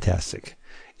it's fantastic.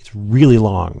 It's really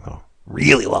long, though.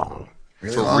 Really long.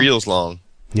 For reals long.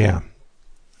 Yeah.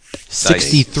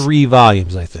 63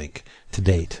 volumes, I think. to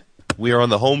date. We are on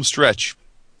the home stretch.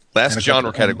 Last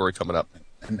genre category coming up.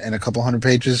 And a couple hundred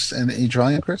pages in each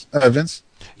volume, Chris? Vince?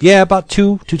 Yeah, about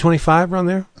 225 around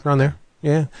there.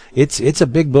 Yeah, it's a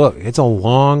big book. It's a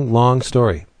long, long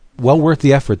story. Well worth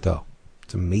the effort, though.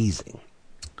 It's amazing.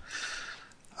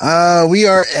 We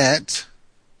are at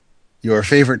your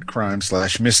favorite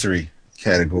crime/mystery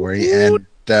category, and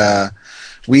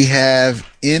we have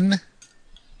in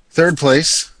third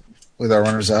place with our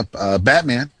runners-up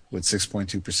Batman with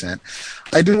 6.2%.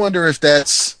 I do wonder if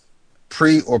that's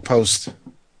pre or post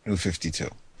New 52.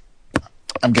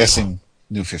 I'm guessing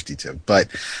New 52.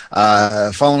 But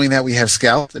following that, we have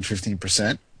Scalped at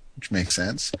 15%, which makes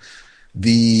sense.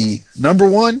 The number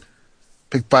one,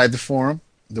 picked by the forum,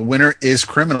 the winner is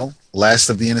Criminal, Last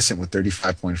of the Innocent, with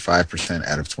 35.5%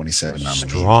 out of 27 nominees.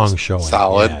 Strong showing.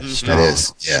 Solid. Yeah, It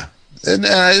is, yeah. And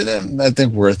I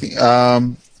think worthy.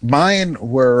 Mine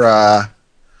were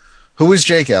Who is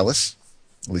Jake Ellis?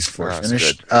 At least before I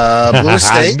finished. Blue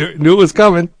Estate. Knew it was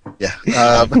coming.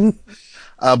 Yeah.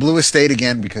 Blue Estate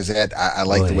again, because I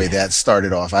like the way that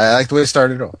started off. I like the way it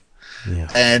started off. Yeah.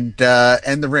 And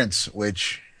The Rinse,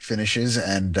 which finishes,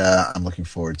 and I'm looking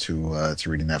forward to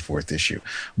reading that fourth issue.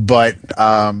 But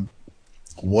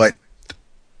what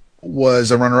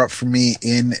was a runner-up for me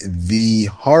in the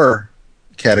horror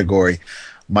category,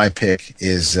 my pick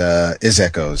is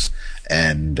Echoes,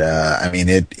 and I mean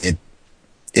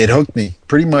it hooked me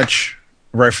pretty much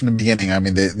right from the beginning. I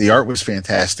mean the art was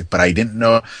fantastic, but I didn't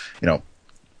know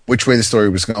which way the story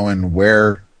was going,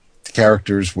 where the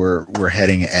characters were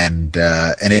heading, and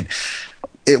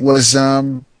it was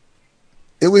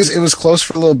close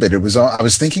for a little bit. I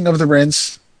was thinking of The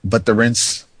Rinse, but The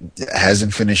Rinse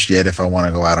hasn't finished yet if I want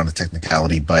to go out on a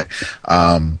technicality, but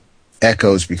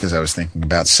Echoes, because I was thinking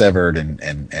about Severed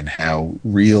and how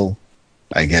real,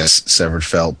 I guess, Severed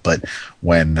felt. But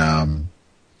when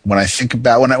I think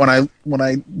about when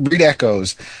I read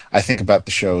Echoes, I think about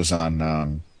the shows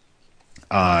on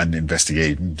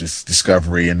Investigation,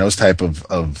 Discovery, and those type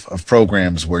of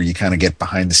programs where you kind of get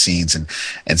behind the scenes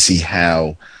and see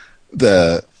how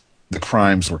the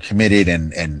crimes were committed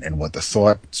and what the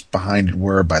thoughts behind it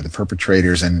were by the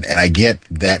perpetrators, and I get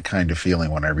that kind of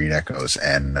feeling when I read Echoes,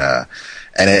 and I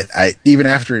even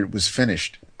after it was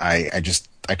finished, I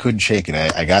couldn't shake it.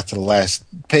 I got to the last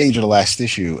page of the last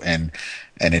issue, and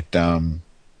it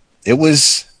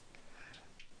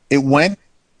went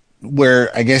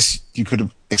where I guess you could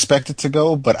have expected to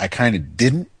go, but I kind of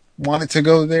didn't want it to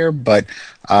go there. But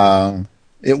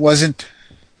it wasn't.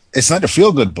 It's not a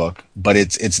feel-good book, but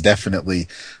it's definitely,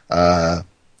 I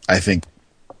think,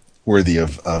 worthy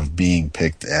of being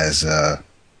picked as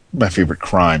my favorite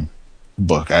crime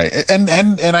book. And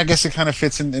I guess it kind of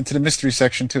fits into the mystery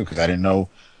section too, because I didn't know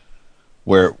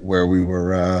where we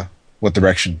were, what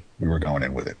direction we were going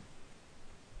in with it.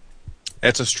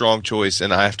 That's a strong choice,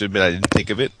 and I have to admit I didn't think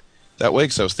of it that way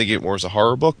because I was thinking it more as a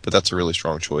horror book, but that's a really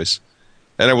strong choice.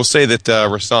 And I will say that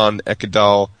Rahsaan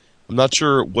Ekedal, I'm not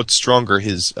sure what's stronger,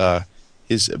 his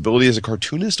ability as a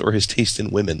cartoonist or his taste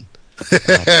in women.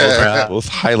 Both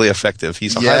highly effective.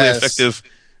 He's a highly effective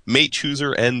mate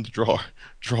chooser and drawer.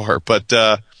 But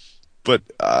that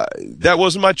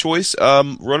wasn't my choice.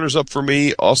 Runners up for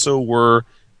me also were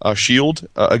S.H.I.E.L.D.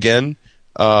 Again,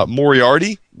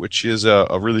 Moriarty, which is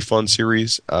a really fun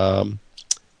series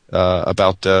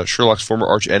about Sherlock's former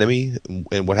arch enemy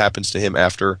and what happens to him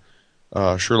after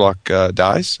Sherlock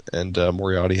dies, and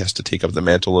Moriarty has to take up the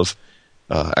mantle of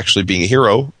actually being a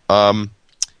hero.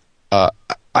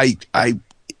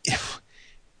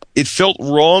 It felt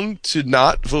wrong to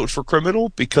not vote for Criminal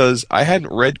because I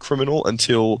hadn't read Criminal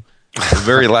until the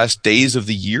very last days of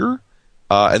the year,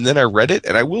 and then I read it,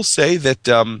 and I will say that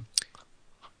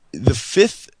the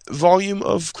fifth volume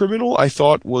of Criminal I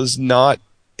thought was not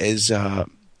as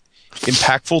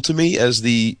impactful to me as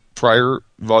the prior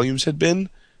volumes had been.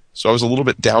 So I was a little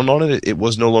bit down on it. It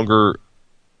was no longer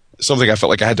something I felt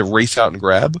like I had to race out and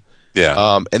grab.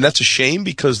 Yeah. And that's a shame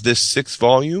because this sixth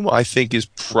volume, I think, is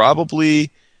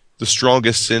probably the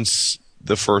strongest since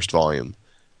the first volume.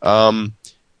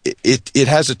 It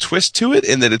has a twist to it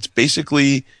in that it's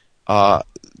basically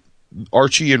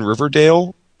Archie and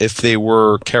Riverdale if they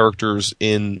were characters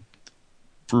in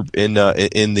the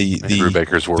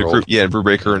Brubaker's world. In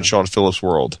Brubaker and Sean Phillips'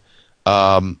 world.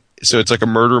 So it's like a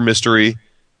murder mystery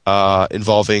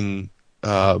involving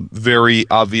very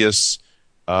obvious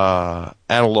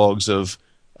analogs of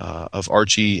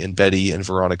Archie and Betty and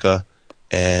Veronica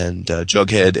and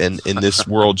Jughead. And in this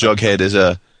world, Jughead is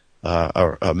a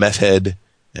meth head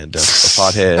and a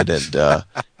pothead,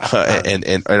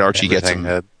 and Archie gets him.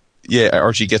 Head. Yeah,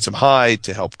 Archie gets him high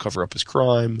to help cover up his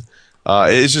crime.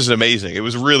 It's just amazing. It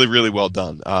was really, really well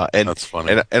done. And That's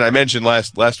funny. And I mentioned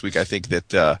last week, I think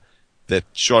that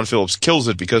Sean Phillips kills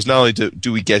it because not only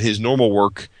do we get his normal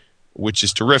work, which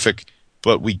is terrific,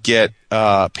 but we get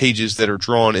pages that are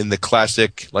drawn in the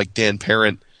classic, like Dan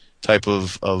Parent type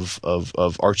of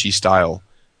Archie style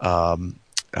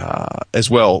as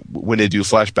well when they do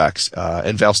flashbacks.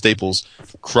 And Val Staples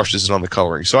crushes it on the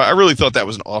coloring. So I really thought that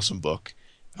was an awesome book.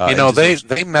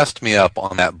 They messed me up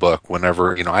on that book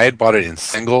whenever, I had bought it in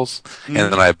singles, and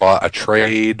then I bought a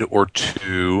trade or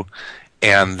two,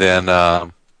 and then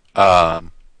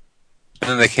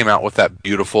they came out with that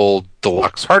beautiful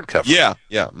deluxe hardcover. Yeah.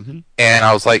 Mm-hmm. And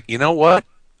I was like, you know what?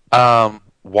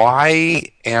 Why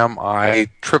am I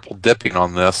triple dipping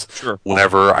on this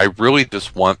whenever I really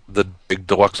just want the big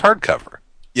deluxe hardcover?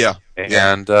 Yeah.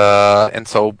 And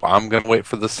so I'm going to wait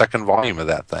for the second volume of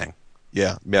that thing.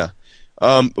 Yeah.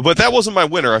 But that wasn't my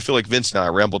winner. I feel like Vince and I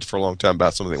rambled for a long time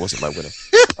about something that wasn't my winner.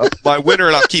 My winner,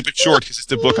 and I'll keep it short because it's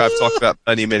the book I've talked about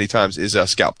many, many times, is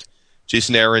Scalped.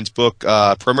 Jason Aaron's book,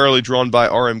 primarily drawn by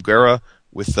R.M. Guerra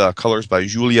with colors by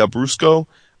Julia Brusco.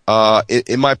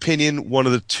 In my opinion, one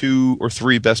of the 2 or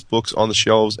 3 best books on the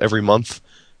shelves every month.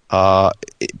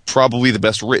 Probably the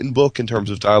best written book in terms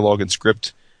of dialogue and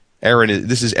script.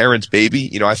 This is Aaron's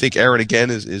baby. I think Aaron again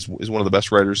is one of the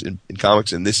best writers in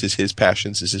comics, and this is his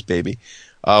passion. This is his baby.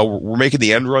 We're making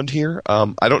the end run here.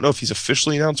 I don't know if he's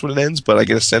officially announced when it ends, but I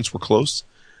get a sense we're close.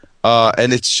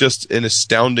 And it's just an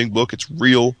astounding book. It's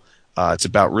real. It's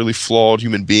about really flawed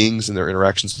human beings and their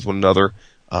interactions with one another.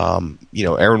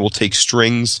 Aaron will take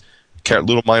strings,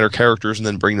 little minor characters, and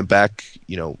then bring them back,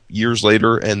 years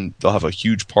later, and they'll have a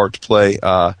huge part to play.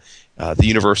 The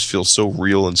universe feels so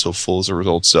real and so full as a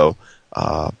result. So,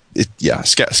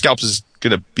 Scalps is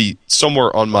going to be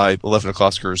somewhere on my 11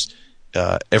 O'Clockers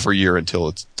every year until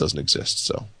it doesn't exist.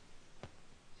 So,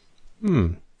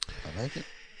 I like it.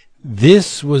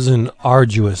 This was an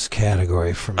arduous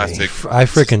category for me. I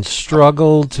freaking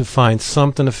struggled to find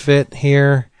something to fit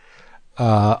here.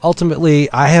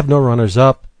 Ultimately, I have no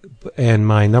runners-up, and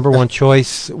my number one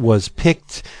choice was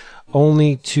picked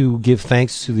only to give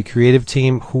thanks to the creative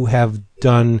team who have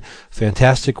done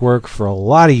fantastic work for a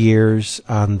lot of years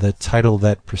on the title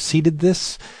that preceded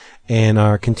this and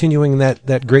are continuing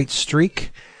that great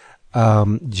streak.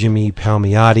 Jimmy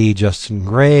Palmiotti, Justin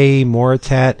Gray,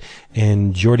 Moritat,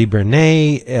 and Jordi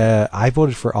Bernet. I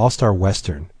voted for All-Star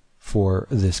Western for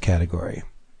this category.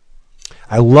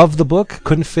 I love the book.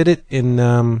 Couldn't fit it in.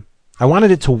 I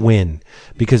wanted it to win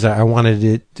because I wanted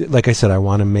it. Like I said, I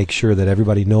want to make sure that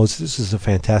everybody knows this is a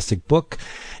fantastic book,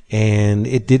 and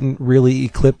it didn't really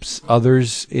eclipse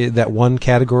others that won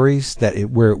categories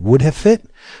where it would have fit.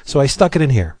 So I stuck it in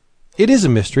here. It is a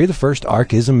mystery. The first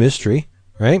arc is a mystery,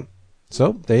 right?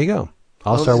 So there you go.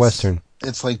 All-Star Western.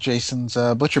 It's like Jason's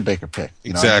Butcher Baker pick.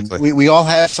 Exactly. We all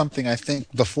had something. I think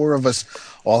the 4 of us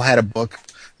all had a book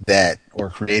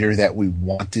or creator that we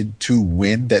wanted to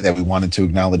win, that we wanted to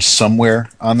acknowledge somewhere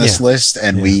on this list,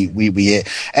 and we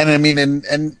and I mean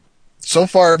and so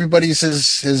far everybody's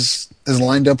is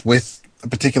lined up with a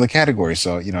particular category,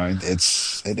 so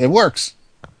it works.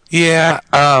 Yeah,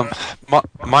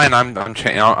 mine.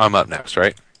 I'm up next,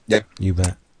 right? Yep, you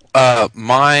bet.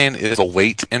 Mine is a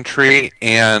late entry,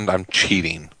 and I'm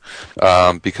cheating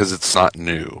because it's not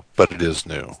new, but it is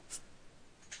new.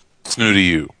 It's new to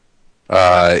you.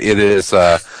 It's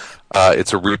a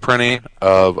reprinting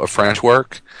of a French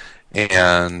work,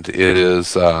 and it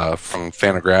is from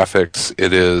Fantagraphics.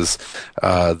 It is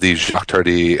the Jacques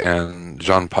Tardy and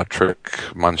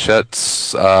Jean-Patrick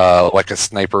Manchet's Like a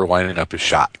Sniper Lining Up His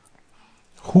Shot.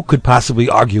 Who could possibly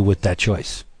argue with that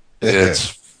choice?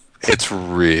 It's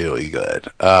really good.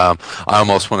 I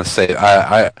almost want to say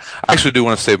I actually do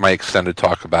want to save my extended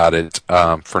talk about it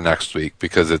for next week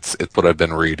because it's what I've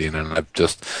been reading and I've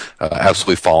just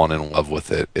absolutely fallen in love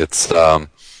with it. It's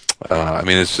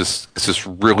just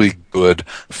really good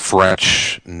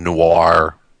French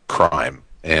noir crime,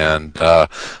 and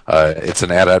it's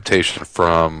an adaptation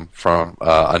from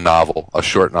a novel, a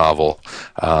short novel,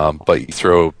 but you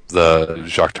throw the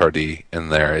Jacques Tardy in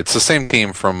there. It's the same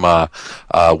team from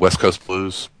West Coast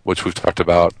Blues, which we've talked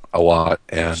about a lot.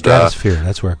 And Stratosphere,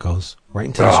 that's where it goes, right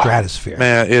into the stratosphere.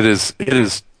 Man, it is.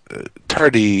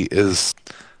 Tardy is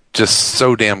just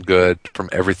so damn good from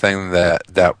everything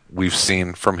that we've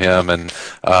seen from him, and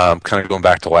kind of going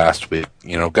back to last week,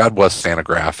 God bless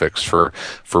Fantagraphics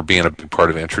for being a big part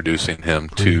of introducing him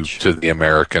to the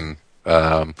American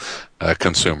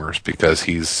consumers, because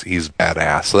he's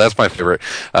badass. So that's my favorite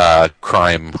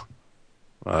crime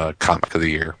comic of the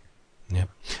year. Yep.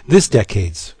 This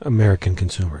decade's American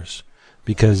consumers.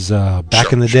 because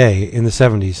back in the day, in the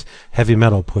 70s, heavy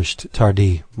metal pushed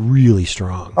Tardi really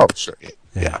strong. Oh, sure.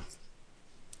 Yeah.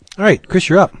 All right, Chris,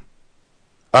 you're up.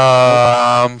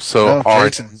 Oh, I'm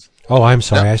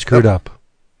sorry, I screwed up.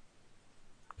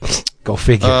 Go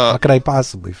figure. How could I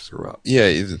possibly screw up?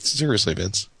 Yeah, seriously,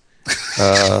 Vince.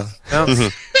 I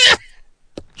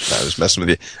was messing with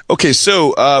you. Okay,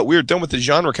 so we're done with the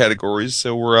genre categories.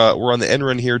 So we're on the end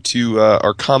run here to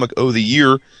our comic of the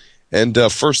year, and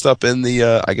first up in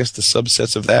the I guess the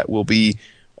subsets of that will be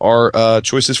our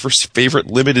choices for favorite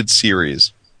limited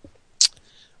series.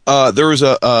 There was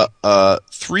a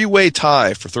three-way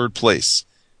tie for third place.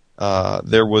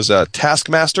 There was a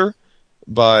Taskmaster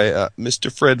by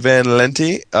Mr. Fred Van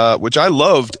Lente, which I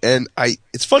loved, and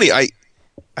it's funny, I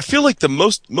feel like the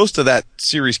most of that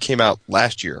series came out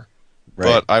last year,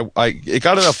 right. But it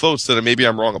got enough votes that maybe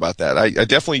I'm wrong about that. I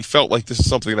definitely felt like this is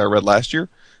something that I read last year,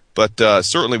 but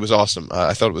certainly was awesome.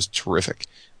 I thought it was terrific.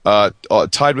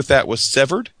 Tied with that was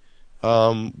Severed,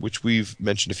 which we've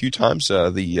mentioned a few times.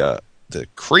 The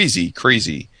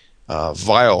crazy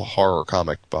vile horror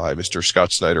comic by Mr.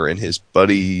 Scott Snyder and his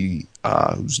buddy,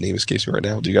 whose name escapes me right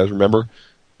now. Do you guys remember?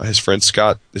 His friend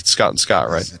Scott. It's Scott and Scott,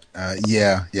 right?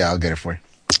 Yeah, I'll get it for you.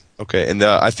 Okay, and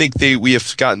I think we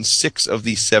have gotten 6 of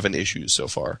the 7 issues so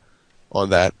far on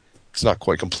that. It's not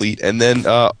quite complete. And then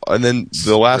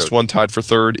the last one tied for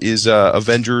third is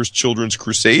Avengers Children's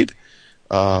Crusade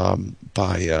by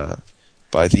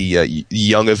the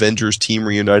Young Avengers Team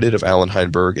Reunited of Alan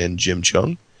Heinberg and Jim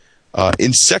Cheung.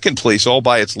 In second place, all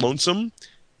by its lonesome,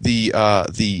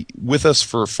 the With Us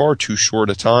for Far Too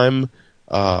Short a Time,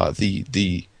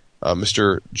 the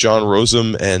Mr. John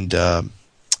Rossum and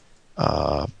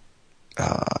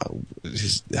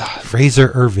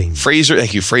Fraser Irving.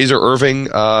 Thank you, Fraser Irving,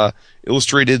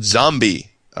 illustrated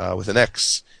Zombie with an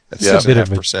X. That's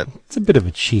 6.5%. It's a bit of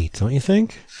a cheat, don't you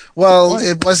think? Well,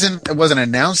 it wasn't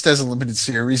announced as a limited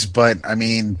series, but I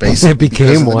mean, basically it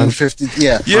became one. 50,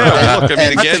 yeah. Look, I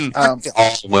mean, again, all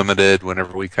limited.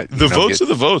 Whenever we the votes are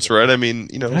the votes, right? I mean,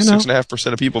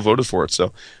 6.5% of people voted for it.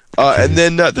 So, and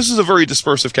then this is a very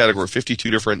dispersive category.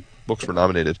 52 different books were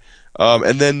nominated,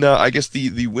 and then I guess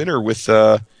the winner with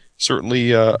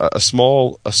certainly a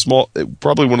small,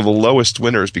 probably one of the lowest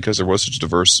winners because there was such a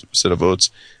diverse set of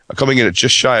votes. Coming in at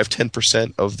just shy of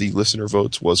 10% of the listener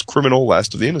votes was Criminal: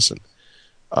 Last of the Innocent.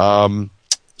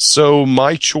 So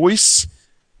my choice,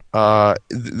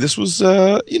 this was,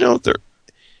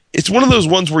 it's one of those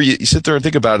ones where you sit there and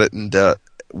think about it, and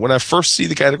when I first see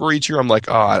the category each year, I'm like,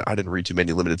 I didn't read too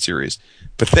many limited series.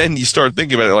 But then you start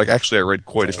thinking about it, like, actually, I read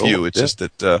quite a few. It's just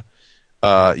that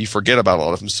you forget about a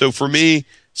lot of them. So for me,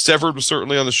 Severed was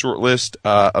certainly on the short list.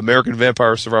 American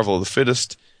Vampire: Survival of the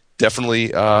Fittest,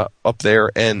 definitely up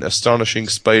there, and Astonishing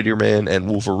Spider-Man and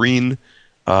Wolverine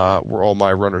were all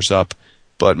my runners-up.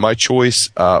 But my choice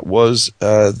was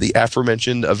the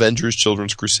aforementioned Avengers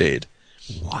Children's Crusade.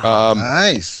 Wow,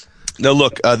 nice. Now,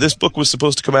 look, this book was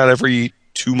supposed to come out every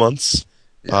 2 months.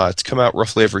 It's come out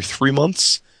roughly every 3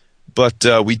 months. But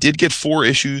we did get 4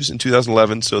 issues in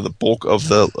 2011, so the bulk of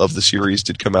the series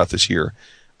did come out this year.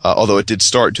 Although it did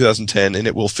start in 2010, and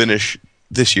it will finish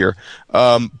this year.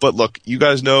 But look, you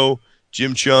guys know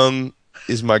Jim Cheung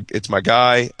is my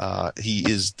guy. He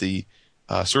is the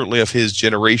certainly of his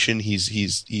generation.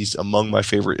 He's among my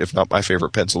favorite, if not my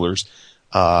favorite, pencilers.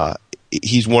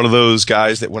 He's one of those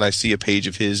guys that when I see a page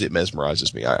of his, it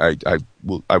mesmerizes me. I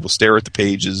will stare at the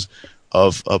pages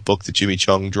of a book that Jimmy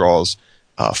Cheung draws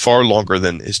far longer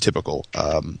than is typical.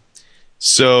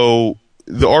 So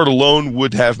the art alone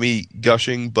would have me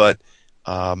gushing, but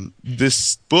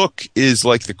this book is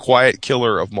like the quiet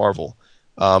killer of Marvel.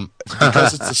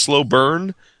 Because it's a slow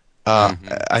burn,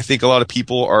 I think a lot of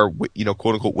people are,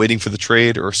 quote unquote, waiting for the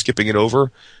trade or skipping it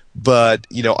over. But,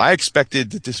 I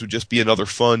expected that this would just be another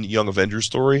fun Young Avengers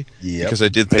story. Yep. Because I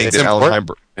did think that Alan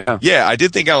Heinberg. Yeah, I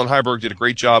did think Alan Heinberg did a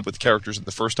great job with the characters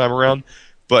the first time around.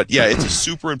 But yeah, it's a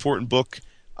super important book.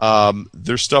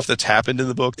 There's stuff that's happened in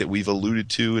the book that we've alluded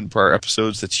to in prior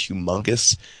episodes that's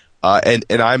humongous. And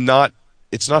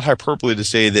it's not hyperbole to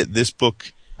say that this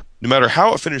book, no matter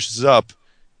how it finishes up,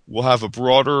 will have a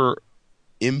broader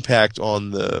impact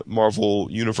on the Marvel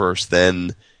universe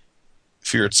than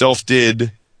Fear itself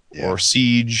did, or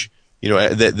Siege.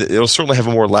 It'll certainly have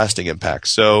a more lasting impact.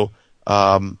 So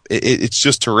it's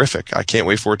just terrific. I can't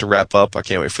wait for it to wrap up. I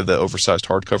can't wait for the oversized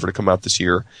hardcover to come out this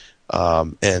year.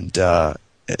 It's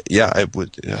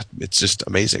just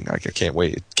amazing. I can't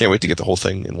wait. Can't wait to get the whole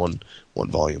thing in one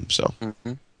volume. So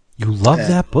you love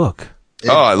that book.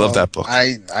 I love that book.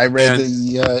 I read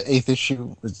the 8th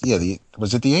issue. Was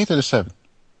it the 8th or the 7th?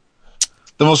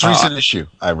 The most recent issue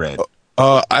I read.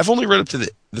 I've only read up to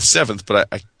the 7th, but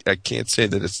I can't say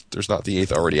that there's not the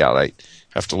 8th already out. I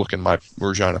have to look in my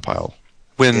Regina pile.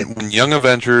 When Young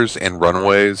Avengers and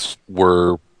Runaways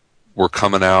were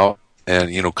coming out,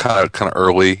 and kind of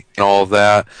early and all of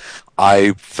that,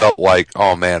 I felt like,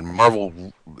 oh man,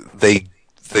 Marvel, they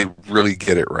really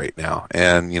get it right now.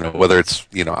 And whether it's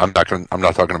I'm not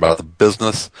talking about the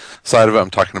business side of it. I'm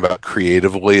talking about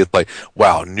creatively. It's like,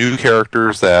 wow, new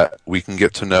characters that we can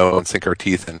get to know and sink our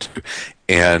teeth into.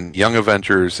 And Young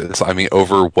Avengers is,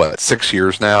 over 6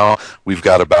 years now, we've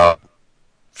got about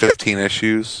 15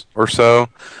 issues or so.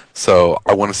 So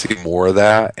I want to see more of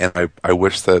that, and I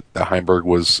wish that Heinberg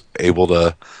was able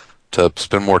to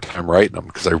spend more time writing them,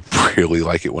 because I really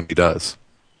like it when he does.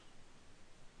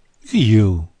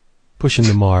 You pushing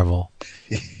the Marvel.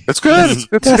 It's good. It's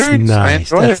good. That's series. nice.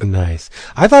 That's nice.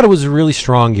 I thought it was a really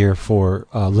strong year for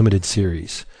limited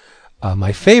series.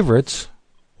 My favorites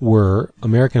were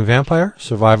American Vampire,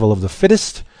 Survival of the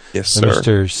Fittest, Yes, sir.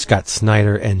 Mr. Scott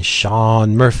Snyder and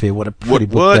Sean Murphy. What a pretty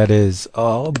book that is.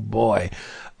 Oh, boy.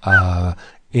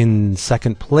 In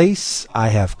second place, I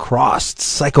have Crossed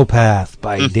Psychopath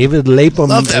by David Lapham.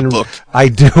 Love that book. I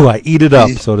do. I eat it up,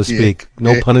 so to speak.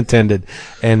 No pun intended.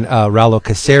 And Raulo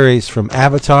Caceres from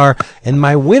Avatar. And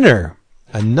my winner,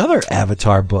 another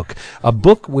Avatar book. A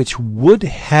book which would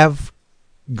have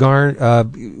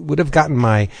gotten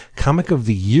my Comic of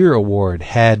the Year award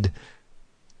had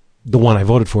the one I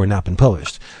voted for not been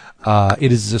published.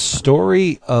 It is the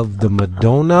story of the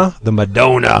Madonna of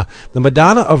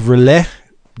Relais,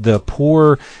 the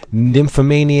poor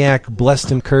nymphomaniac,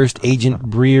 blessed and cursed Agent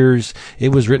Breers. It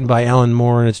was written by Alan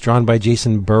Moore, and it's drawn by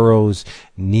Jason Burrows.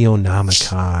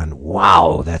 Neonomicon.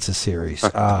 Wow, that's a series.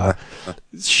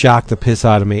 Shocked the piss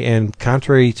out of me. And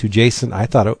contrary to Jason, I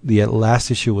thought the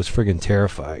last issue was friggin'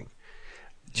 terrifying.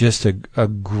 Just a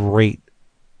great,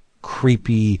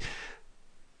 creepy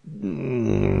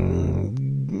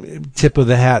tip of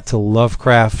the hat to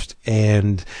Lovecraft,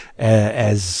 and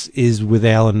as is with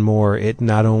Alan Moore, it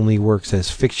not only works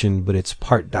as fiction, but it's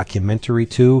part documentary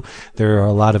too. There are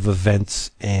a lot of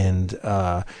events and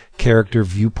character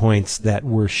viewpoints that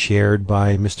were shared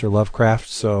by Mr. Lovecraft,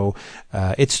 so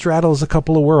it straddles a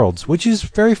couple of worlds, which is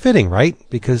very fitting, right?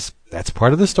 Because that's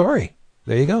part of the story.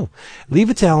 There you go.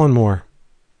 Leave it to Alan Moore.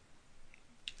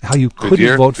 How you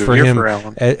couldn't vote for him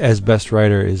as best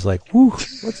writer is like, whew,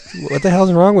 what the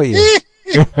hell's wrong with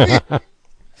you?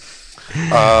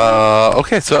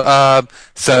 Okay, so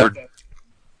Severed.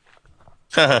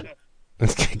 I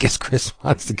guess Chris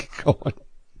wants to get going.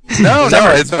 No.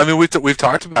 We've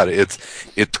talked about it.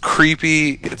 It's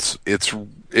creepy. It's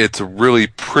a really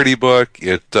pretty book.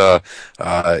 It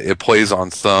plays on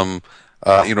some.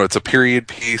 It's a period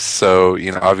piece, so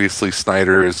obviously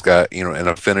Snyder has got an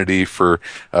affinity for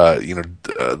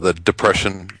the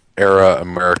Depression era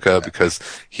America, because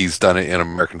he's done it in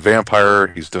American Vampire.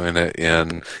 He's doing it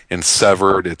in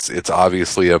Severed. It's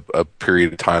obviously a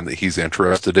period of time that he's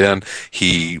interested in.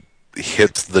 He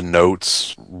hits the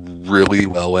notes really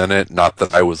well in it. Not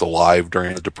that I was alive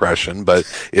during the Depression, but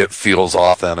it feels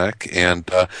authentic. And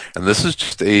this is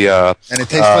just and it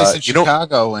takes place in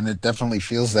Chicago, and it definitely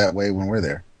feels that way when we're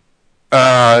there.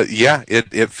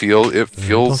 It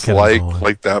feels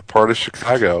like that part of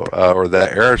Chicago, or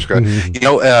that era of Chicago.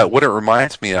 Mm-hmm. What it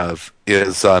reminds me of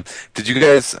is, did you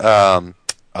guys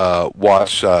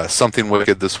watch Something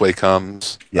Wicked This Way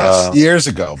Comes? Yes, years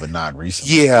ago, but not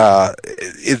recently. Yeah,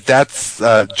 that's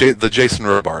the Jason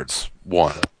Robards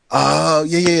one. Oh,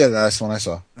 yeah, that's the one I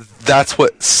saw. That's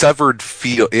what Severed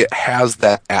feel. It has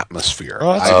that atmosphere.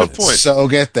 Oh, that's a good point. So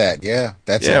get that. Yeah,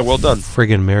 well done.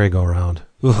 Friggin' merry-go-round.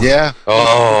 Ugh. Yeah.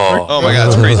 Oh my God,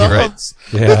 it's crazy, right?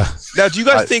 Yeah. Now, do you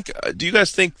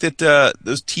guys think that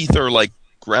those teeth are like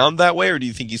ground that way, or do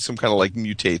you think he's some kind of like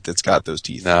mutate that's got those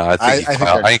teeth? No, I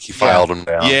think he filed them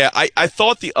down. Yeah, I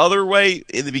thought the other way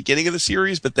in the beginning of the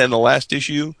series, but then the last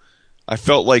issue, I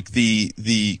felt like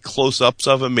the close-ups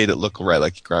of him made it look right,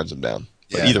 like he grinds them down.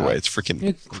 But either way, it's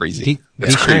freaking crazy. D.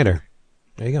 Schneider.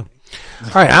 There you go.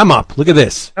 All right, I'm up. Look at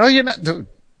this. Oh, you're not, dude.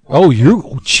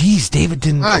 Oh, geez, David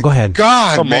didn't. Go ahead.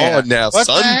 God, come man. on now, what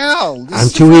son. What the hell? I'm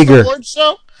too eager.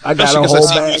 I got a whole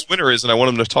bag. Who his winner is, and I want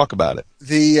him to talk about it.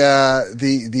 The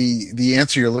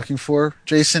answer you're looking for,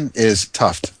 Jason, is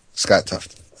Tuft. Scott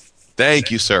Tuft. Thank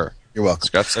you, sir. You're welcome.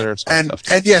 Scott Center and Tuft.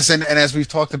 And yes, and as we've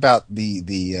talked about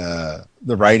the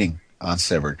writing on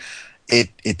Severed,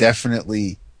 it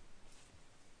definitely,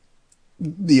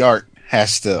 the art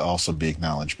has to also be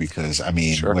acknowledged, because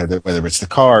whether it's the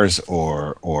cars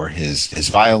or his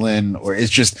violin, or it's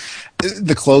just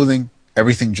the clothing,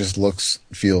 everything just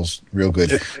feels real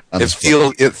good.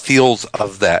 It feels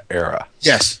of that era.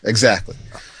 Yes, exactly.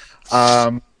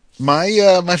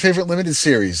 My favorite limited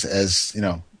series, as you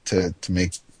know, to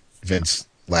make Vince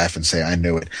laugh and say I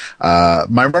knew it.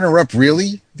 My runner-up,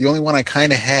 really, the only one I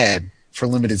kind of had for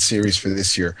limited series for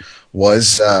this year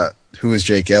was Who is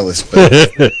Jake Ellis, but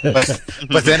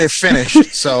then it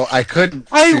finished, so I couldn't.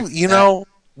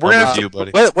 We're gonna have you,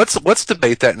 buddy. Let's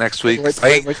debate that next week.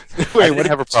 I didn't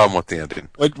have a problem with the ending.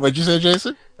 What'd you say,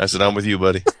 Jason? I said I'm with you,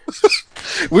 buddy.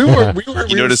 We were.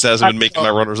 You notice hasn't been making my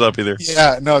runners up either.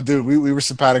 Yeah, no, dude, we were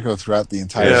simpatico throughout the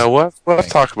entire. Yeah, we'll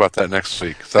talk about that next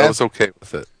week. So I was okay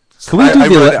with it. Can we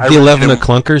do the 11 of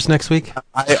Clunkers next week?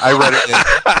 I read it.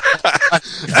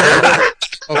 I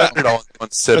read it all in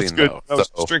one sitting. That's good. Though. I was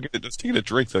just taking a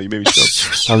drink though. You made me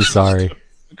choke. I'm sorry.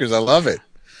 Because I love it.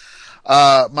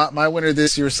 My winner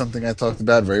this year is something I talked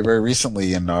about very, very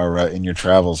recently in in your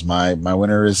travels. My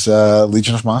winner is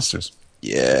Legion of Monsters.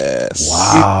 Yes.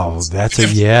 Wow, that's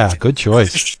good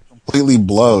choice. Completely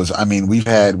blows. I mean, we've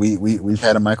had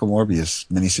a Michael Morbius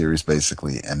miniseries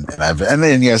basically, and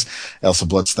then yes, Elsa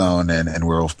Bloodstone and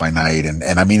Werewolf by Night, and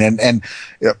I mean, and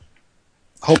you know,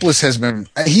 Hopeless has been.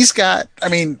 He's got. I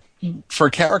mean, for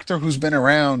a character who's been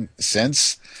around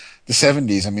since the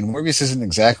 70s, I mean, Morbius isn't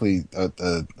exactly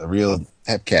a real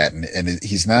hepcat, and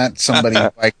he's not somebody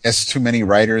who I guess too many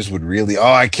writers would really. Oh,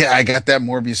 I got that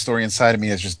Morbius story inside of me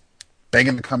that's just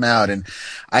begging to come out, and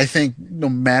I think no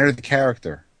matter the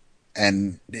character.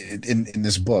 And in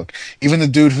this book, even the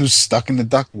dude who's stuck in the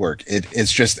ductwork,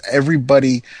 it's just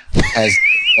everybody has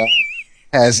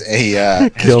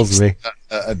kills me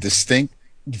a distinct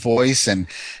voice, and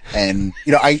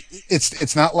you know,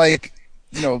 it's not like,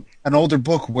 you know, an older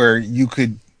book where you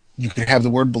could have the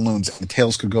word balloons and the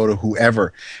tales could go to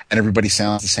whoever and everybody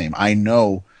sounds the same. I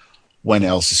know when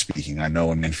Elsa's speaking. I know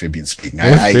when Amphibian's speaking.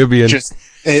 Everybody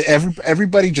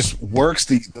just works.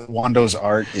 The Wando's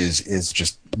art is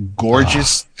just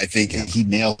gorgeous. I think he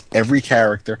nailed every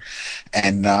character,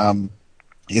 and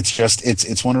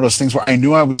it's one of those things where I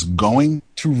knew I was going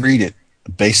to read it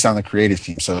based on the creative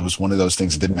team. So it was one of those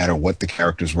things. It didn't matter what the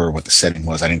characters were, what the setting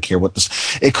was. I didn't care what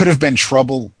this. It could have been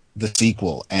Trouble, the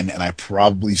sequel, and I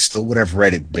probably still would have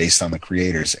read it based on the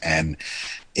creators. And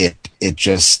it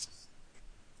just.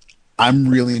 I'm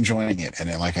really enjoying it, and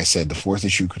then, like I said, the fourth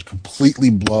issue could completely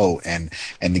blow and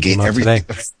negate everything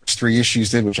the first three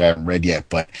issues did, which I haven't read yet.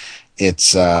 But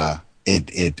it's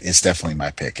definitely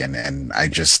my pick, and I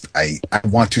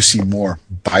want to see more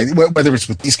by whether it's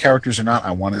with these characters or not.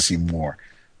 I want to see more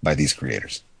by these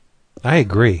creators. I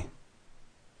agree.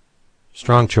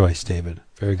 Strong choice, David.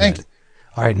 Very good. Thank you.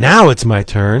 All right, now it's my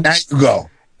turn. Now you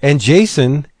go. And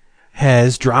Jason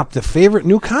has dropped a favorite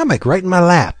new comic right in my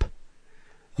lap.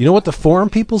 You know what the forum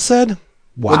people said?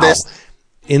 Wow.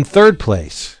 In third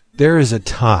place, there is a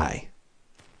tie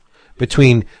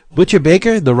between Butcher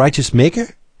Baker, The Righteous Maker,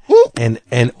 and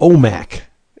OMAC.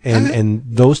 And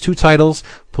those two titles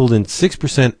pulled in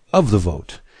 6% of the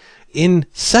vote. In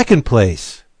second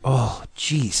place,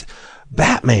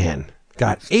 Batman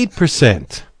got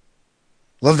 8%.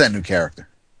 Love that new character.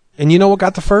 And you know what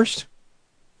got the first?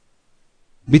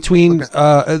 Between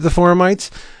the forumites?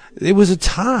 It was a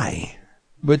tie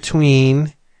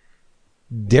between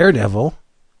Daredevil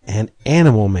and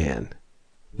Animal Man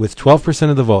with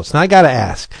 12% of the votes. Now, I got to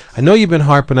ask. I know you've been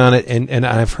harping on it, and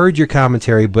I've heard your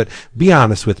commentary, but be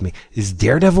honest with me. Is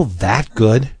Daredevil that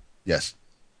good? Yes.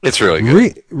 It's really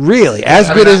good. Really? As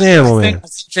good as Animal Man? I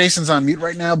think Jason's on mute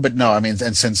right now, but no, I mean,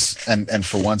 and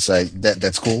for once,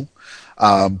 that's cool,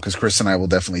 because Chris and I will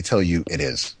definitely tell you it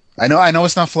is. I know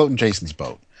it's not floating Jason's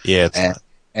boat. Yeah, it's not.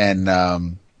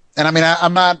 And I mean,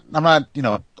 I'm not, you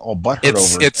know, all butthurt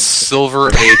over it. It's Silver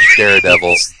Age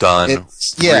Daredevil done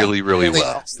really, really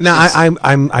well. Now,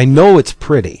 I know it's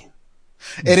pretty.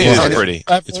 It is pretty.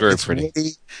 It's very pretty.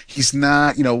 Wade, he's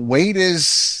not, you know,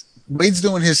 Wade's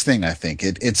doing his thing. I think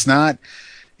it's not.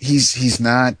 He's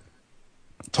not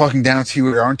talking down to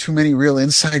you. There aren't too many real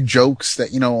inside jokes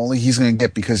that, you know, only he's going to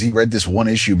get because he read this one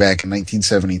issue back in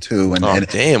 1972. And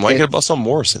damn! Why you got to bust on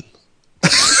Morrison?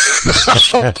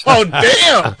 Oh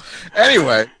damn!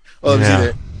 Anyway, well,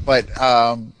 yeah. But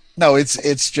no,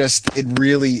 it's just, it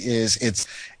really is.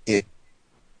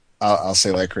 I'll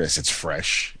say like Chris, it's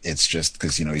fresh. It's just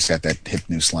because, you know, he's got that hip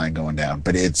new slang going down.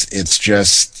 But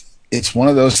it's one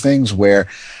of those things where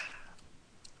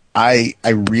I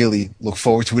really look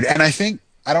forward to it. And I think,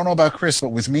 I don't know about Chris, but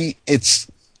with me, it's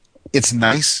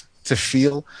nice to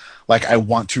feel like I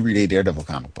want to read a Daredevil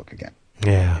comic book again.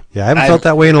 Yeah, I haven't felt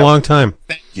that way in a long time.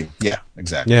 Thank you. Yeah,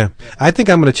 exactly. Yeah, I think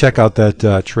I'm going to check out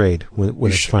that trade when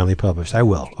it's finally published. I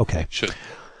will. Okay. Should.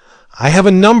 I have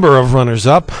a number of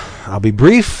runners-up. I'll be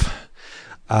brief.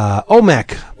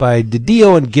 OMAC by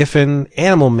DiDio and Giffen,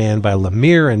 Animal Man by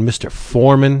Lemire and Mr.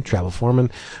 Foreman, Travel Foreman,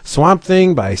 Swamp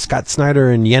Thing by Scott Snyder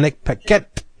and Yannick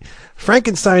Paquette,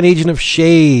 Frankenstein Agent of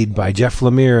Shade by Jeff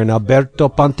Lemire and Alberto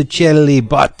Ponticelli,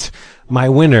 but my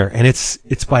winner, and it's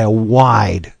by a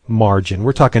wide margin.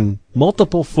 We're talking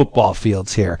multiple football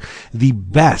fields here. The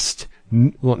best,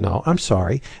 well, no, I'm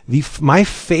sorry. My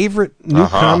favorite new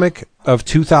comic of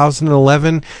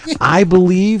 2011, I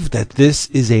believe that this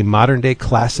is a modern-day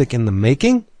classic in the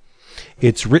making.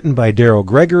 It's written by Daryl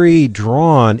Gregory,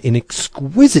 drawn in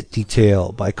exquisite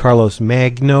detail by Carlos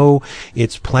Magno.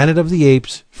 It's Planet of the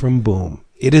Apes from Boom.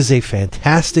 It is a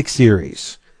fantastic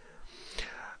series.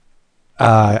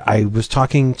 I was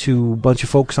talking to a bunch of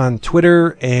folks on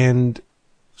Twitter, and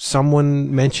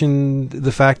someone mentioned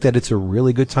the fact that it's a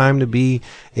really good time to be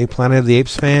a Planet of the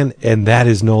Apes fan, and that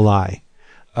is no lie.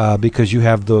 Because you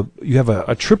have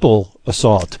a triple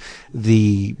assault.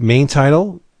 The main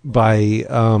title by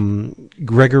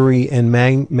Gregory and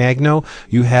Magno.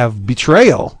 You have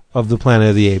Betrayal of the Planet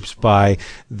of the Apes by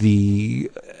the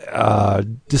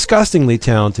disgustingly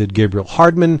talented Gabriel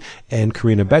Hardman and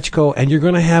Karina Bechko, and you're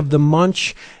going to have the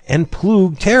Munch and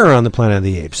Plug Terror on the Planet of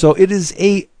the Apes. So it is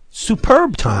a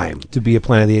superb time to be a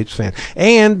Planet of the Apes fan.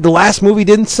 And the last movie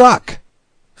didn't suck.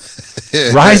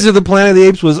 Rise of the Planet of the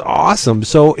Apes was awesome.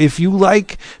 So if you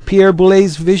like Pierre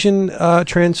Boulez's vision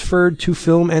transferred to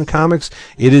film and comics,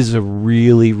 it is a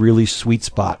really, really sweet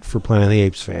spot for Planet of the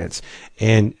Apes fans.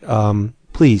 And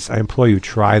please, I implore you,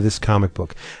 try this comic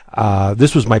book.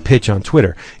 This was my pitch on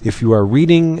Twitter. If you are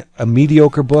reading a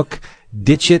mediocre book,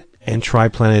 ditch it and try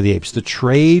Planet of the Apes. The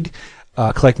trade,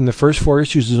 collecting the first 4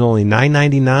 issues, is only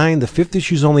 $9.99. The 5th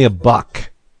issue is only $1.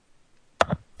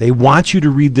 They want you to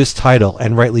read this title,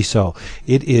 and rightly so.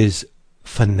 It is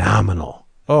phenomenal.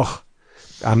 Oh,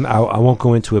 I won't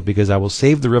go into it because I will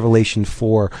save the revelation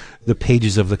for the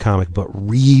pages of the comic, but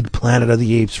read Planet of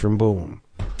the Apes from Boom.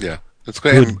 Yeah, that's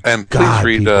great. And please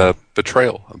read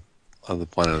Betrayal of the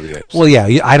Planet of the Apes. Well, yeah,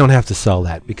 I don't have to sell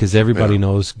that because everybody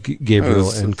knows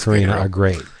Gabriel and Karina are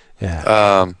great.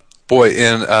 Yeah.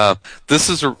 This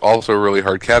is also a really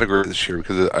hard category this year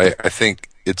because I think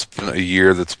it's been a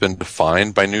year that's been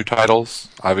defined by new titles,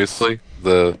 obviously.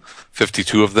 The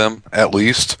 52 of them, at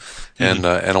least, and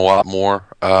a lot more.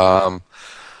 I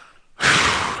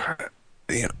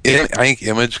think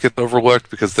Image gets overlooked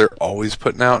because they're always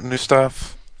putting out new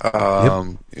stuff.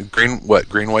 Green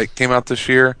White came out this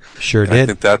year. Sure did. I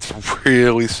think that's a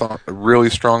really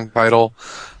strong title.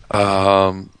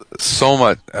 So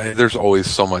much. There's always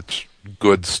so much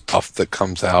good stuff that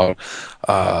comes out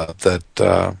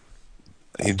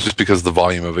just because the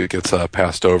volume of it gets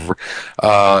passed over.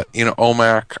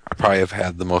 OMAC I probably have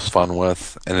had the most fun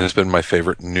with, and it's been my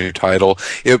favorite new title.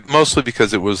 Mostly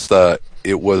because it was the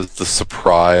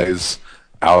surprise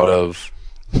out of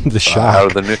the shock. Out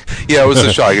of the new, it was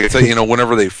a shock. It's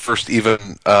whenever they first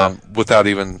even, without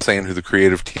even saying who the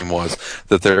creative team was,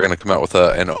 that they're going to come out with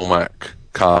an OMAC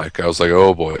comic. I was like,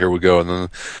 oh boy, here we go. And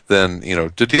then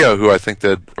DiDio, who I think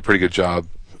did a pretty good job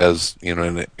as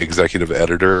an executive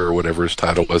editor or whatever his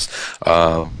title was.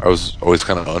 I was always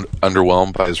kind of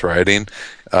underwhelmed by his writing.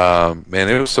 Man,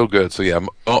 it was so good. So yeah,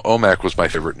 OMAC was my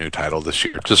favorite new title this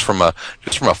year, just from a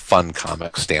fun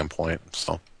comic standpoint.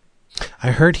 So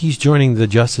I heard he's joining the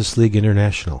Justice League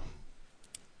International.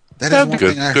 That'd be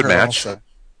good. Good match. Also.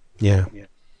 Yeah.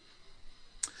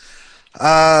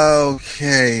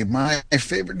 Okay, my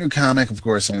favorite new comic, of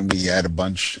course, we had a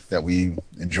bunch that we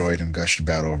enjoyed and gushed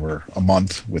about over a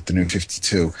month with the new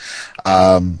 52.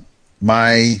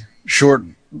 My short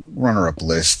runner-up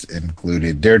list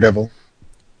included Daredevil,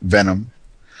 Venom,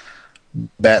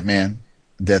 Batman,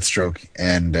 Deathstroke,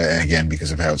 and again,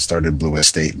 because of how it started, Blue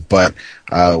Estate. But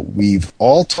we've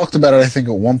all talked about it, I think,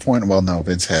 at one point. Well, no,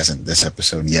 Vince hasn't this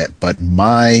episode yet, but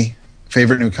my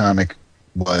favorite new comic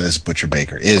is Butcher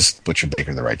Baker,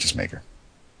 the Righteous Maker.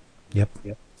 Yep.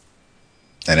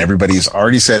 And everybody's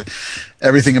already said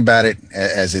everything about it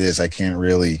as it is. I can't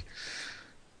really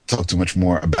talk too much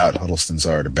more about Huddleston's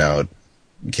art, about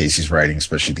Casey's writing,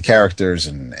 especially the characters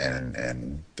and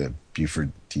the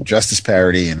Buford T. Justice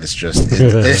parody, and it's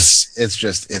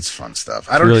fun stuff.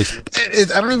 I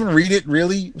don't even read it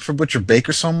really for Butcher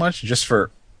Baker so much, just for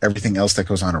everything else that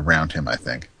goes on around him, I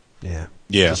think. Yeah.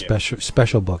 It's a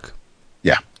special book.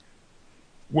 Yeah.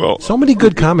 Well, so many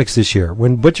good comics this year.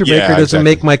 When Butcher Baker doesn't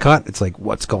make my cut, it's like,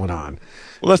 what's going on?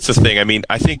 Well, that's the thing. I mean,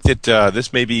 I think that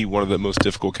this may be one of the most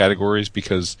difficult categories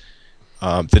because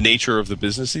the nature of the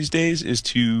business these days is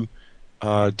to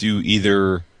do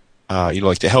either,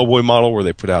 like the Hellboy model where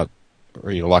they put out,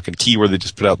 or Lock and Key where they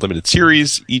just put out limited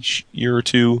series each year or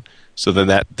two, So then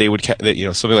that they would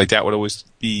something like that would always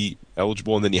be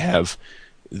eligible, and then you have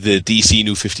the DC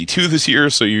New 52 this year,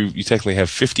 so you technically have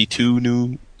 52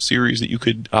 new series that you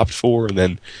could opt for, and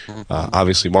then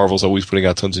obviously Marvel's always putting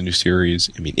out tons of new series.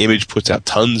 I mean, Image puts out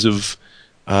tons of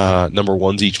number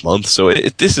ones each month, so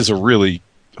this is a really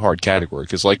hard category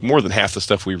because like more than half the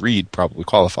stuff we read probably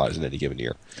qualifies in any given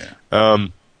year. Yeah.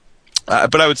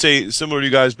 But I would say similar to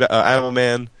you guys, Animal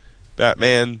Man,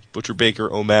 Batman, Butcher Baker,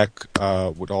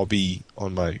 OMAC would all be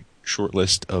on my short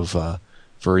list of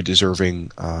very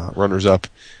deserving runners-up.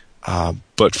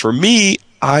 But for me,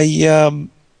 I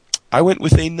went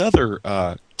with another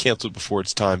canceled before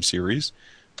its time series,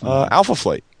 Alpha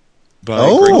Flight by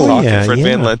Greg Pak and Fred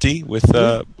Van Lente with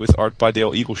art by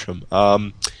Dale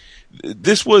Eaglesham.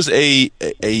 This was a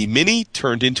mini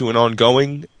turned into an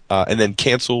ongoing, and then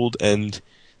canceled and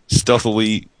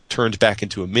stealthily turned back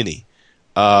into a mini.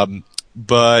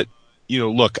 But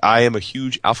look, I am a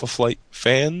huge Alpha Flight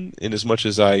fan, in as much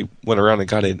as I went around and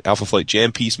got an Alpha Flight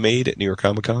jam piece made at New York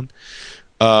Comic Con.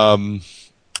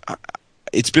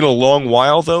 It's been a long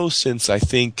while, though, since I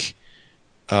think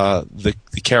the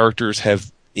characters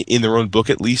have, in their own book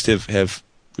at least, have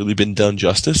really been done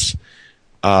justice.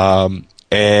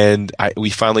 And we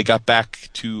finally got back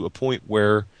to a point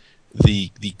where the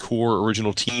core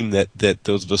original team that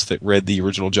those of us that read the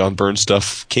original John Byrne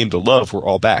stuff came to love were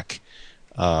all back.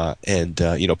 Pak and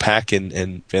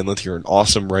Van Lente are an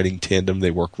awesome writing tandem.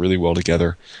 They work really well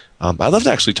together. I'd love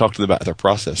to actually talk to them about their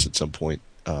process at some point.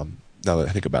 Now that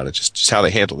I think about it, just how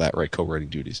they handle that, right? Co-writing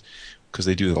duties, because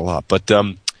they do that a lot. But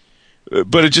I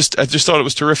just thought it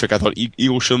was terrific. I thought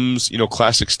Eaglesham's,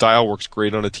 classic style works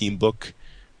great on a team book.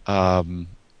 Outside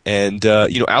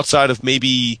of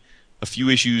maybe a few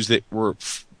issues that were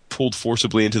pulled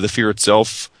forcibly into the Fear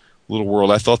Itself little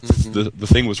world, I thought the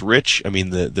thing was rich. I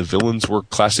mean, the villains were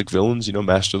classic villains,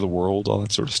 Master of the World, all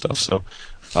that sort of stuff. So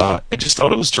I just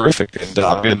thought it was terrific, and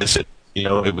I'm going to miss it.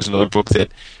 It was another book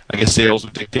that I guess sales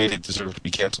would dictate it deserved to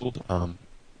be canceled. There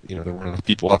weren't enough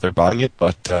people out there buying it,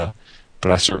 but I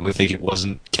certainly think it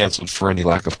wasn't canceled for any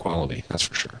lack of quality. That's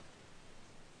for sure.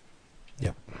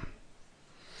 Yep.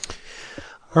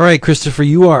 All right, Christopher,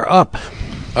 you are up.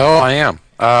 Oh, I am.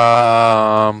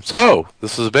 So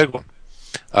this is a big one.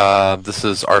 This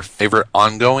is our favorite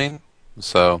ongoing.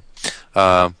 So,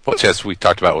 which as we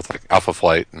talked about with like Alpha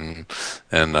Flight and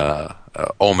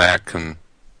OMAC and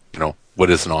what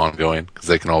is an ongoing, because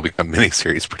they can all become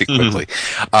miniseries pretty quickly.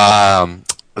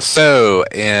 So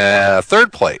in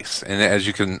third place, and as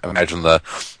you can imagine, the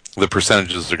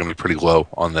percentages are going to be pretty low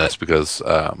on this because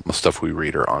most stuff we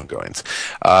read are ongoings.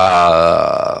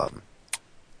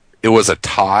 It was a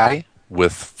tie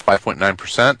with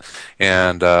 5.9%,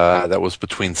 and that was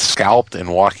between Scalped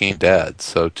and Walking Dead.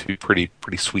 So two pretty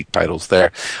sweet titles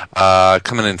there.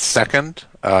 Coming in second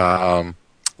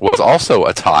was also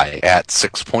a tie at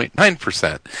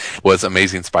 6.9%. Was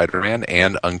Amazing Spider-Man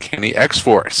and Uncanny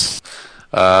X-Force.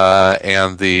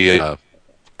 And the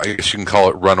I guess you can call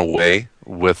it runaway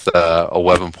with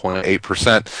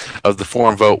 11.8% of the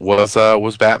forum vote was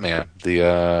Batman,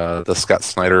 the Scott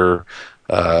Snyder,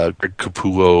 Greg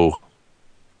Capullo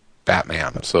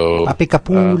Batman. So Papi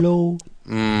Capullo.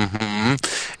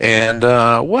 And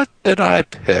what did I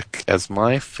pick as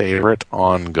my favorite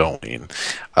ongoing?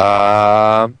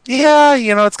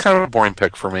 It's kind of a boring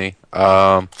pick for me.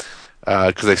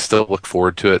 Because I still look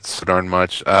forward to it so darn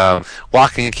much.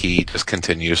 Lock and Key just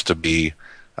continues to be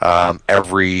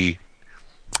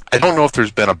I don't know if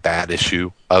there's been a bad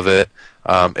issue of it.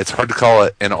 It's hard to call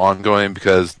it an ongoing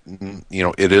because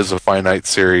it is a finite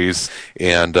series,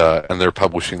 and their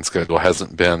publishing schedule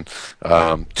hasn't been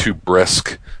too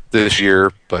brisk this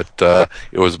year. But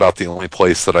it was about the only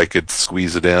place that I could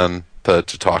squeeze it in to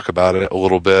talk about it a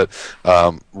little bit.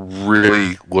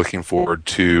 Really looking forward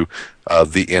to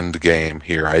the end game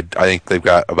here. I think they've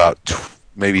got about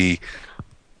maybe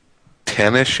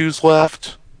 10 issues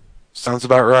left. Sounds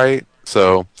about right.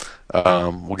 So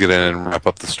we'll get in and wrap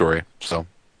up the story. So,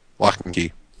 Lock and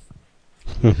Key.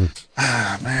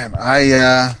 Man,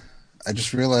 I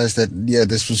just realized that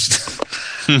this was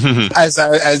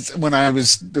as when I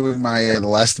was doing the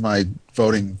last of my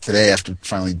voting today after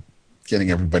finally getting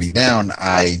everybody down,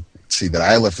 I see that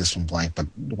I left this one blank, but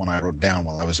the one I wrote down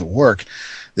while I was at work,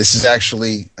 this is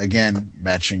actually again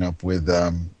matching up with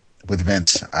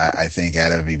Vince. I think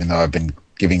even though I've been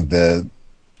giving the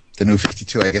New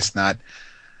 52, I guess not.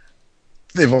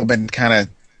 They've all been kind of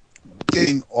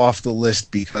getting off the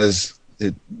list because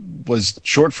it was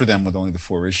short for them with only the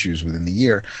 4 issues within the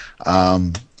year.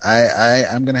 I'm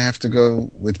going to have to go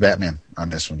with Batman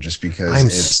on this one just because I'm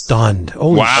stunned.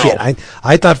 Holy wow. shit.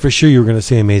 I thought for sure you were going to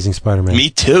say Amazing Spider-Man. Me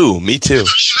too.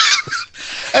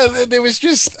 And it was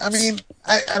just, I mean,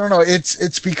 I don't know.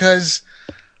 It's because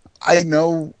I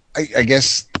know, I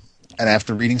guess, and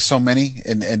after reading so many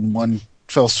in one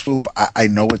fell swoop, I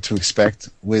know what to expect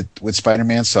with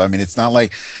Spider-Man. So, I mean, it's not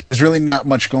like there's really not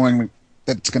much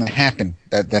that's going to happen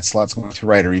that Slott's going to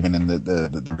write, or even in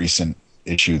the recent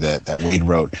issue that Wade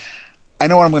wrote. I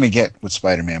know what I'm going to get with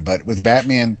Spider-Man, but with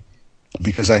Batman,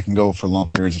 because I can go for long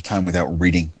periods of time without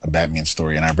reading a Batman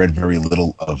story, and I've read very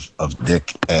little of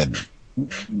Dick and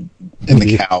in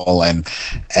the cowl,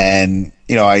 and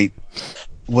you know, I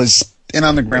was in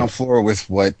on the ground floor with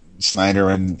what Snyder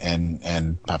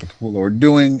and Papa Capullo are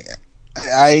doing.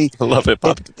 I love it,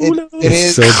 Papa Capullo. It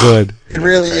is so good. It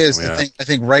really is. Yeah. I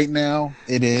think right now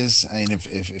it is. I mean,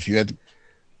 if you had to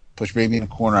push baby in a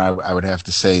corner, I would have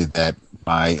to say that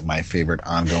my favorite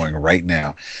ongoing right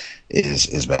now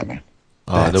is Batman.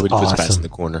 That's Nobody puts Bats in awesome. the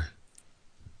corner.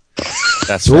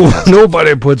 That's fantastic.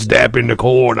 Nobody puts Dap in the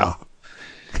corner.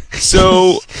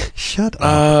 So, Shut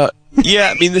up.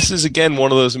 yeah, I mean, this is, again,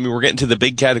 one of those, I mean, we're getting to the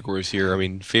big categories here. I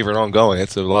mean, favorite ongoing,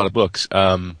 that's a lot of books.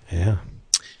 Yeah.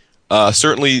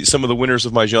 Certainly, some of the winners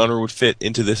of my genre would fit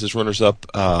into this as runners-up.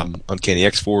 Uncanny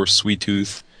X-Force, Sweet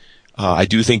Tooth. I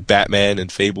do think Batman and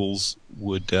Fables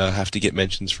would have to get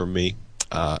mentions from me.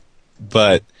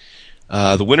 But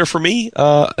the winner for me,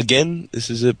 again, this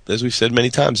is as we've said many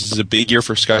times, this is a big year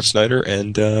for Scott Snyder,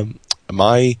 and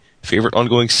my favorite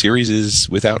ongoing series is,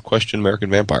 without question, American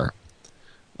Vampire.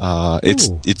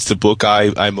 It's the book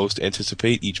I most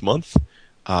anticipate each month.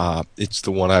 It's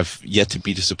the one I've yet to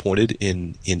be disappointed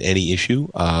in any issue.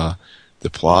 The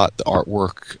plot, the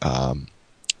artwork,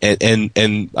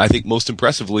 and I think most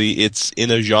impressively, it's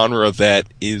in a genre that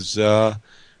is,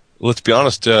 let's be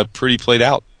honest, pretty played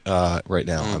out right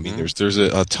now. Mm-hmm. I mean, there's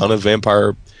a ton of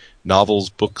vampire novels,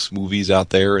 books, movies out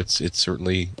there. It's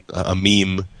certainly a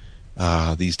meme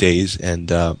these days, and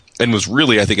was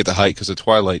really, I think, at the height because of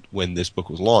Twilight when this book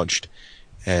was launched,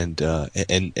 and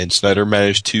Snyder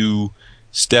managed to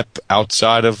step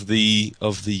outside of the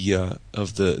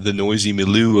noisy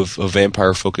milieu of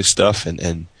vampire focused stuff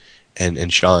and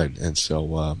shine. And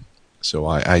so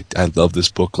I love this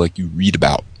book like you read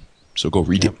about. So go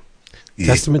read it.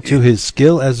 Testament to his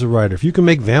skill as a writer. If you can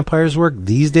make vampires work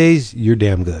these days, you're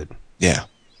damn good. Yeah.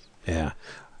 Yeah.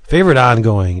 Favorite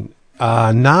ongoing.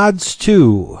 Nods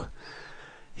to.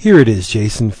 Here it is,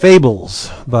 Jason. Fables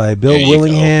by Bill There you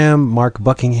Willingham, Mark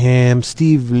Buckingham,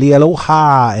 Steve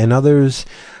Lialoha, and others.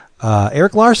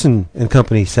 Eric Larson and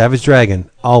company, Savage Dragon.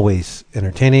 Always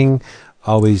entertaining,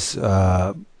 always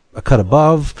a cut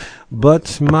above.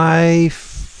 But my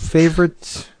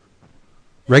favorite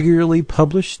regularly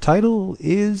published title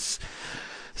is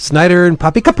Snyder and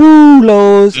Papi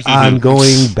Capullo's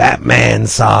ongoing Batman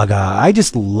saga. I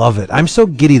just love it. I'm so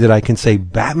giddy that I can say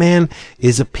Batman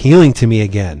is appealing to me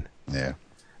again. Yeah.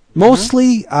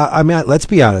 Mostly, I mean, let's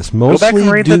be honest. Go back Mostly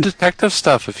and read the detective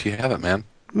stuff if you haven't, man.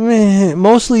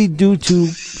 mostly due to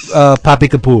Papi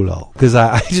Capullo, because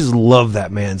I just love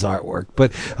that man's artwork.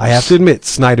 But I have to admit,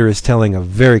 Snyder is telling a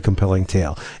very compelling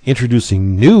tale,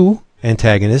 introducing new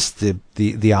antagonists,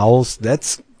 the Owls.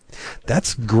 That's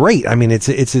great. I mean,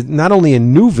 it's not only a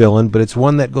new villain, but it's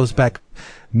one that goes back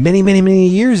many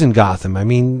years in Gotham. I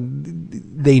mean,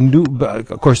 they knew,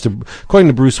 of course, according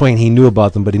to Bruce Wayne, he knew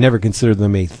about them, but he never considered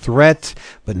them a threat.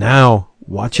 But now,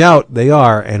 watch out, they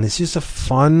are, and it's just a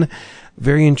fun,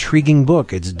 very intriguing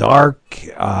book. It's dark.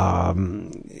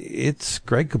 It's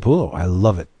Greg Capullo. I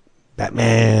love it.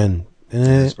 Batman.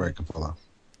 That's Greg Capullo.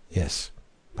 Yes,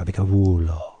 Papi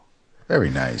Capullo.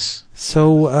 Very nice.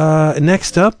 So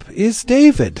next up is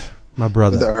David, my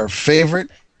brother. Our favorite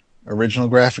original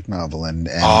graphic novel, and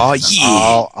Aw,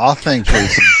 yeah. I'll thank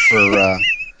Jason for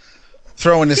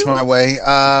throwing this my way.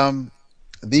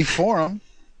 The Forum,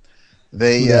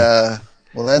 they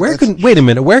wait a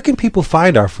minute? Where can people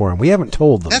find our forum? We haven't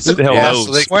told them. That's Who the hell knows?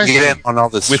 so they can get in on all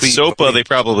this With sweet SOPA, they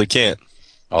probably can't.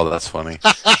 Oh, that's funny.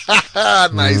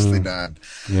 nicely done.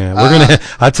 Yeah, we're gonna.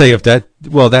 I'll tell you if that.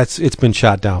 Well, it's been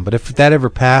shot down. But if that ever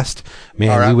passed,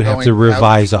 man, Our we would have to outgoing-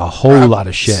 revise a whole lot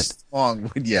of shit.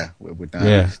 Long, yeah, we would not.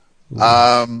 Yeah.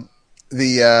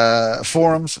 The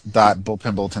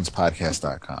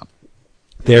forums.bullpenbulletinspodcast.com.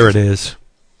 There it is.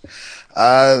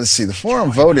 Let's see. The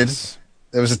forum voted.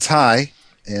 There was a tie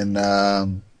in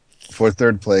for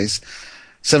third place.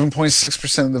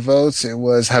 7.6% of the votes. It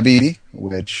was Habibi,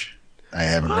 which I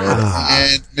haven't read,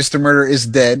 and Mr. Murder is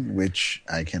Dead, which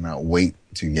I cannot wait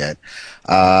to get.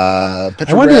 I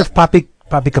wonder if Papi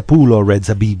Capullo read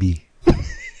Zabibi. Go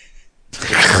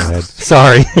ahead.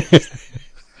 Sorry.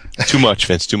 Too much,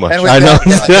 Vince. Too much. And with I know.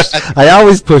 that, I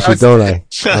always push it, don't I?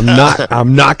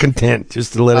 I'm not content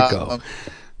just to let it go.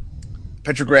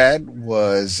 Petrograd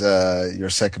was your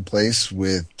second place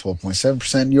with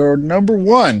 12.7%. Your number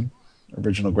one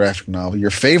original graphic novel,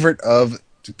 your favorite of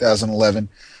 2011,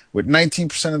 with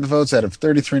 19% of the votes out of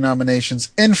 33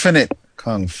 nominations, Infinite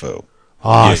Kung Fu.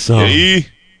 Awesome. Yay.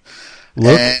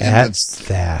 Look And at it's-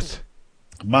 that.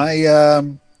 My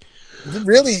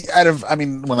really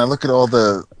when I look at all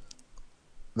the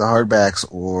hardbacks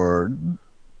or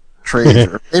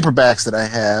trades or paperbacks that I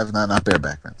have, not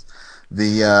bareback ones.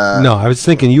 No, I was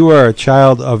thinking you are a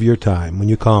child of your time when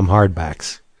you call them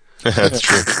hardbacks. That's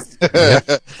true.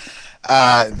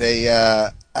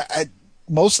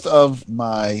 Most of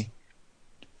my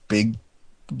big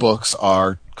books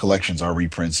are collections, are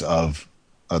reprints of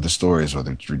other stories,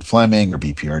 whether it's Reed Fleming or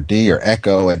BPRD or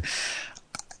Echo, and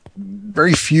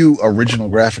very few original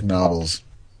graphic novels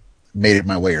made it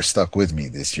my way or stuck with me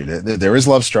this year. There is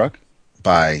Love Struck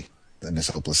by Dennis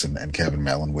Hopeless and Kevin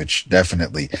Mellon, which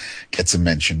definitely gets a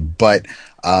mention. But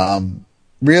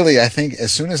really, I think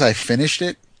as soon as I finished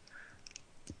it,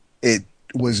 it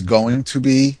was going to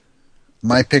be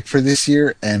my pick for this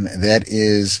year, and that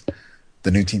is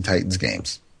the new Teen Titans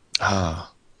games.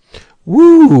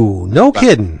 Woo! No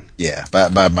kidding. Yeah,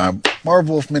 by Marv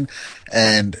Wolfman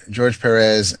and George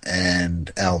Perez and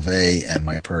Alvey and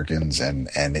Mike Perkins, and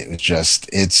it was just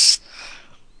it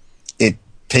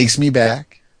takes me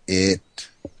back. It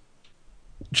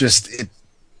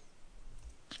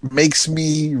makes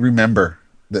me remember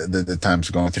the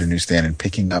times going through the newsstand and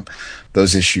picking up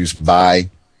those issues by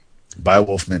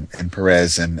Wolfman and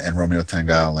Perez and Romeo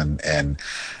Tangal, and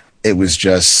it was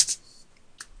just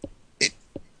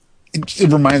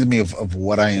it reminded me of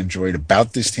what I enjoyed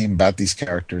about this team, about these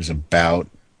characters, about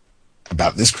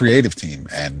this creative team,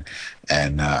 and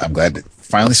I'm glad it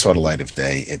finally saw the light of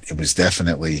day. It was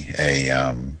definitely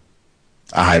a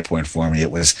high point for me.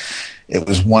 It was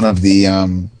one of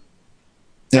the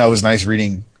it was nice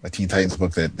reading a Teen Titans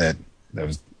book that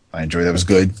was I enjoyed, that was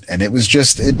good, and it was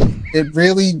just it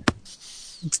really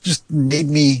just made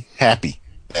me happy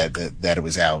that it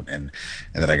was out and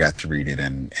that I got to read it,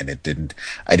 and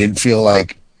I didn't feel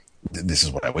like this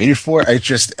is what I waited for. It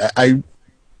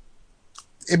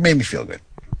made me feel good.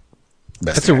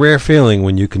 That's a rare feeling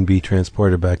when you can be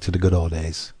transported back to the good old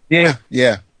days. Yeah.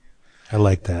 I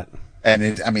like that. And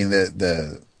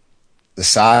the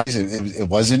size, it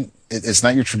wasn't. It's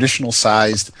not your traditional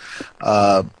sized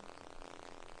graphic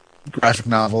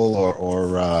novel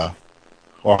or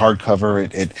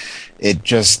hardcover. It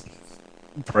just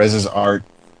Perez's art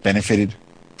benefited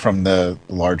from the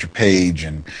larger page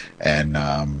and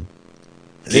Game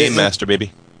Master,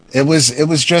 baby. It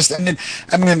was just, and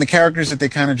the characters that they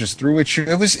kind of just threw at you.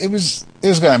 It was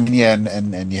good. I mean, yeah,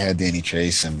 and you had Danny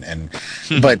Chase and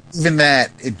but even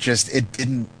that, it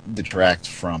didn't detract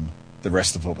from the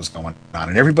rest of what was going on,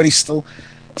 and everybody still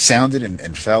sounded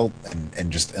and felt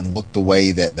and looked the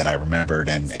way that I remembered,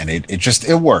 and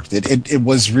it worked. It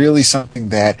was really something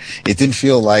that it didn't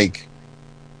feel like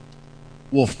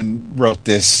Wolfman wrote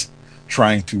this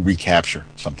trying to recapture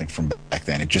something from back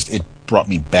then. It brought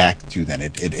me back to then.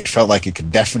 It felt like it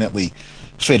could definitely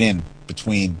fit in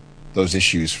between those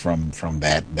issues from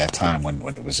that time when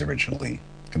it was originally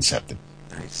concepted.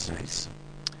 Nice.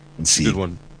 And see, Good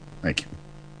one. Thank you.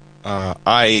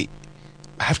 I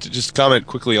have to just comment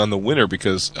quickly on the winner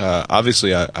because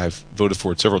obviously I've voted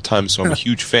for it several times, so I'm a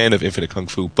huge fan of Infinite Kung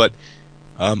Fu. But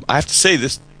I have to say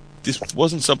this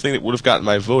wasn't something that would have gotten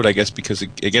my vote, I guess, because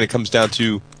again it comes down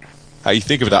to how you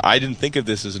think of it. I didn't think of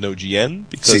this as an OGN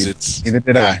because neither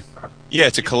did I. Yeah,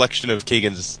 it's a collection of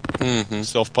Kagan's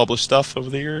self-published stuff over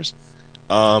the years.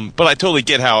 But I totally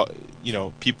get how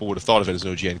people would have thought of it as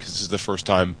an OGN because this is the first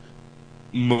time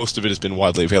most of it has been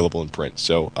widely available in print.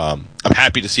 So I'm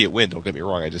happy to see it win. Don't get me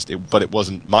wrong. But it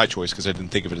wasn't my choice because I didn't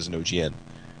think of it as an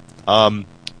OGN.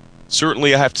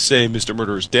 Certainly, I have to say, Mr.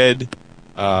 Murder is Dead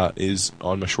is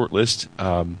on my short list.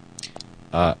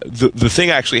 The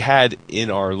thing I actually had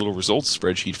in our little results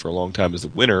spreadsheet for a long time as the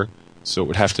winner, so it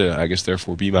would have to, I guess,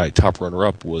 therefore be my top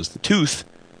runner-up, was The Tooth,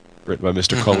 written by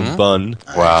Mr. Cullen Bunn.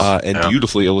 Wow. And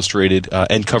beautifully illustrated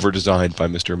and cover designed by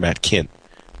Mr. Matt Kint,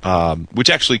 which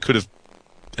actually could have,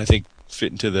 I think,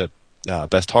 fit into the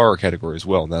best horror category as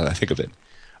well, now that I think of it.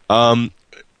 And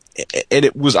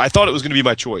I thought it was going to be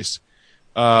my choice,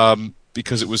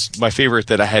 because it was my favorite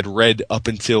that I had read up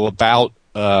until about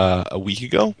a week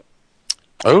ago.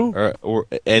 Oh,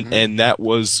 and that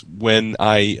was when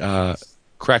I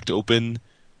cracked open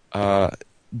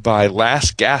by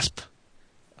Last Gasp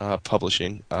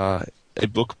Publishing a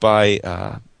book by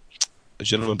a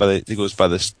gentleman that goes by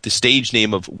the stage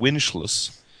name of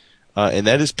Winchlis, and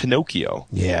that is Pinocchio.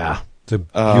 Yeah. It's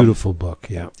a beautiful book.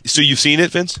 Yeah. So you've seen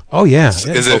it, Vince? Oh yeah. Is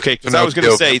it Okay, because I was going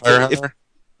to say, Vampire Hunter?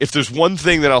 if there's one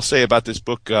thing that I'll say about this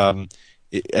book,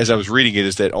 as I was reading it,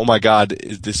 is that, oh my God,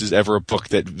 this is ever a book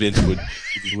that Vince would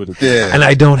have. Yeah. And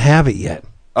I don't have it yet.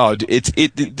 Oh,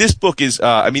 this book is,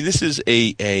 this is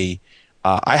I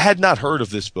had not heard of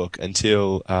this book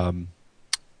until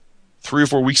 3 or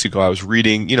 4 weeks ago. I was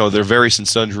reading, their various and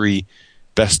sundry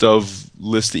best of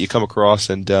lists that you come across,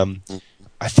 and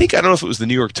I don't know if it was the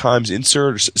New York Times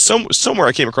insert or somewhere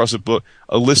I came across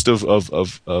a list of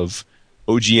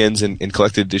OGNs and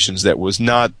collected editions that was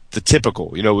not the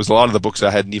typical. It was a lot of the books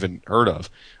I hadn't even heard of.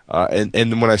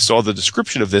 And when I saw the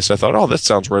description of this, I thought, oh, that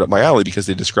sounds right up my alley, because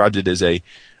they described it as a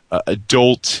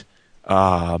adult,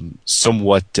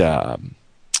 somewhat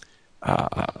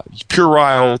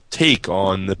puerile take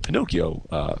on the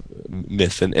Pinocchio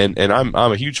myth, and I'm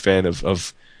a huge fan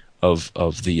of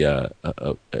the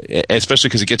especially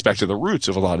because it gets back to the roots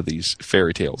of a lot of these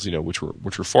fairy tales, which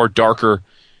were far darker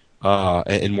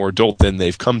and more adult than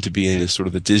they've come to be in sort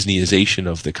of the Disneyization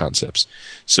of the concepts.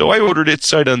 So I ordered it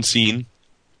sight unseen,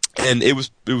 and it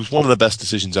was one of the best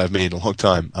decisions I've made in a long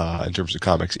time in terms of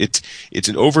comics. It's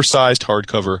an oversized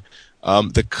hardcover.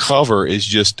 The cover is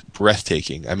just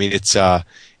breathtaking. I mean,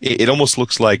 it almost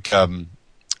looks like a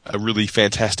really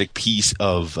fantastic piece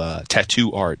of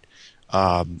tattoo art,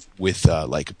 with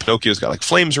like Pinocchio's got like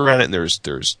flames around it, and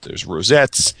there's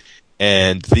rosettes,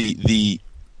 and the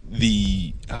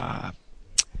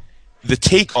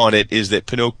take on it is that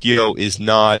Pinocchio is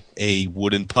not a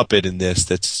wooden puppet in this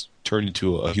that's turned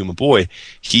into a human boy.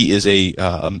 He is a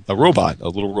robot, a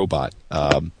little robot.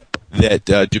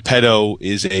 That Geppetto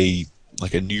is a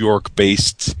New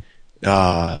York-based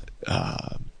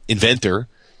inventor.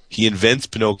 He invents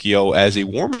Pinocchio as a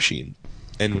war machine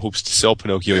and hopes to sell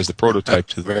Pinocchio as the prototype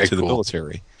to the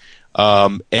military.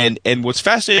 And what's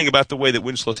fascinating about the way that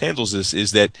Winchell handles this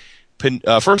is that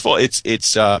first of all,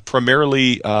 it's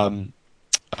primarily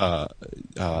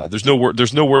there's no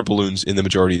word balloons in the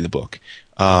majority of the book.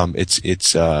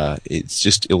 It's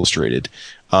just illustrated,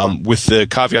 with the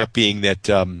caveat being that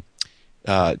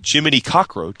Jiminy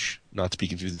Cockroach, not to be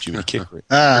confused with Jiminy Cricket,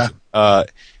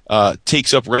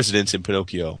 takes up residence in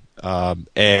Pinocchio,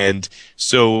 and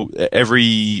so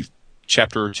every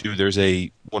chapter or two there's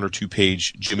a 1 or 2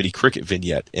 page Jiminy Cricket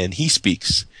vignette, and he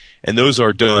speaks. And those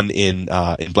are done in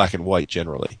black and white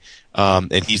generally.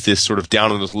 And he's this sort of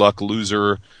down on his luck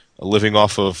loser, living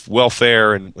off of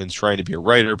welfare and trying to be a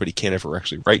writer, but he can't ever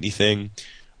actually write anything.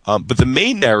 But the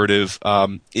main narrative,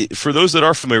 for those that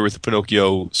are familiar with the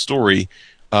Pinocchio story,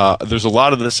 there's a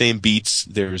lot of the same beats.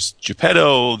 There's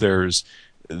Geppetto. There is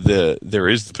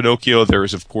the Pinocchio. There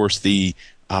is, of course, the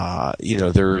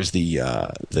beggars.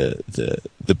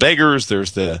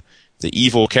 There's the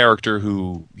evil character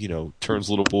who, turns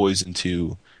little boys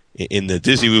into, in the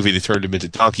Disney movie, they turned him into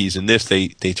donkeys. In this, they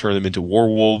turn them into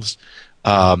werewolves.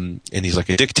 And he's like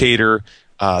a dictator.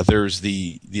 There's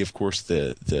of course,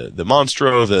 the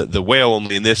Monstro, the whale,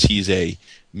 only in this, he's a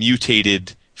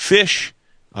mutated fish,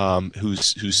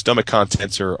 whose stomach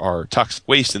contents are toxic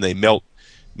waste, and they melt.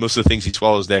 Most of the things he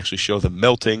swallows, they actually show them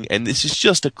melting. And this is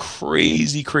just a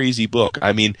crazy, crazy book.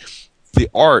 I mean, the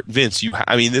art, Vince,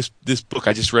 this book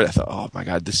I just read, I thought, oh my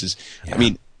God, this is,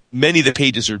 many of the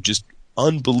pages are just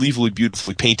unbelievably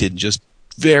beautifully painted in just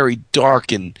very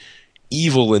dark and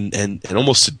evil and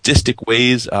almost sadistic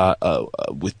ways,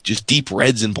 with just deep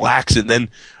reds and blacks. And then,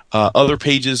 other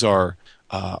pages are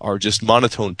just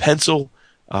monotone pencil.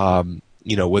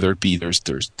 Whether it be there's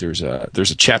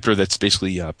a chapter that's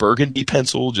basically burgundy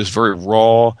pencil, just very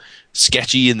raw,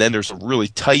 sketchy, and then there's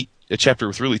a chapter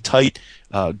with really tight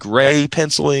gray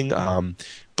penciling.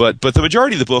 But the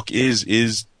majority of the book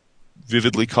is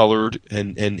vividly colored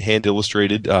and hand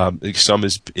illustrated. Some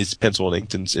is pencil and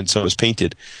inked, and some is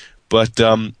painted. But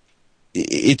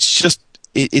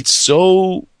it's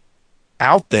so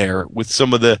out there with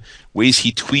some of the ways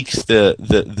he tweaks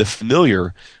the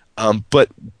familiar. But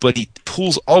he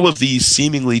pulls all of these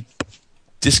seemingly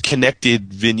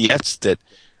disconnected vignettes that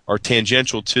are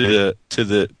tangential to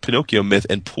the Pinocchio myth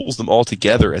and pulls them all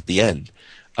together at the end.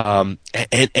 And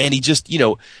he just,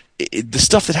 the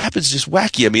stuff that happens is just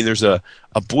wacky. I mean, there's a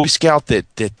Boy Scout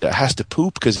that has to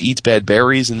poop because he eats bad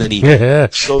berries, and then he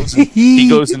goes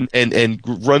and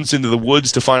runs into the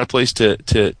woods to find a place to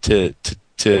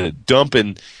dump,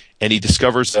 and he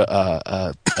discovers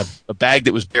a bag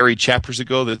that was buried chapters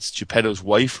ago that's Geppetto's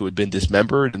wife who had been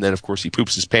dismembered, and then of course he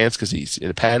poops his pants because he's in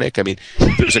a panic. I mean,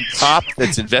 there's a cop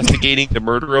that's investigating the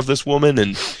murder of this woman,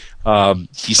 and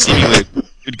he's seemingly a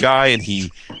good guy, and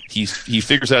he he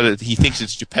figures out that he thinks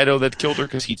it's Geppetto that killed her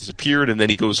because he disappeared, and then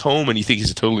he goes home and he thinks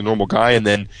he's a totally normal guy, and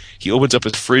then he opens up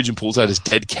his fridge and pulls out his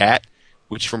dead cat,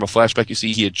 which from a flashback you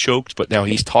see he had choked, but now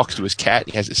he talks to his cat.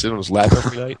 He has it sit on his lap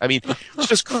every night. I mean, it's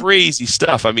just crazy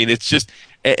stuff. I mean, it's just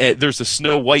there's the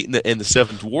Snow White and the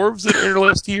Seven Dwarves that are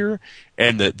interlaced here,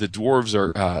 and the dwarves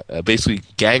are basically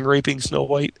gang raping Snow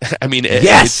White. I mean,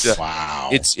 yes, wow,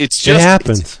 it's just it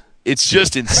happens. It's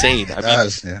just insane. I mean,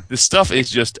 yeah. the stuff is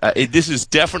just. This is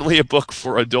definitely a book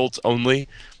for adults only.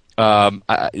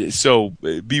 So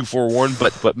be forewarned.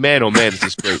 But man, oh man, is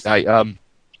this great.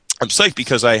 I'm psyched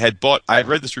because I had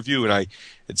read this review and I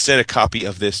had sent a copy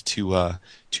of this to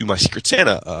my Secret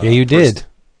Santa. Yeah, you did.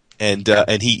 And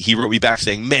he wrote me back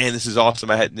saying, "Man, this is awesome."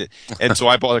 And so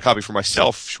I bought a copy for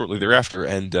myself shortly thereafter.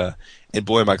 And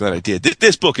boy, am I glad I did.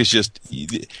 This book is just,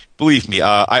 believe me,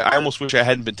 I almost wish I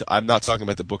hadn't been. I'm not talking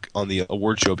about the book on the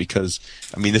award show because,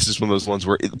 I mean, this is one of those ones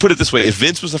where, put it this way, if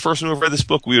Vince was the first one who read this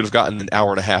book, we would have gotten an hour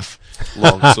and a half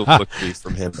long soliloquy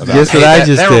from him. Guess what I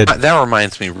just did? That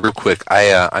reminds me, real quick.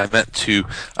 I meant to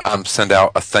send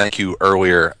out a thank you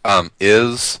earlier.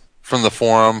 Is from the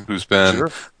forum who's been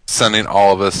sending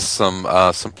all of us some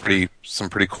pretty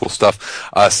cool stuff.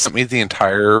 Sent me the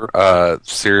entire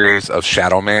series of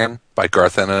Shadow Man by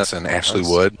Garth Ennis and Ashley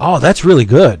Wood. Oh, that's really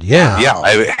good. Yeah. Yeah,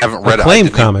 I haven't read Acclaimed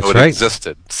it. I didn't comics, know it right?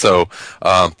 existed. So,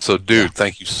 dude,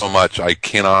 thank you so much. I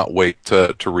cannot wait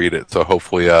to read it. So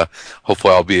hopefully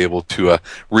I'll be able to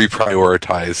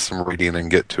reprioritize some reading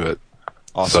and get to it.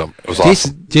 Awesome. So, it was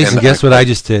awesome. Jason, guess what I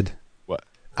just did? What?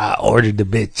 I ordered the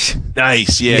bitch.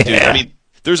 Nice, yeah, dude. I mean,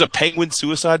 there's a penguin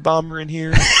suicide bomber in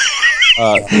here.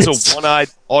 There's a one-eyed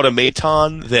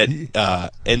automaton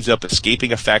that ends up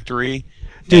escaping a factory.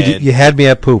 Dude, you had me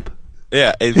at poop.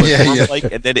 Yeah, it was like,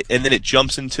 and then it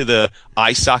jumps into the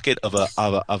eye socket of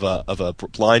a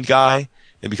blind guy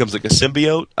and becomes like a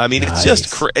symbiote. I mean, it's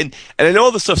just and I know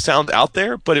all this stuff sounds out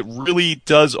there, but it really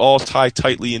does all tie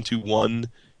tightly into one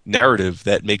narrative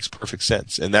that makes perfect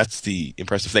sense, and that's the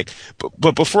impressive thing.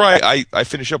 But before I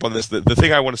finish up on this, the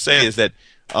thing I want to say is that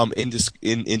in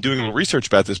doing a little research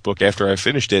about this book after I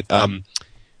finished it,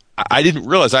 I didn't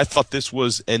realize. I thought this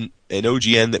was an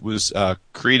OGN that was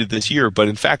created this year, but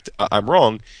in fact I'm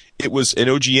wrong. It was an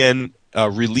OGN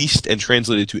released and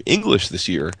translated to English this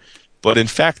year. But in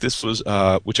fact, this was,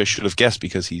 which I should have guessed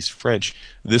because he's French,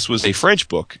 this was a French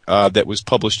book that was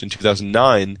published in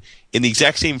 2009 in the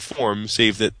exact same form,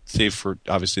 save for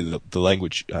obviously the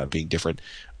language being different.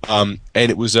 And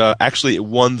it was actually it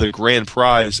won the grand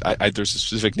prize. There's a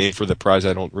specific name for the prize,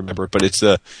 I don't remember, but it's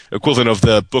the equivalent of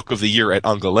the Book of the Year at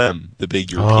Angoulême, the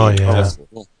big European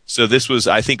festival. So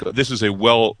I think this was a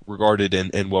well-regarded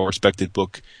and well-respected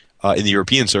book in the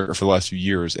European circuit for the last few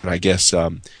years, and I guess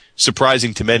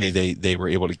surprising to many, they were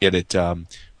able to get it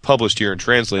published here and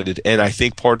translated. And I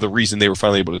think part of the reason they were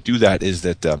finally able to do that is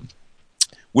that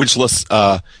Wenceslas,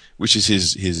 which is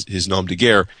his nom de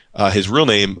guerre, his real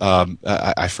name,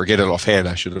 I forget it offhand.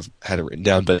 I should have had it written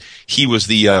down, but he was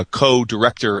the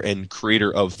co-director and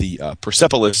creator of the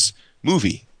Persepolis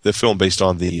movie, the film based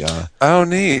on the. Oh,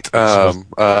 neat.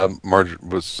 Marge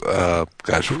was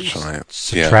gosh, what's her name?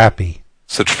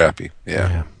 Satrapi.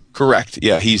 Yeah. Correct.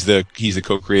 Yeah, he's the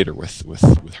co-creator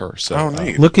with her. So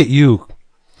neat. Look at you.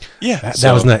 Yeah,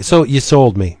 that was nice. So you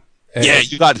sold me. Yeah,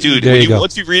 you got it, dude. There you go.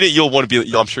 Once you read it, you'll want to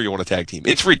be. I'm sure you'll want to tag team.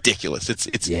 It's ridiculous.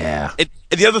 It's yeah. And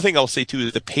the other thing I'll say too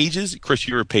is the pages. Chris,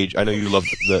 you're a page. I know you love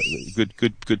the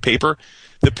good paper.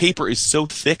 The paper is so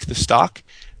thick, the stock,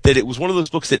 that it was one of those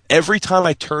books that every time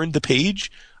I turned the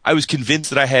page, I was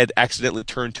convinced that I had accidentally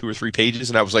turned 2 or 3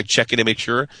 pages, and I was like checking to make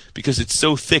sure because it's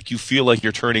so thick you feel like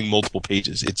you're turning multiple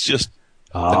pages. It's just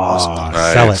awesome.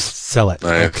 Nice. Sell it.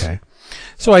 Nice. Okay.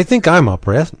 So I think I'm up,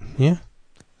 Red. Yeah.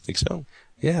 I think so.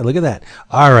 Yeah, look at that.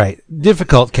 All right.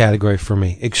 Difficult category for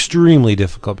me. Extremely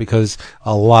difficult because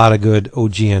a lot of good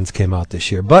OGNs came out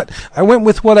this year. But I went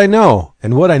with what I know.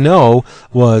 And what I know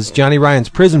was Johnny Ryan's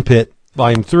Prison Pit,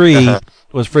 Volume 3,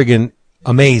 was friggin'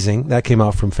 amazing. That came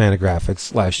out from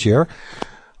Fantagraphics last year.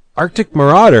 Arctic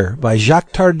Marauder by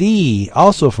Jacques Tardy,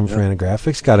 also from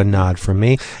Fantagraphics, got a nod from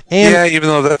me. And yeah, even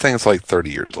though that thing's like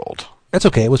 30 years old. That's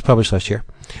okay. It was published last year.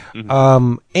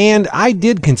 And I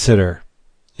did consider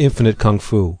Infinite Kung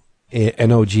Fu an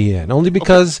OGN, only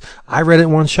because I read it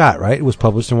in one shot, right? It was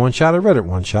published in one shot. I read it in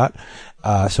one shot.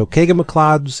 So Kagan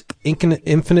McLeod's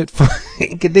Infinite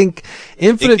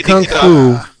Kung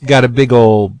Fu got a big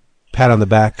old pat on the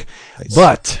back. Nice.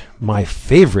 But my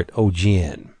favorite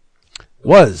OGN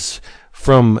was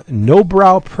from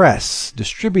Nobrow Press,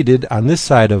 distributed on this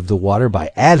side of the water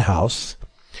by Ad House.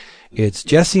 It's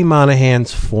Jesse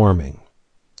Monahan's Forming.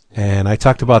 And I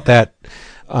talked about that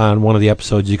on one of the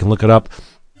episodes. You can look it up.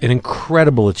 an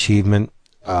incredible achievement.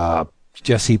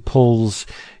 Jesse pulls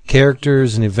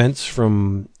characters and events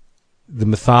from the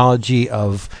mythology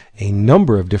of a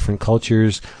number of different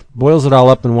cultures, boils it all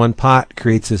up in one pot,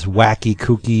 creates this wacky,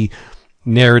 kooky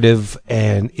narrative,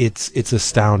 and it's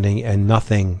astounding, and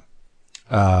nothing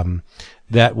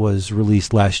that was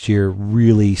released last year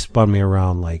really spun me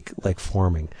around like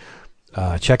forming.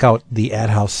 Check out the Ad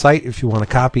House site if you want a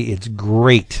copy. It's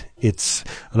great. It's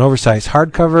an oversized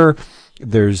hardcover.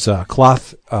 There's a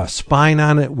cloth spine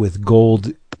on it with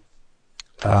gold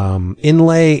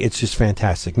inlay. It's just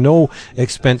fantastic. No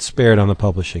expense spared on the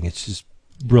publishing. It's just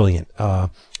brilliant.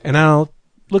 And I'll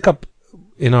look up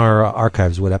in our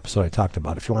archives what episode I talked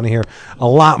about if you want to hear a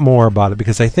lot more about it,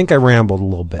 because I think I rambled a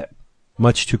little bit,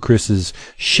 much to Chris's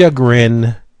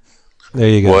chagrin. There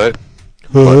you go. What?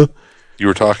 Huh? You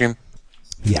were talking?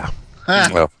 Yeah.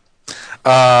 Well,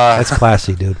 That's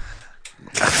classy, dude.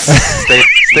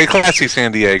 stay classy,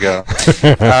 San Diego.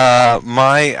 I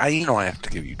have to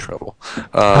give you trouble.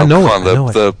 I know come it,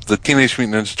 on, the Teenage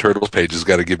Mutant Ninja Turtles page has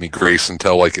got to give me grace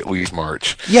until like at least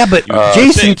March. Yeah, but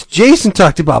Jason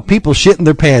talked about people shitting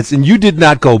their pants, and you did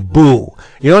not go boo.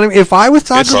 You know what I mean? If I was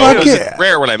talking about it's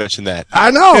rare when I mention that. I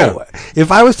know. Yeah.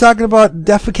 If I was talking about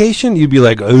defecation, you'd be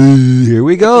like, "Oh, here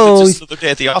we go." It's just another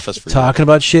day at the office for talking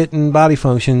about shit and body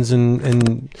functions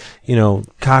and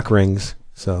cock rings.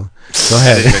 So go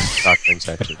ahead.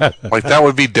 Like that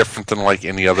would be different than like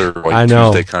any other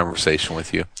Tuesday conversation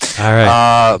with you. All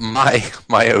right.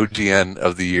 My OGN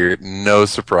of the year, no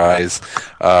surprise.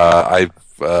 I've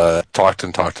talked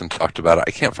about it.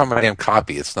 I can't find my damn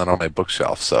copy. It's not on my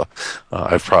bookshelf, so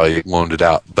I've probably loaned it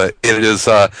out. But it is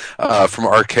from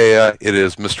Archaea. It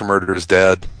is Mr. Murder is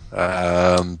Dead.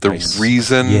 The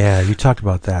reason, you talked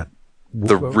about that.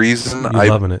 The reason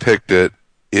I picked it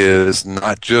is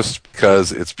not just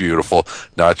because it's beautiful,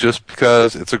 not just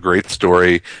because it's a great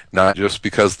story, not just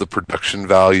because the production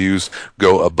values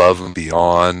go above and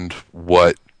beyond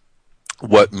what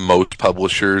most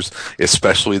publishers,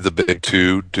 especially the big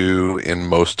two, do in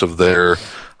most of their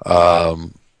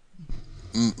hardcovers.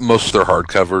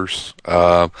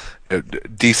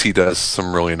 DC does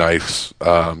some really nice,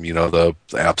 the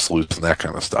absolutes and that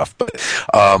kind of stuff. But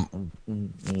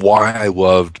why I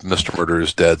loved Mr. Murder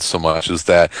is Dead so much is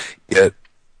that it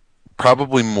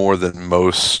probably more than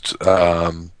most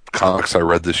comics I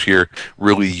read this year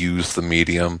really used the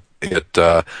medium.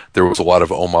 There was a lot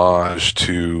of homage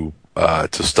to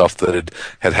stuff that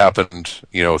had happened,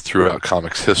 throughout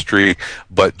comics history,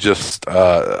 but just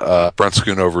Brent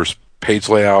Schoonover's page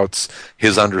layouts,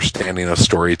 his understanding of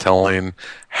storytelling,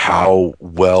 how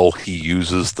well he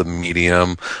uses the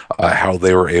medium, how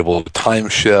they were able to time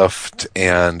shift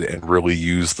and really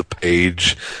use the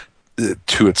page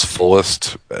to its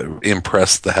fullest,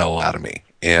 impressed the hell out of me.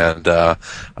 And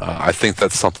I think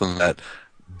that's something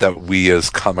that we as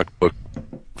comic book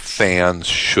fans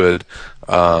should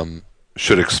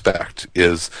expect,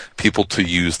 is people to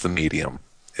use the medium.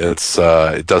 It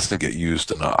doesn't get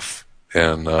used enough.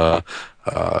 And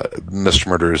Mr.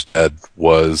 Murder is Dead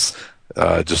was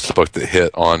just a book that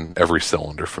hit on every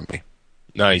cylinder for me.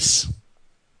 Nice.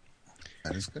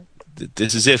 That is good.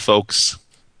 This is it, folks.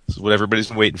 This is what everybody's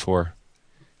been waiting for.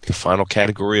 The final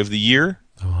category of the year.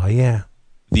 Oh, yeah.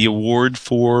 The award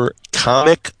for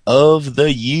Comic of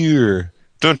the Year.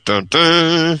 Dun, dun,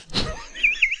 dun.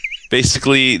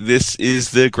 Basically, this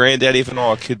is the granddaddy of it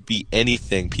all. It could be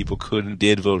anything. People could and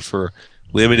did vote for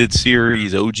limited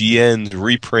series, OGNs,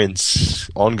 reprints,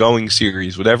 ongoing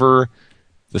series, whatever.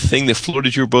 The thing that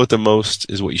floated your boat the most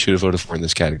is what you should have voted for in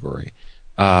this category.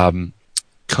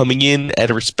 Coming in at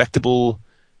a respectable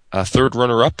third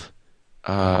runner-up,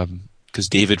 because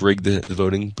David rigged the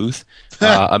voting booth.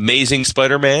 Amazing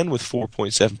Spider-Man with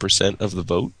 4.7% of the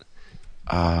vote.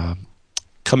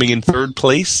 Coming in third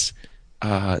place,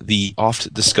 the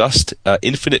oft-discussed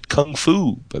Infinite Kung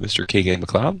Fu by Mr. K.G.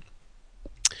 McLeod.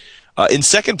 In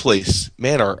second place,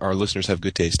 man, our listeners have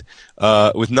good taste,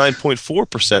 with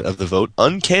 9.4% of the vote,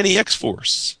 Uncanny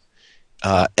X-Force.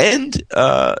 And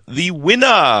the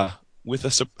winner, with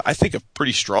I think a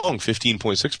pretty strong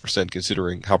 15.6%,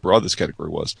 considering how broad this category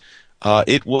was.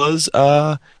 It was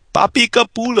Papi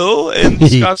Capullo and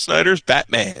Scott Snyder's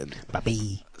Batman.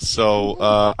 Papi. So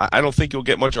I don't think you'll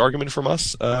get much argument from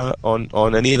us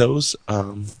on any of those.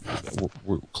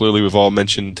 Clearly, we've all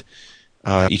mentioned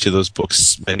each of those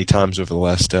books many times over the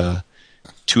last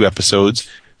 2 episodes.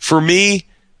 For me,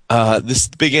 this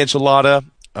Big Enchilada,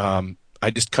 I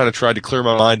just kind of tried to clear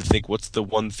my mind to think what's the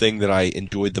one thing that I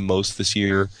enjoyed the most this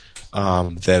year,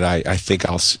 that I think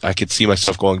I could see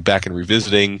myself going back and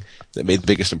revisiting, that made the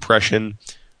biggest impression.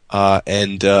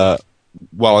 And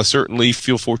while I certainly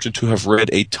feel fortunate to have read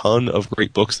a ton of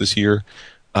great books this year,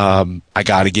 I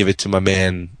got to give it to my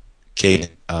man Kagan,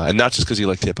 and not just because he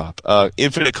liked hip hop.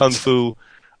 Infinite Kung Fu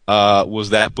was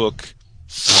that book,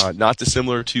 not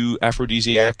dissimilar to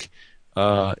Aphrodisiac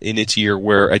in its year,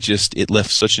 where it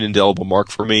left such an indelible mark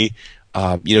for me.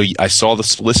 I saw the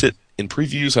solicit in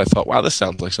previews. I thought, wow, this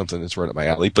sounds like something that's right up my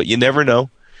alley, but you never know.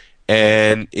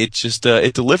 And it just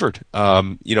it delivered.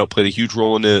 Played a huge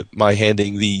role in my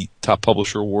handing the top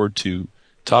publisher award to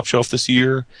Top Shelf this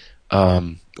year.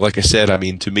 Like I said, I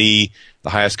mean, to me, the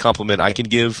highest compliment I can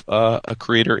give a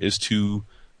creator is to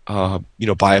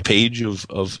buy a page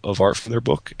of art from their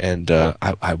book, and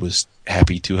I was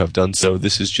happy to have done so.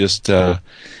 This is just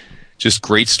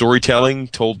great storytelling.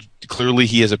 Told clearly,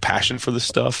 he has a passion for this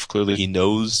stuff. Clearly, he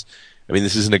knows. I mean,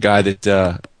 this isn't a guy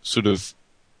that sort of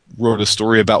wrote a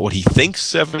story about what he thinks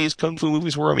 70s kung fu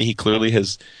movies were. I mean, he clearly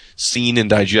has seen and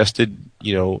digested,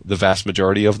 the vast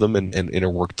majority of them, and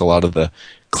interworked a lot of the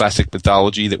classic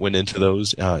mythology that went into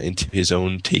those into his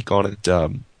own take on it.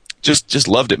 Just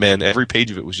loved it, man. Every page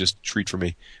of it was just a treat for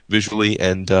me, visually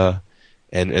and the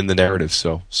narrative.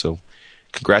 So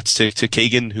congrats to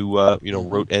Kagan, who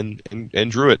wrote and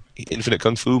drew it. Infinite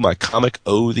Kung Fu, my comic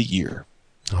of the year.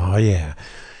 Oh yeah,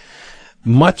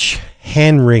 much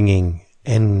hand wringing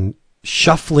and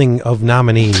shuffling of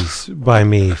nominees by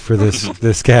me for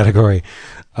this category.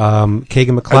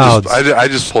 Kagan McLeod's. I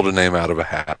just pulled a name out of a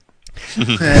hat.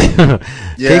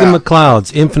 Kagan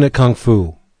McLeod's Infinite Kung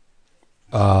Fu.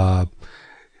 Love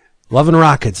and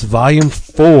Rockets, Volume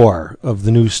 4 of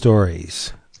the new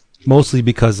stories. Mostly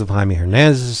because of Jaime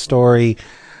Hernandez's story.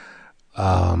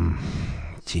 But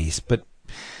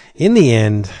in the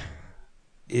end,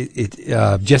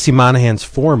 Jesse Monahan's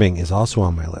Forming is also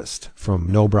on my list from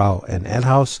Nobrow and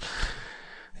Edhouse.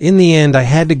 In the end, I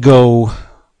had to go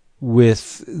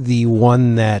with the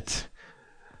one that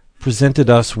presented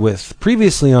us with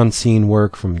previously unseen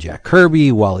work from Jack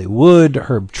Kirby, Wally Wood,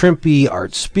 Herb Trimpe,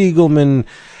 Art Spiegelman.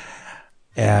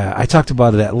 I talked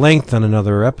about it at length on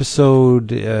another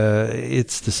episode.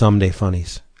 It's the Someday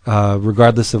Funnies.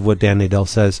 Regardless of what Dan Nadell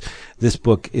says, this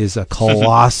book is a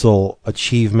colossal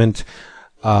achievement.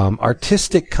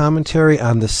 Artistic commentary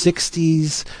on the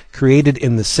 60s, created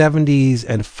in the 70s,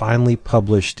 and finally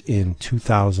published in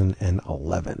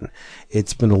 2011.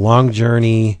 It's been a long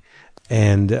journey,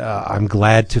 and I'm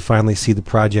glad to finally see the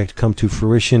project come to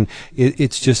fruition.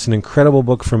 It's just an incredible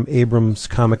book from Abrams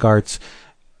Comic Arts.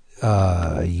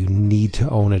 You need to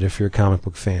own it if you're a comic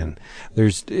book fan.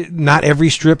 There's not every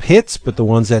strip hits, but the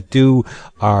ones that do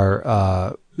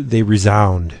are they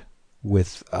resound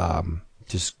with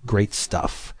just great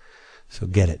stuff. So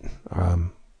get it.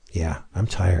 I'm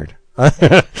tired.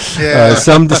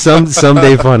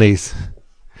 Someday Funnies.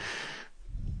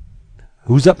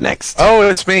 Who's up next? Oh,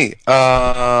 it's me.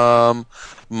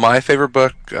 My favorite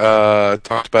book,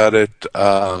 talked about it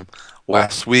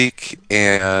last week,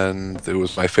 and it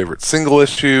was my favorite single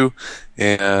issue,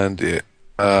 and it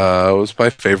was my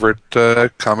favorite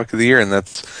comic of the year, and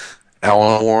that's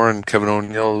Alan Moore and Kevin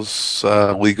O'Neill's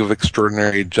League of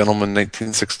Extraordinary Gentlemen,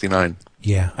 1969.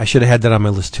 Yeah, I should have had that on my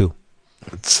list too.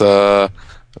 It's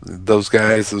those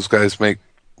guys make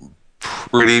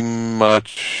pretty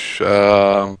much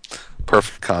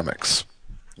perfect comics,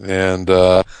 and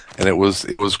it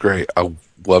was great. I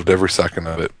loved every second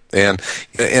of it, and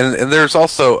there's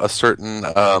also a certain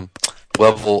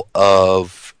level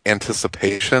of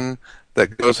anticipation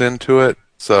that goes into it.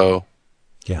 So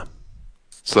yeah.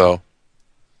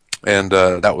 And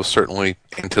that was certainly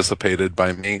anticipated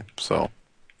by me. So,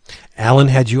 Alan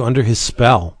had you under his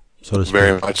spell, so to speak.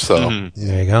 Very much so. Mm-hmm.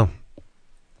 There you go.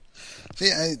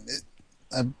 See,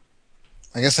 I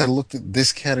guess I looked at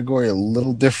this category a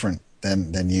little different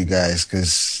than you guys,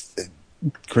 because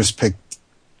Chris picked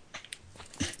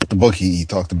the book he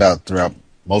talked about throughout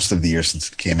most of the year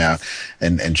since it came out,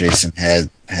 and Jason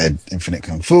had Infinite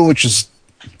Kung Fu, which is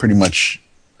pretty much,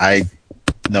 I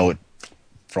know it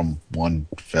from one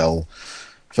fell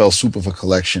swoop of a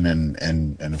collection,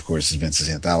 and of course Vince's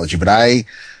anthology. But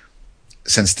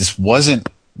since this wasn't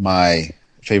my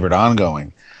favorite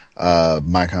ongoing,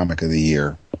 my comic of the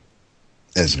year,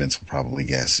 as Vince will probably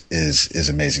guess, is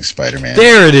Amazing Spider-Man.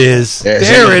 There it is.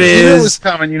 There it is. You know it was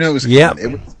coming. You know it was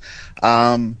coming.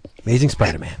 Yep. Amazing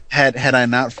Spider-Man. Had I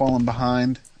not fallen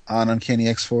behind on Uncanny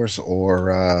X-Force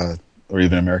or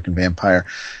even American Vampire,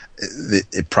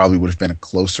 it probably would have been a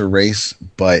closer race,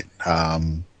 but I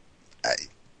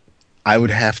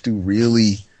would have to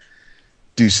really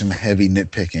do some heavy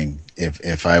nitpicking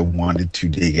if I wanted to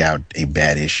dig out a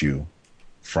bad issue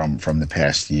from the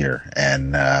past year,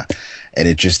 and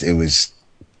it was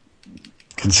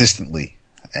consistently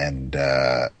and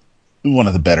one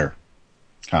of the better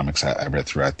comics I read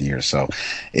throughout the year. So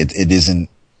it isn't.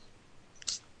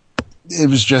 It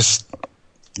was just,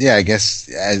 yeah, I guess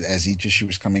as each issue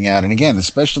was coming out, and again,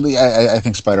 especially I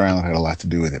think Spider Island had a lot to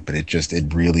do with it, but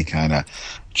it really kind of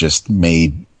just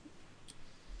made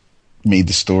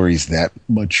the stories that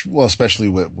much, well, especially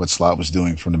what Slott was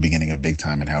doing from the beginning of Big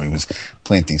Time and how he was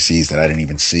planting seeds that I didn't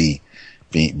even see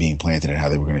being planted and how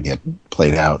they were going to get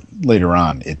played out later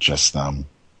on. It just,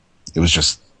 it was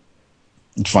just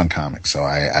a fun comic. So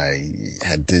I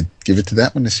had to give it to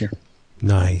that one this year.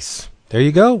 Nice. There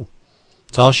you go.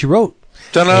 That's all she wrote.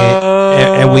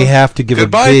 And we have to give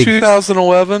goodbye, a big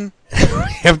 2011. We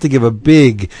have to give a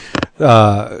big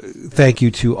thank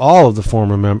you to all of the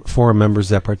forum members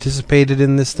that participated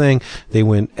in this thing. They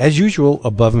went, as usual,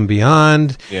 above and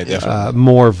beyond. Yeah, definitely.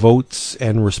 More votes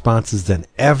and responses than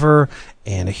ever.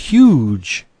 And a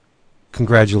huge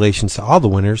congratulations to all the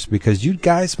winners, because you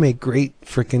guys make great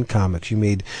freaking comics. You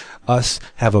made us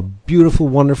have a beautiful,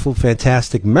 wonderful,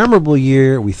 fantastic, memorable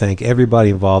year. We thank everybody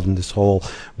involved in this whole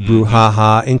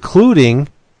brouhaha, including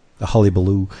the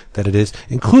hullabaloo that it is,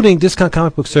 including Discount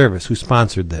Comic Book Service, who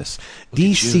sponsored this.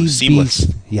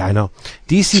 DCB, yeah, I know.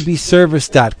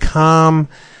 DCBService.com.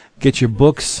 Get your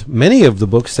books, many of the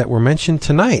books that were mentioned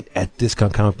tonight at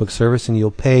Discount Comic Book Service, and you'll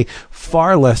pay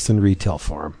far less than retail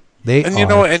for them. You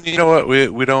know what?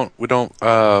 We don't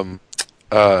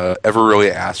ever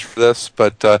really ask for this,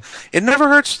 but it never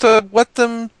hurts to let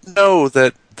them know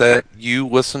that you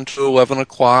listen to 11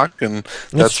 o'clock, and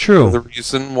that's true. The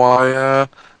reason why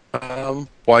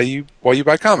you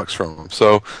buy comics from them.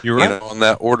 So You're right. You know, on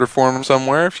that order form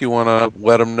somewhere, if you want to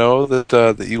let them know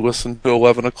that you listen to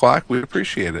 11 o'clock, we'd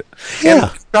appreciate it.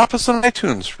 Yeah. And drop us an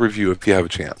iTunes review if you have a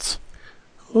chance.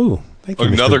 Ooh, thank you.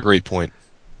 Another Mr. great point.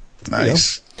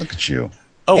 Nice. Look at you.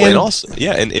 Oh, And- and also,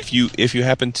 yeah, and if you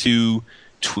happen to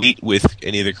tweet with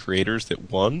any of the creators that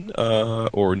won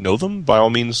or know them, by all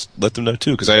means, let them know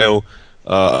too. Because I know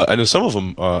some of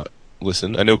them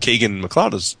listen. I know Kagan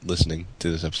McLeod is listening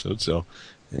to this episode, so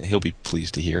he'll be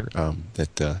pleased to hear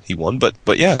that he won.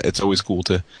 But yeah, it's always cool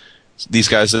to. These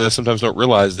guys sometimes don't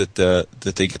realize that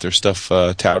they get their stuff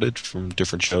touted from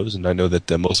different shows, and I know that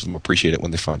most of them appreciate it when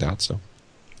they find out. So.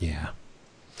 Yeah.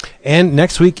 And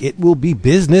next week it will be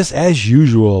business as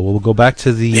usual. We'll go back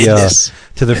to the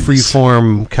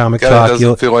freeform comic God, talk. it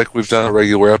doesn't feel like we've done a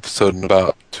regular episode in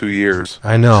about 2 years.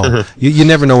 I know. you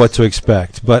never know what to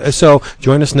expect. But so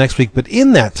join us next week. But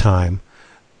in that time,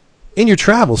 in your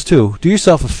travels too, do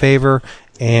yourself a favor,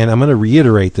 and I'm going to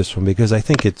reiterate this one because I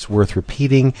think it's worth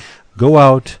repeating. Go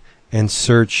out and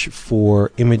search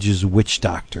for Image's Witch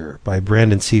Doctor by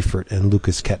Brandon Seifert and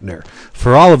Lucas Kettner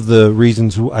for all of the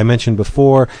reasons I mentioned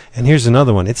before. And here's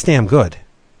another one. It's damn good.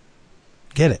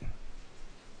 Get it.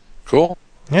 Cool.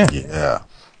 Yeah. Yeah.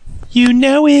 You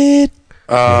know it.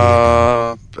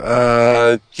 Yeah,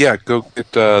 go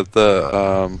get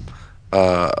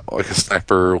like a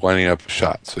sniper lining up a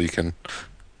shot so you can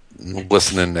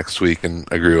listen in next week and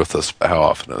agree with us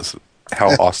about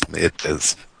how awesome it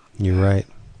is. You're right.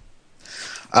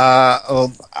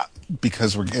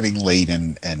 Because we're getting late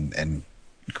and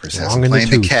Chris has Long a in the plane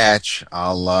to tooth. catch,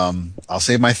 I'll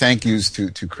save my thank yous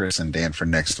to Chris and Dan for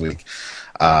next week.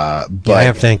 But Yeah, I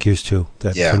have thank yous too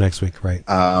for next week, right?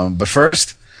 But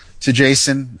first to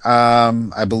Jason,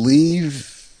 I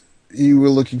believe you were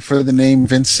looking for the name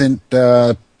Vincent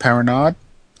Paranod.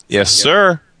 Yes,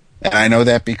 sir. And I know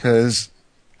that because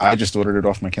I just ordered it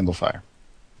off my Kindle Fire.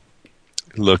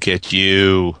 Look at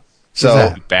you.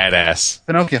 So Badass.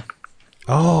 Pinocchio.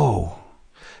 Oh,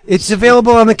 it's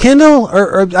available on the Kindle,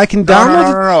 or I can download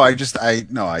it.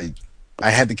 No. I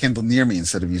had the Kindle near me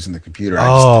instead of using the computer.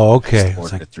 Oh, okay. Just It's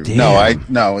ordered like, it through.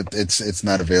 damn. It's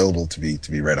not available to be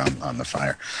read on the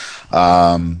Fire.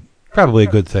 Probably a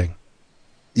good thing.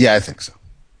 Yeah, I think so.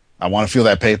 I want to feel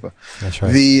that paper. That's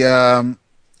right. The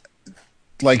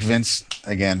like Vince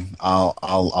again.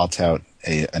 I'll tout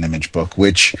an Image book,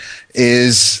 which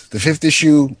is the 5th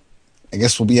issue. I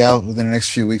guess will be out within the next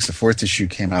few weeks. The 4th issue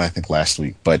came out, I think, last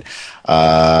week, but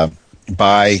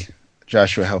by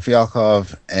Joshua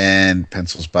Helfialkov and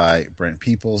pencils by Brent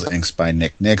Peoples, inks by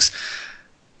Nick Nix.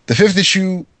 The 5th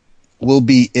issue will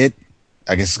be it.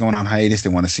 I guess it's going on hiatus. They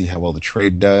want to see how well the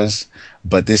trade does,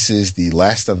 but this is the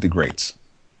last of the greats,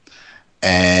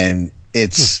 and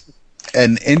it's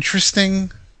an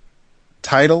interesting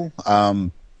title.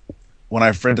 When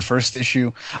I've read the first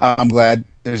issue, I'm glad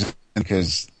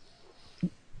because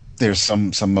there's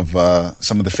some of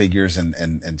the figures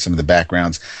and some of the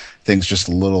backgrounds, things just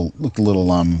looked a little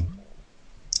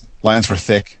lines were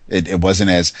thick. It wasn't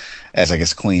as I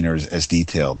guess clean or as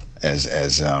detailed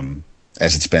as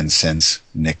as it's been since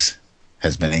Nix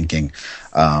has been inking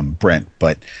Brent.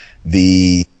 But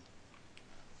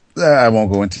I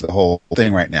won't go into the whole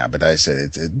thing right now, but I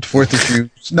said it's fourth issue.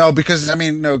 No, because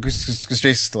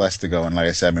Jason still has to go, and like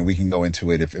I said, we can go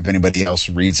into it if anybody else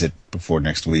reads it before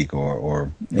next week,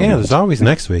 or there's always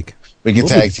next week. We can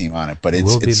tag team on it, but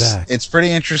it's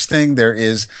pretty interesting.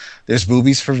 There's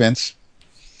boobies for Vince.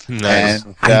 Nice.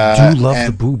 And, I do love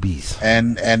the boobies,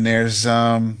 and there's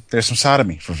some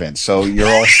sodomy for Vince. So you're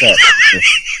all set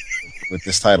with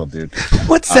this title, dude.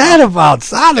 What's that about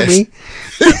sodomy?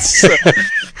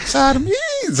 Sodomy.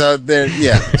 So there,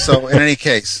 yeah. So in any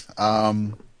case,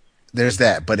 there's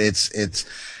that. But I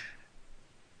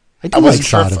wasn't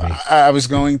sure if I was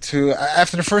going to,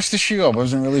 after the first issue, I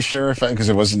wasn't really sure because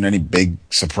there wasn't any big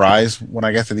surprise when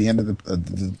I got to the end of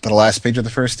the last page of the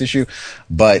first issue.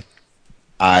 But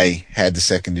I had the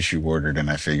second issue ordered, and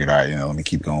I figured, all right, let me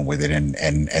keep going with it. And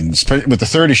with the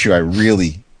third issue, I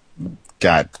really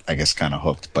got, I guess, kind of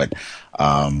hooked. But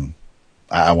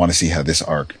I want to see how this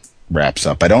arc wraps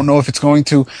up. I don't know if it's going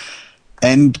to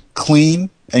end clean,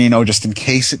 and just in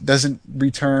case it doesn't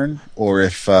return, or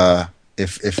if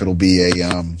it'll be a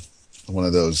one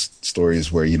of those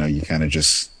stories where you kind of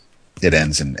just it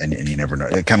ends and you never know.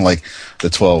 Kind of like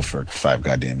the 12 for 5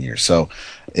 goddamn years. So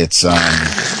it's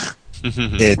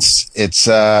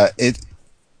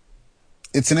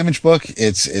it's an Image book.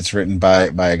 It's written by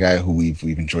a guy who we've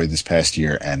enjoyed this past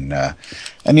year, and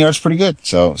the art's pretty good.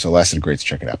 So Lasted Greats,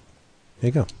 check it out. There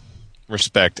you go.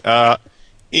 Respect. In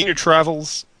your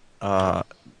travels,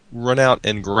 run out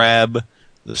and grab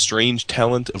The Strange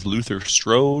Talent of Luther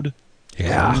Strode.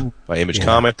 By Image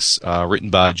Comics, written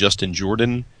by Justin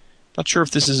Jordan. Not sure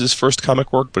if this is his first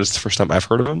comic work, but it's the first time I've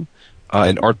heard of him.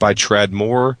 And art by Trad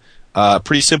Moore.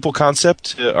 Pretty simple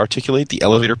concept to articulate, the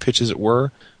elevator pitch, as it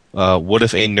were. What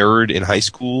if a nerd in high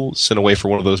school sent away for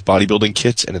one of those bodybuilding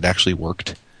kits and it actually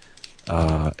worked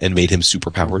and made him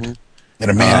super powered? And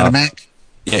a man and a Mac?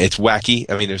 Yeah, it's wacky.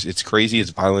 It's crazy.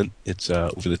 It's violent. It's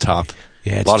over the top.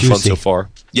 Yeah, it's a lot juicy. of fun so far.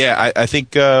 Yeah, I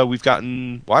think we've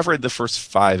gotten... Well, I've read the first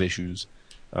 5 issues.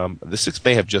 The 6th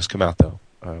may have just come out, though.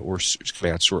 Or it's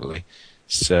coming out shortly.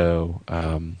 So...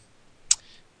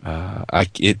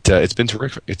 it's been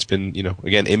terrific. It's been,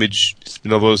 again, Image. It's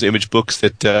been all those Image books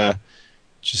that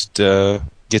just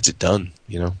gets it done.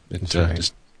 It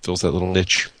just fills that little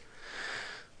niche.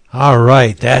 All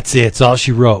right, that's it. It's all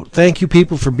she wrote. Thank you,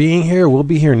 people, for being here. We'll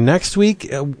be here next week.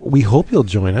 We hope you'll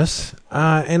join us.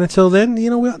 And until then,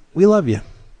 we love you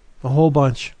a whole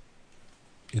bunch.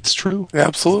 It's true.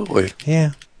 Absolutely.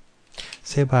 Yeah.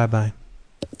 Say bye-bye.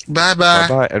 Bye-bye.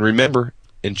 Bye-bye. And remember,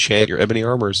 enchant your ebony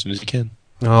armor as soon as you can.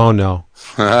 Oh, no.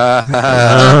 No.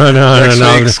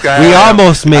 We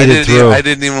almost made it through. I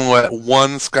didn't even let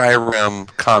one Skyrim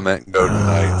comment go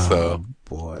tonight, so.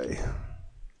 Boy.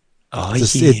 Oh,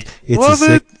 it's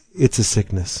a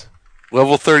sickness.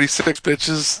 Level 36,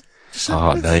 bitches.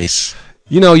 Oh, nice.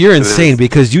 You're insane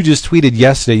because you just tweeted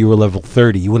yesterday you were level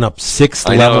 30. You went up 6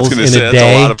 levels in a day. That's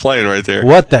a lot of playing right there.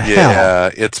 What the hell?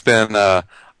 Yeah, it's been. I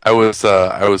was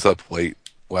up late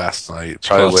last night,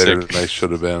 probably later than I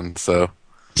should have been. So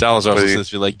Salazar says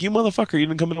to me like, "You motherfucker, you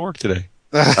didn't come into work today."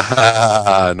 No,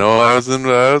 I was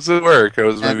at work. I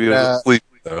was maybe asleep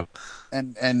though.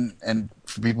 And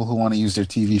for people who want to use their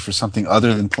TV for something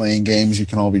other than playing games, you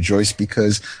can all rejoice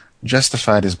because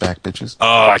Justified is back, bitches.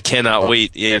 Oh, I cannot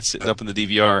wait. Yeah, it's sitting up in the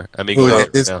DVR.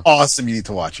 It's awesome. You need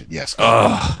to watch it. Yes.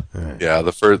 Yeah,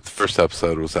 the first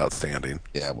episode was outstanding.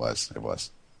 Yeah, it was.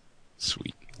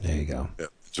 Sweet. There you go. Yeah,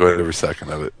 enjoyed every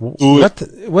second of it. What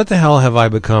the hell have I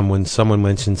become when someone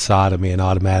mentions sodomy and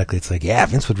automatically it's like, yeah,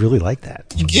 Vince would really like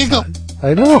that. You giggle.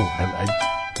 I know. Whatever.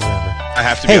 I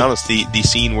have to be honest. The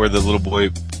scene where the little boy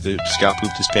Scott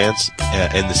pooped his pants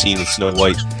and the scene with Snow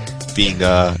White being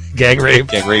gang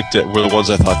raped were the ones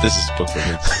I thought this is a book for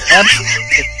Vince.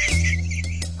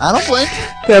 I don't blame.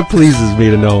 That pleases me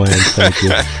to no end. Thank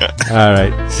you. All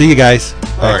right. See you guys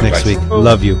back next week.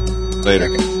 Love you. Later.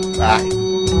 Bye.